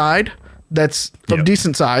this side that's of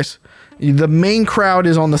decent size. The main crowd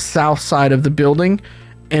is on the south side of the building,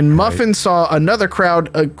 and Muffin saw another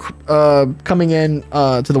crowd coming in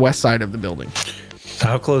to the west side of the building.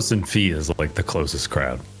 How close in feet is like the closest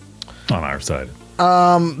crowd on our side?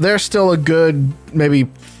 They're still a good maybe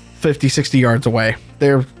 50, 60 yards away.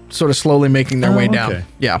 They're sort of slowly making their way down. Okay.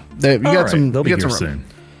 Yeah, you got some. They'll be you got here some room. soon.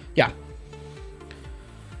 Yeah.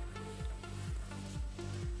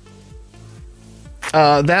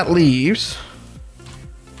 That leaves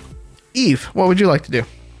Eve. What would you like to do?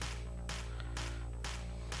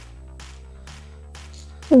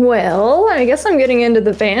 Well, I guess I'm getting into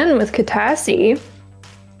the van with Katassi.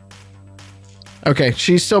 Okay,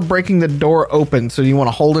 she's still breaking the door open, so do you want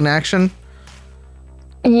to hold an action?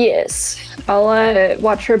 Yes. I'll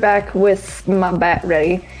watch her back with my bat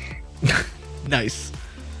ready. Nice.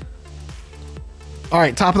 All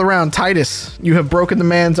right, top of the round, Titus. You have broken the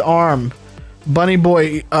man's arm. Bunny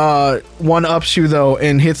Boy one-ups you, though,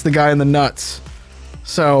 and hits the guy in the nuts.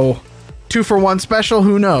 So, 2-for-1 special,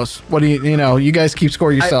 who knows? What do you know, you guys keep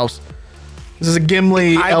score yourselves. This is a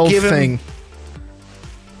Gimli elf thing.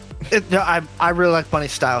 I really like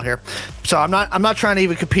Bunny's style here. So I'm not trying to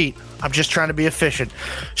even compete. I'm just trying to be efficient.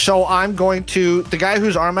 So I'm going to, the guy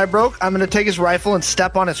whose arm I broke, I'm going to take his rifle and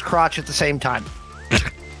step on his crotch at the same time.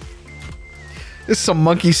 This is some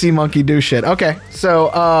monkey see, monkey do shit. Okay,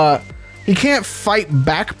 so he can't fight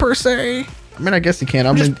back per se. I mean, I guess he can.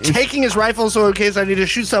 I'm just taking his rifle so in case I need to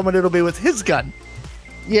shoot someone, it'll be with his gun.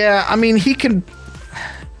 Yeah, I mean, he can.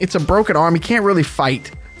 It's a broken arm. He can't really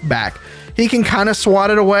fight back. He can kind of swat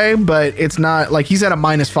it away, but it's not like he's at a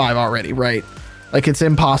 -5 already, right? Like it's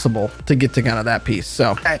impossible to get to kind of that piece.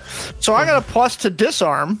 So, okay. So I got a plus to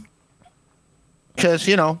disarm because,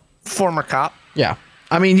 former cop. Yeah.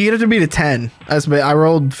 I mean, you have to beat a 10. I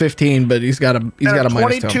rolled 15, but he's got a -2.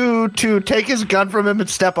 22 to take his gun from him and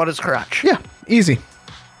step on his crotch. Yeah, easy.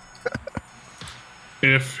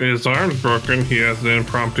 If his arm's broken, he has an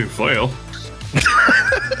impromptu flail.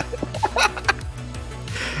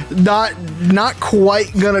 Not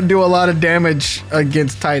quite gonna do a lot of damage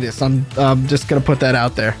against Titus. I'm just gonna put that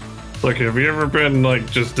out there. Look, have you ever been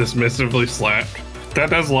just dismissively slapped? That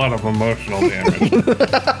does a lot of emotional damage.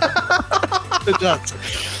 It does.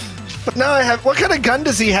 But now I have. What kind of gun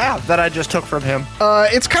does he have that I just took from him?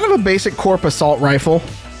 It's kind of a basic Corp assault rifle.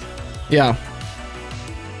 Yeah.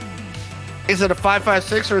 Is it a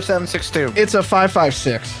 5.56 or a 7.62? It's a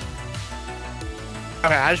 5.56.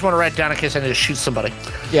 Okay, I just want to write down in case I need to shoot somebody.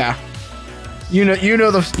 Yeah. You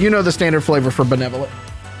know the standard flavor for benevolent.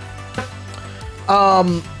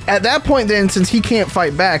 At that point then, since he can't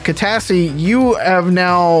fight back, Katassi, you have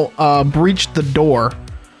now breached the door.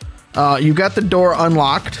 You got the door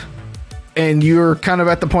unlocked, and you're kind of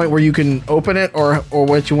at the point where you can open it or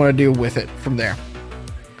what you want to do with it from there.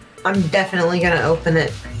 I'm definitely going to open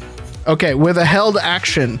it. Okay, with a held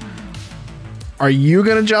action, are you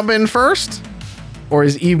going to jump in first? Or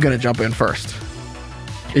is Eve going to jump in first?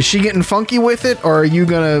 Is she getting funky with it, or are you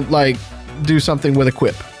going to, do something with a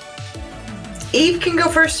quip? Eve can go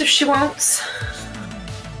first if she wants.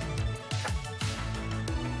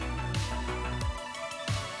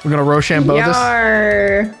 We're going to Rochambeau this?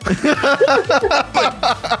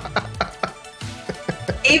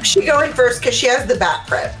 Eve should go in first because she has the bat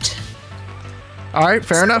prepped. All right,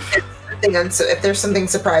 fair enough. If there's something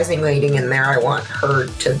surprising waiting in there, I want her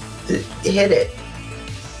to hit it.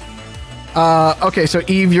 Okay, so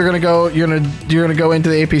Eve, you're gonna go into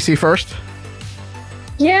the APC first.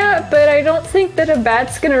 Yeah, but I don't think that a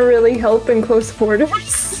bat's gonna really help in close quarters.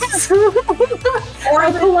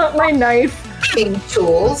 I'll pull out my knife.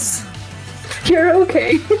 Tools. You're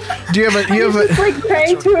okay. Do you have a? Just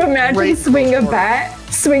trying to imagine swinging a bat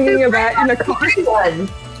in a car.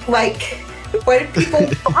 Why do people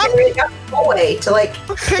carry it away to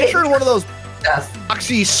Picture one of those stuff.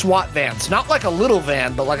 boxy SWAT vans. Not like a little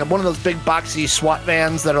van, but like one of those big boxy SWAT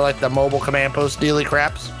vans that are like the mobile command post dealy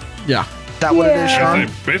craps. Yeah. Is that what it is, Yeah.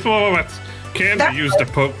 Sean? Baseball helmets can be used to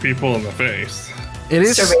poke people in the face. It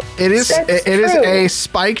is. It is. That's It is true. A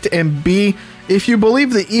spiked and B. If you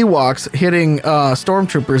believe the Ewoks hitting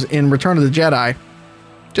stormtroopers in Return of the Jedi,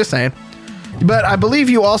 just saying. But I believe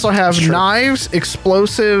you also have knives,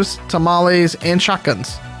 explosives, tamales, and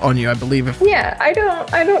shotguns on you. I believe. If Yeah, I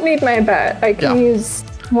don't need my bat. I can Yeah. use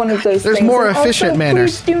one of those There's things. more And efficient also,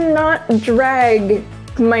 manners. Please do not drag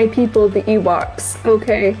my people, the Ewoks,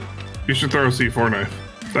 okay? You should throw a C4 knife.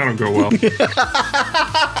 That'll go well.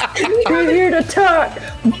 We're here to talk.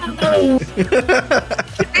 We have an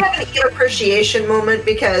Eat appreciation moment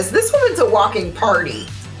because this woman's a walking party.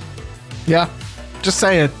 yeah, just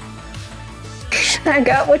saying. I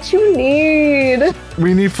got what you need.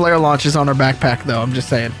 We need flare launches on our backpack, though. I'm just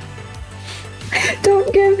saying.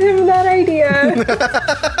 Don't give him that idea.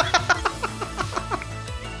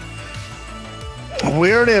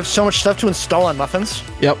 We already have so much stuff to install on Muffins.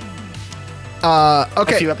 Yep. A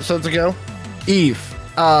Okay, few episodes ago. Eve.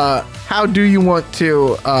 How do you want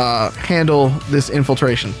to handle this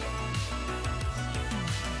infiltration?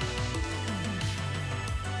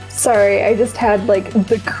 Sorry, I just had like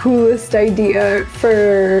the coolest idea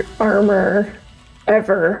for armor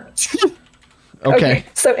ever. Okay.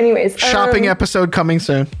 So anyways, Shopping episode coming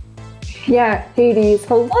soon. Yeah, Hades,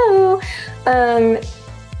 hello.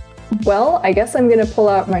 Well, I guess I'm gonna pull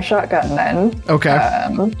out my shotgun then. Okay.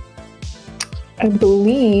 I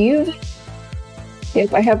believe.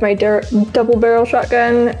 Yep, I have my double barrel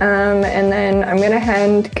shotgun, and then I'm gonna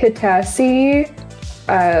hand Katassi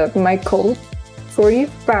my Colt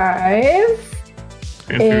 45,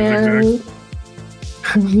 And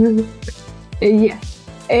and yeah,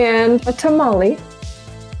 and a tamale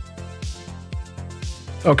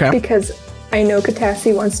Okay. because I know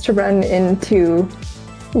Katassi wants to run into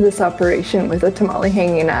this operation with a tamale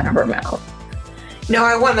hanging out of her mouth. No,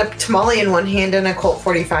 I want a tamale in one hand and a Colt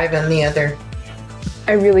 45 in the other.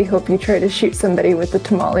 I really hope you try to shoot somebody with the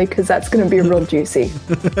tamale because that's going to be real juicy.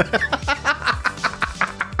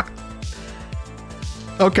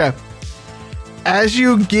 Okay. As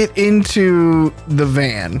you get into the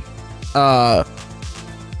van,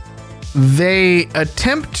 they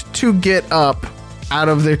attempt to get up out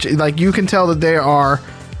of their like you can tell that there are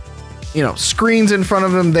screens in front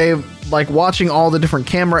of them. They like watching all the different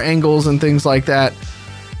camera angles and things like that.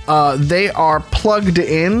 They are plugged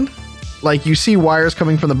in, like you see wires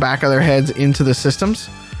coming from the back of their heads into the systems.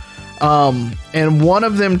 And one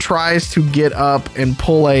of them tries to get up and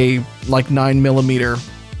pull a like 9mm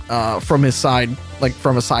from his side, like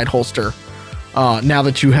from a side holster. Now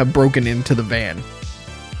that you have broken into the van.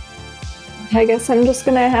 I guess I'm just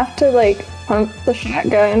going to have to like pump the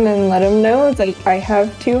shotgun and let him know that I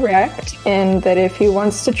have 2 racked and that if he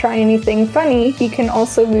wants to try anything funny, he can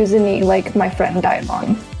also lose a knee like my friend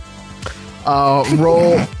Dylon.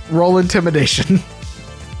 Roll intimidation.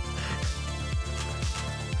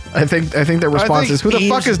 I think their response is, "Who the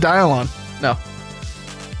fuck is Dylon?" No.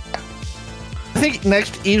 I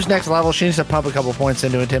think Eve's next level, she needs to pump a couple points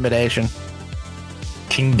into intimidation.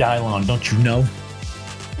 King Dylon, don't you know?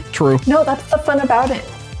 True. No, that's the fun about it.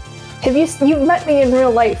 You've met me in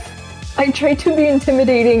real life. I try to be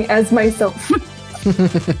intimidating as myself.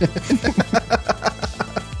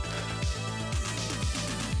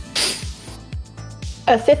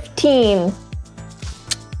 A 15.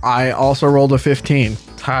 I also rolled a 15.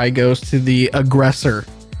 Tie goes to the aggressor.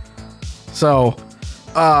 So,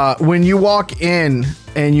 when you walk in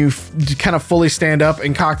and you kind of fully stand up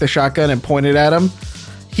and cock the shotgun and point it at him,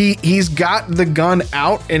 he's got the gun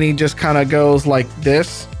out and he just kind of goes like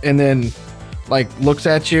this and then like looks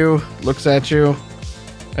at you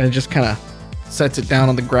and just kind of sets it down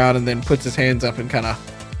on the ground and then puts his hands up and kind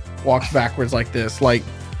of walks backwards like this. Like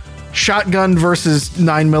shotgun versus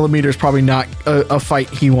 9mm is probably not a fight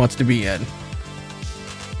he wants to be in.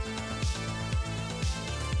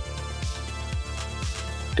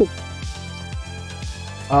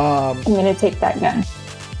 I'm gonna take that gun.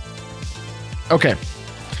 Okay.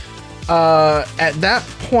 At that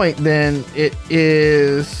point, then it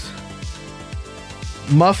is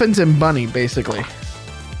Muffins and Bunny, basically.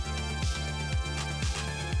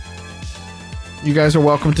 You guys are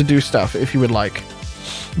welcome to do stuff if you would like.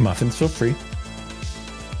 Muffins, feel free.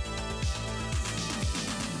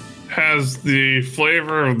 Has the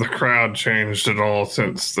flavor of the crowd changed at all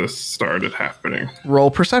since this started happening? Roll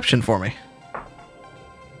perception for me.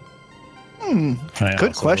 I Good also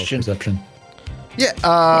roll question. Perception. Yeah.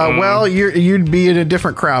 Well, you'd be in a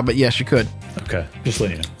different crowd, but yes, you could. Okay, just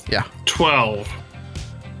letting you know. Yeah. 12.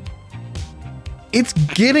 it's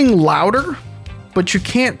getting louder, but you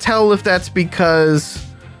can't tell if that's because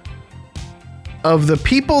of the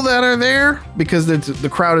people that are there, because the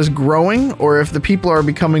crowd is growing, or if the people are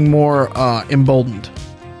becoming more emboldened.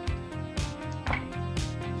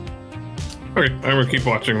 Okay, I'm gonna keep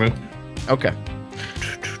watching then. Okay.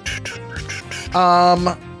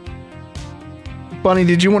 Bunny,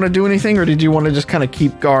 did you want to do anything, or did you want to just kind of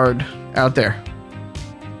keep guard out there?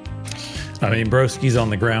 I mean, Broski's on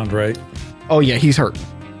the ground, right? Oh yeah, he's hurt.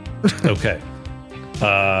 Okay.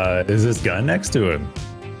 Is this gun next to him?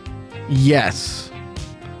 Yes.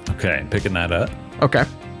 Okay, picking that up. Okay.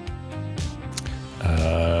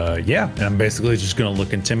 Yeah, and I'm basically just gonna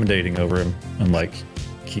look intimidating over him and like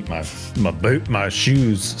keep my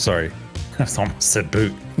shoes. Sorry, I almost said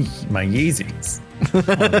boot. My Yeezys.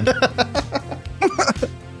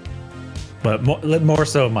 But more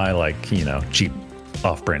so my cheap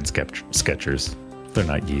off-brand Skechers. They're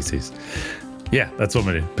not Yeezys. Yeah, that's what I'm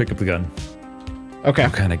gonna do. Pick up the gun. Okay.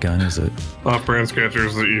 What kind of gun is it? Off-brand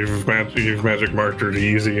Skechers that you've magic marked are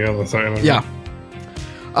easy on the side of it. Yeah.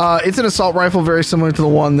 It's an assault rifle very similar to the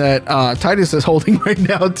one that Titus is holding right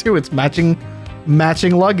now too. It's matching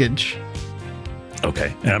luggage.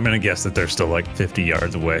 Okay, and I'm gonna guess that they're still like 50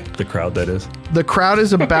 yards away. The crowd, that is. The crowd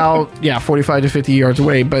is about 45 to 50 yards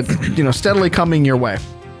away, but steadily coming your way.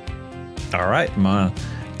 All right, I'm gonna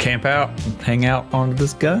camp out, hang out onto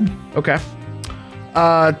this gun. Okay.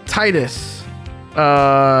 Titus,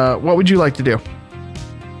 what would you like to do?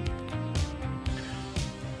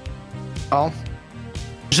 Well,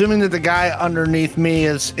 assuming that the guy underneath me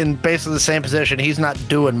is in basically the same position, he's not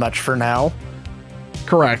doing much for now.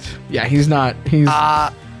 Correct. Yeah, he's not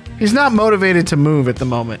motivated to move at the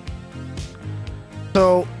moment.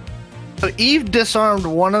 So Eve disarmed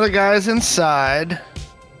one of the guys inside.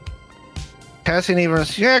 Cassie and Eve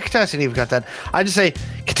got that. I just say,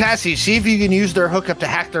 Cassie, see if you can use their hookup to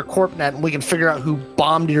hack their corp net, and we can figure out who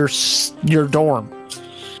bombed your dorm.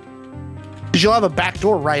 Because you'll have a back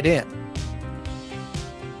door right in.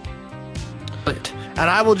 And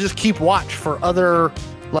I will just keep watch for other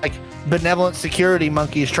benevolent security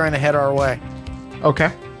monkeys trying to head our way.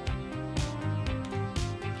 Okay.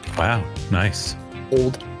 Wow, nice.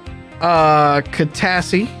 Old.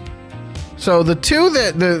 Katassi. So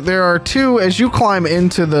there are two, as you climb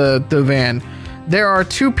into the van, there are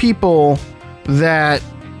two people that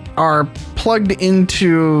are plugged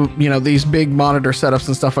into, these big monitor setups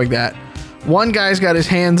and stuff like that. One guy's got his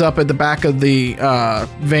hands up at the back of the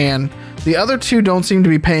van. The other two don't seem to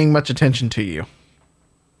be paying much attention to you.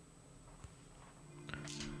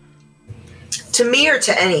 To me or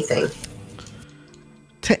to anything?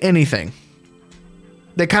 To anything.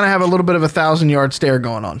 They kind of have a little bit of a 1,000-yard stare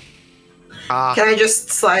going on. Can I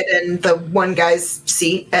just slide in the one guy's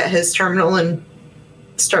seat at his terminal and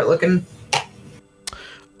start looking?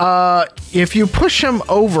 If you push him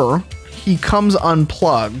over, he comes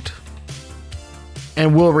unplugged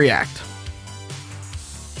and will react.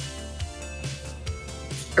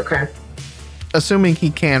 Okay. Assuming he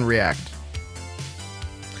can react.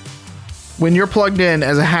 When you're plugged in,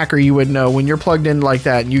 as a hacker, you would know, when you're plugged in like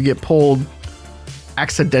that and you get pulled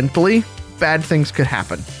accidentally, bad things could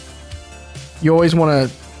happen. You always want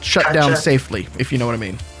to shut down safely, if you know what I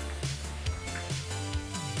mean.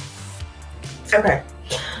 Okay.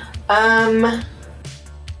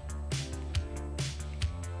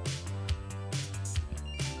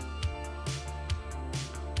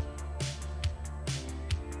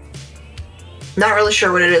 Not really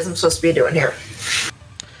sure what it is I'm supposed to be doing here.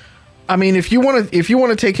 I mean, if you want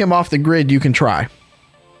to take him off the grid, you can try.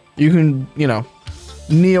 You can,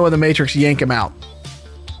 Neo in the Matrix yank him out.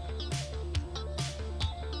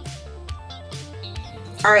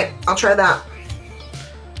 All right, I'll try that.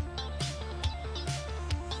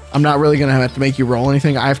 I'm not really going to have to make you roll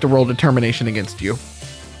anything. I have to roll determination against you.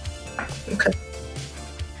 Okay.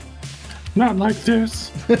 Not like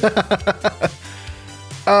this. You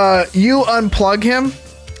unplug him,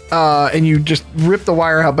 and you just rip the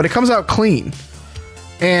wire out, but it comes out clean.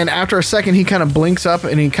 And after a second, he kind of blinks up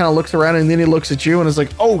and he kind of looks around, and then he looks at you and is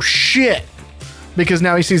like, "Oh shit!" Because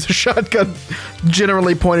now he sees a shotgun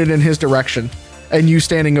generally pointed in his direction, and you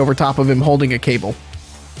standing over top of him holding a cable.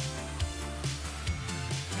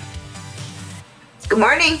 Good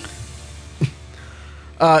morning.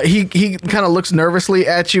 He kind of looks nervously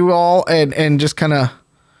at you all and just kind of,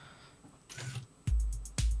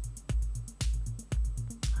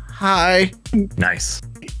 hi. Nice.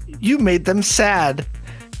 You made them sad.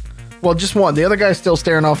 Well, just one. The other guy's still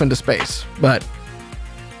staring off into space, but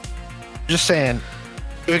Just saying.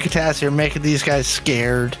 You and Katassi are making these guys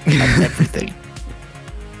scared of everything.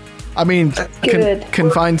 I mean, Good.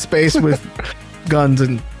 confined space with guns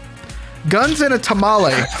and a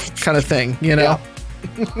tamale kind of thing, you know?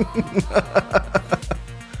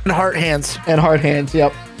 And heart hands. And hard hands,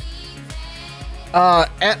 yep.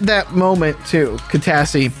 At that moment, too,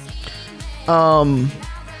 Katassi,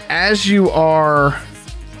 as you are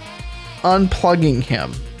unplugging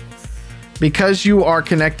him, because you are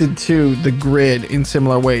connected to the grid in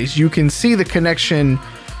similar ways, you can see the connection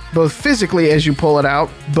both physically as you pull it out,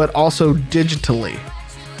 but also digitally.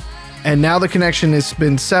 And now the connection has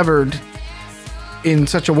been severed in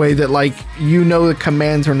such a way that, like, you know, the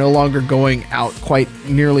commands are no longer going out quite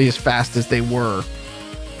nearly as fast as they were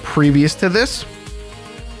previous to this.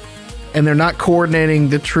 And they're not coordinating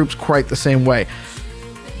the troops quite the same way.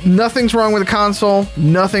 Nothing's wrong with the console.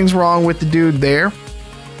 Nothing's wrong with the dude there.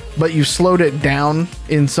 But you slowed it down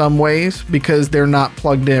in some ways because they're not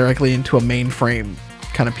plugged directly into a mainframe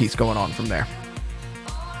kind of piece going on from there.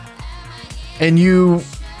 And you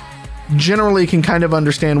generally can kind of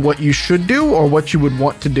understand what you should do or what you would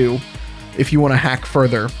want to do if you want to hack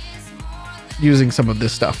further using some of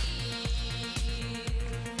this stuff.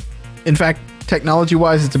 In fact,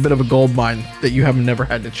 technology-wise, it's a bit of a gold mine that you have never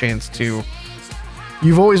had the chance to.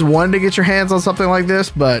 You've always wanted to get your hands on something like this,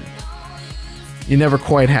 but you never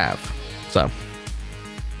quite have. So.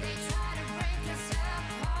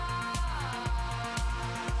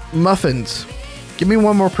 Muffins, give me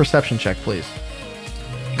one more perception check, please.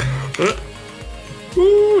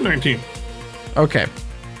 Ooh, 19. Okay.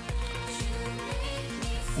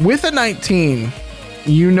 With a 19,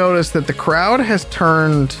 you notice that the crowd has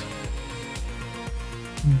turned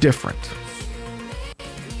different.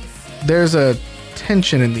 There's a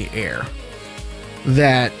tension in the air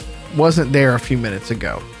that wasn't there a few minutes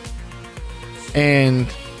ago. And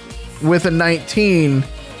with a 19,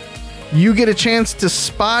 you get a chance to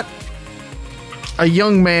spot a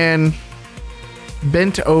young man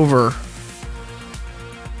bent over,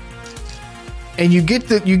 and you get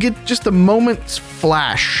just a moment's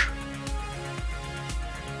flash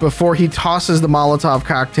before he tosses the Molotov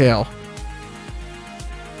cocktail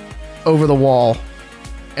over the wall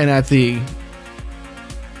and at the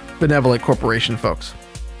Benevolent Corporation folks.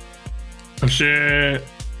 Oh, shit.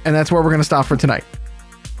 And that's where we're going to stop for tonight.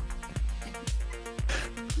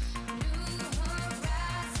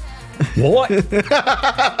 What?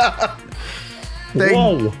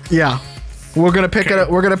 Whoa. Yeah. We're going to pick it up.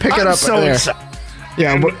 We're going to pick it up so there. excited.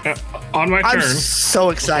 Yeah. And, on my I'm turn, so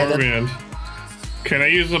excited. before we end, can I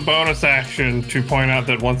use a bonus action to point out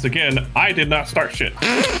that once again, I did not start shit?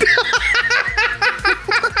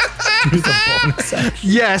 Use a bonus action.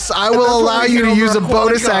 Yes, I will allow you to use a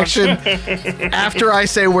bonus action after I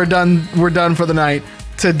say we're done for the night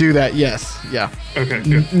to do that. Yes. Yeah. Okay,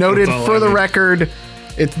 good. Noted That's all for I the need. record.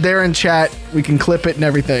 It's there in chat. We can clip it and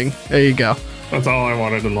everything. There you go. That's all I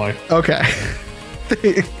wanted in life. Okay.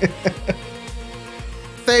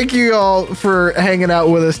 Thank you all for hanging out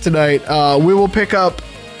with us tonight. We will pick up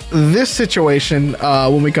this situation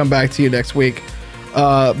when we come back to you next week.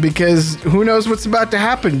 Because who knows what's about to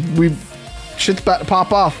happen. Shit's about to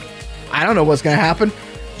pop off. I don't know what's going to happen.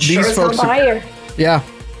 Sure These is folks on fire. yeah.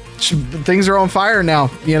 Things are on fire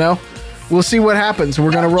now, you know? We'll see what happens.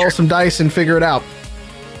 We're going to roll some dice and figure it out.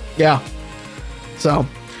 Yeah. So,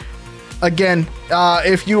 again,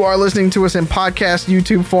 if you are listening to us in podcast,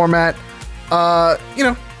 YouTube format,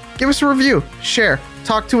 give us a review, share,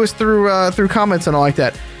 talk to us through comments and all like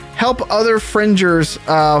that. Help other fringers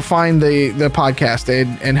find the podcast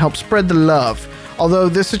and help spread the love. Although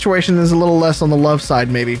this situation is a little less on the love side,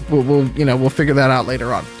 maybe we'll figure that out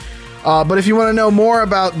later on. But if you want to know more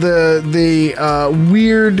about the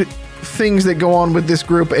weird things that go on with this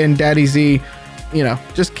group and Daddy Z,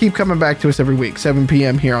 just keep coming back to us every week, 7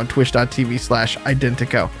 p.m. here on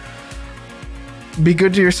twitch.tv/Identico. Be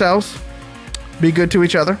good to yourselves. Be good to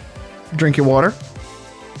each other. Drink your water.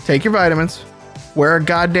 Take your vitamins. Wear a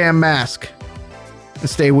goddamn mask. And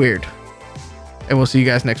stay weird. And we'll see you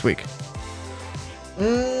guys next week.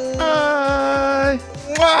 Bye.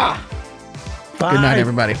 Bye. Good night,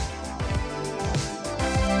 everybody.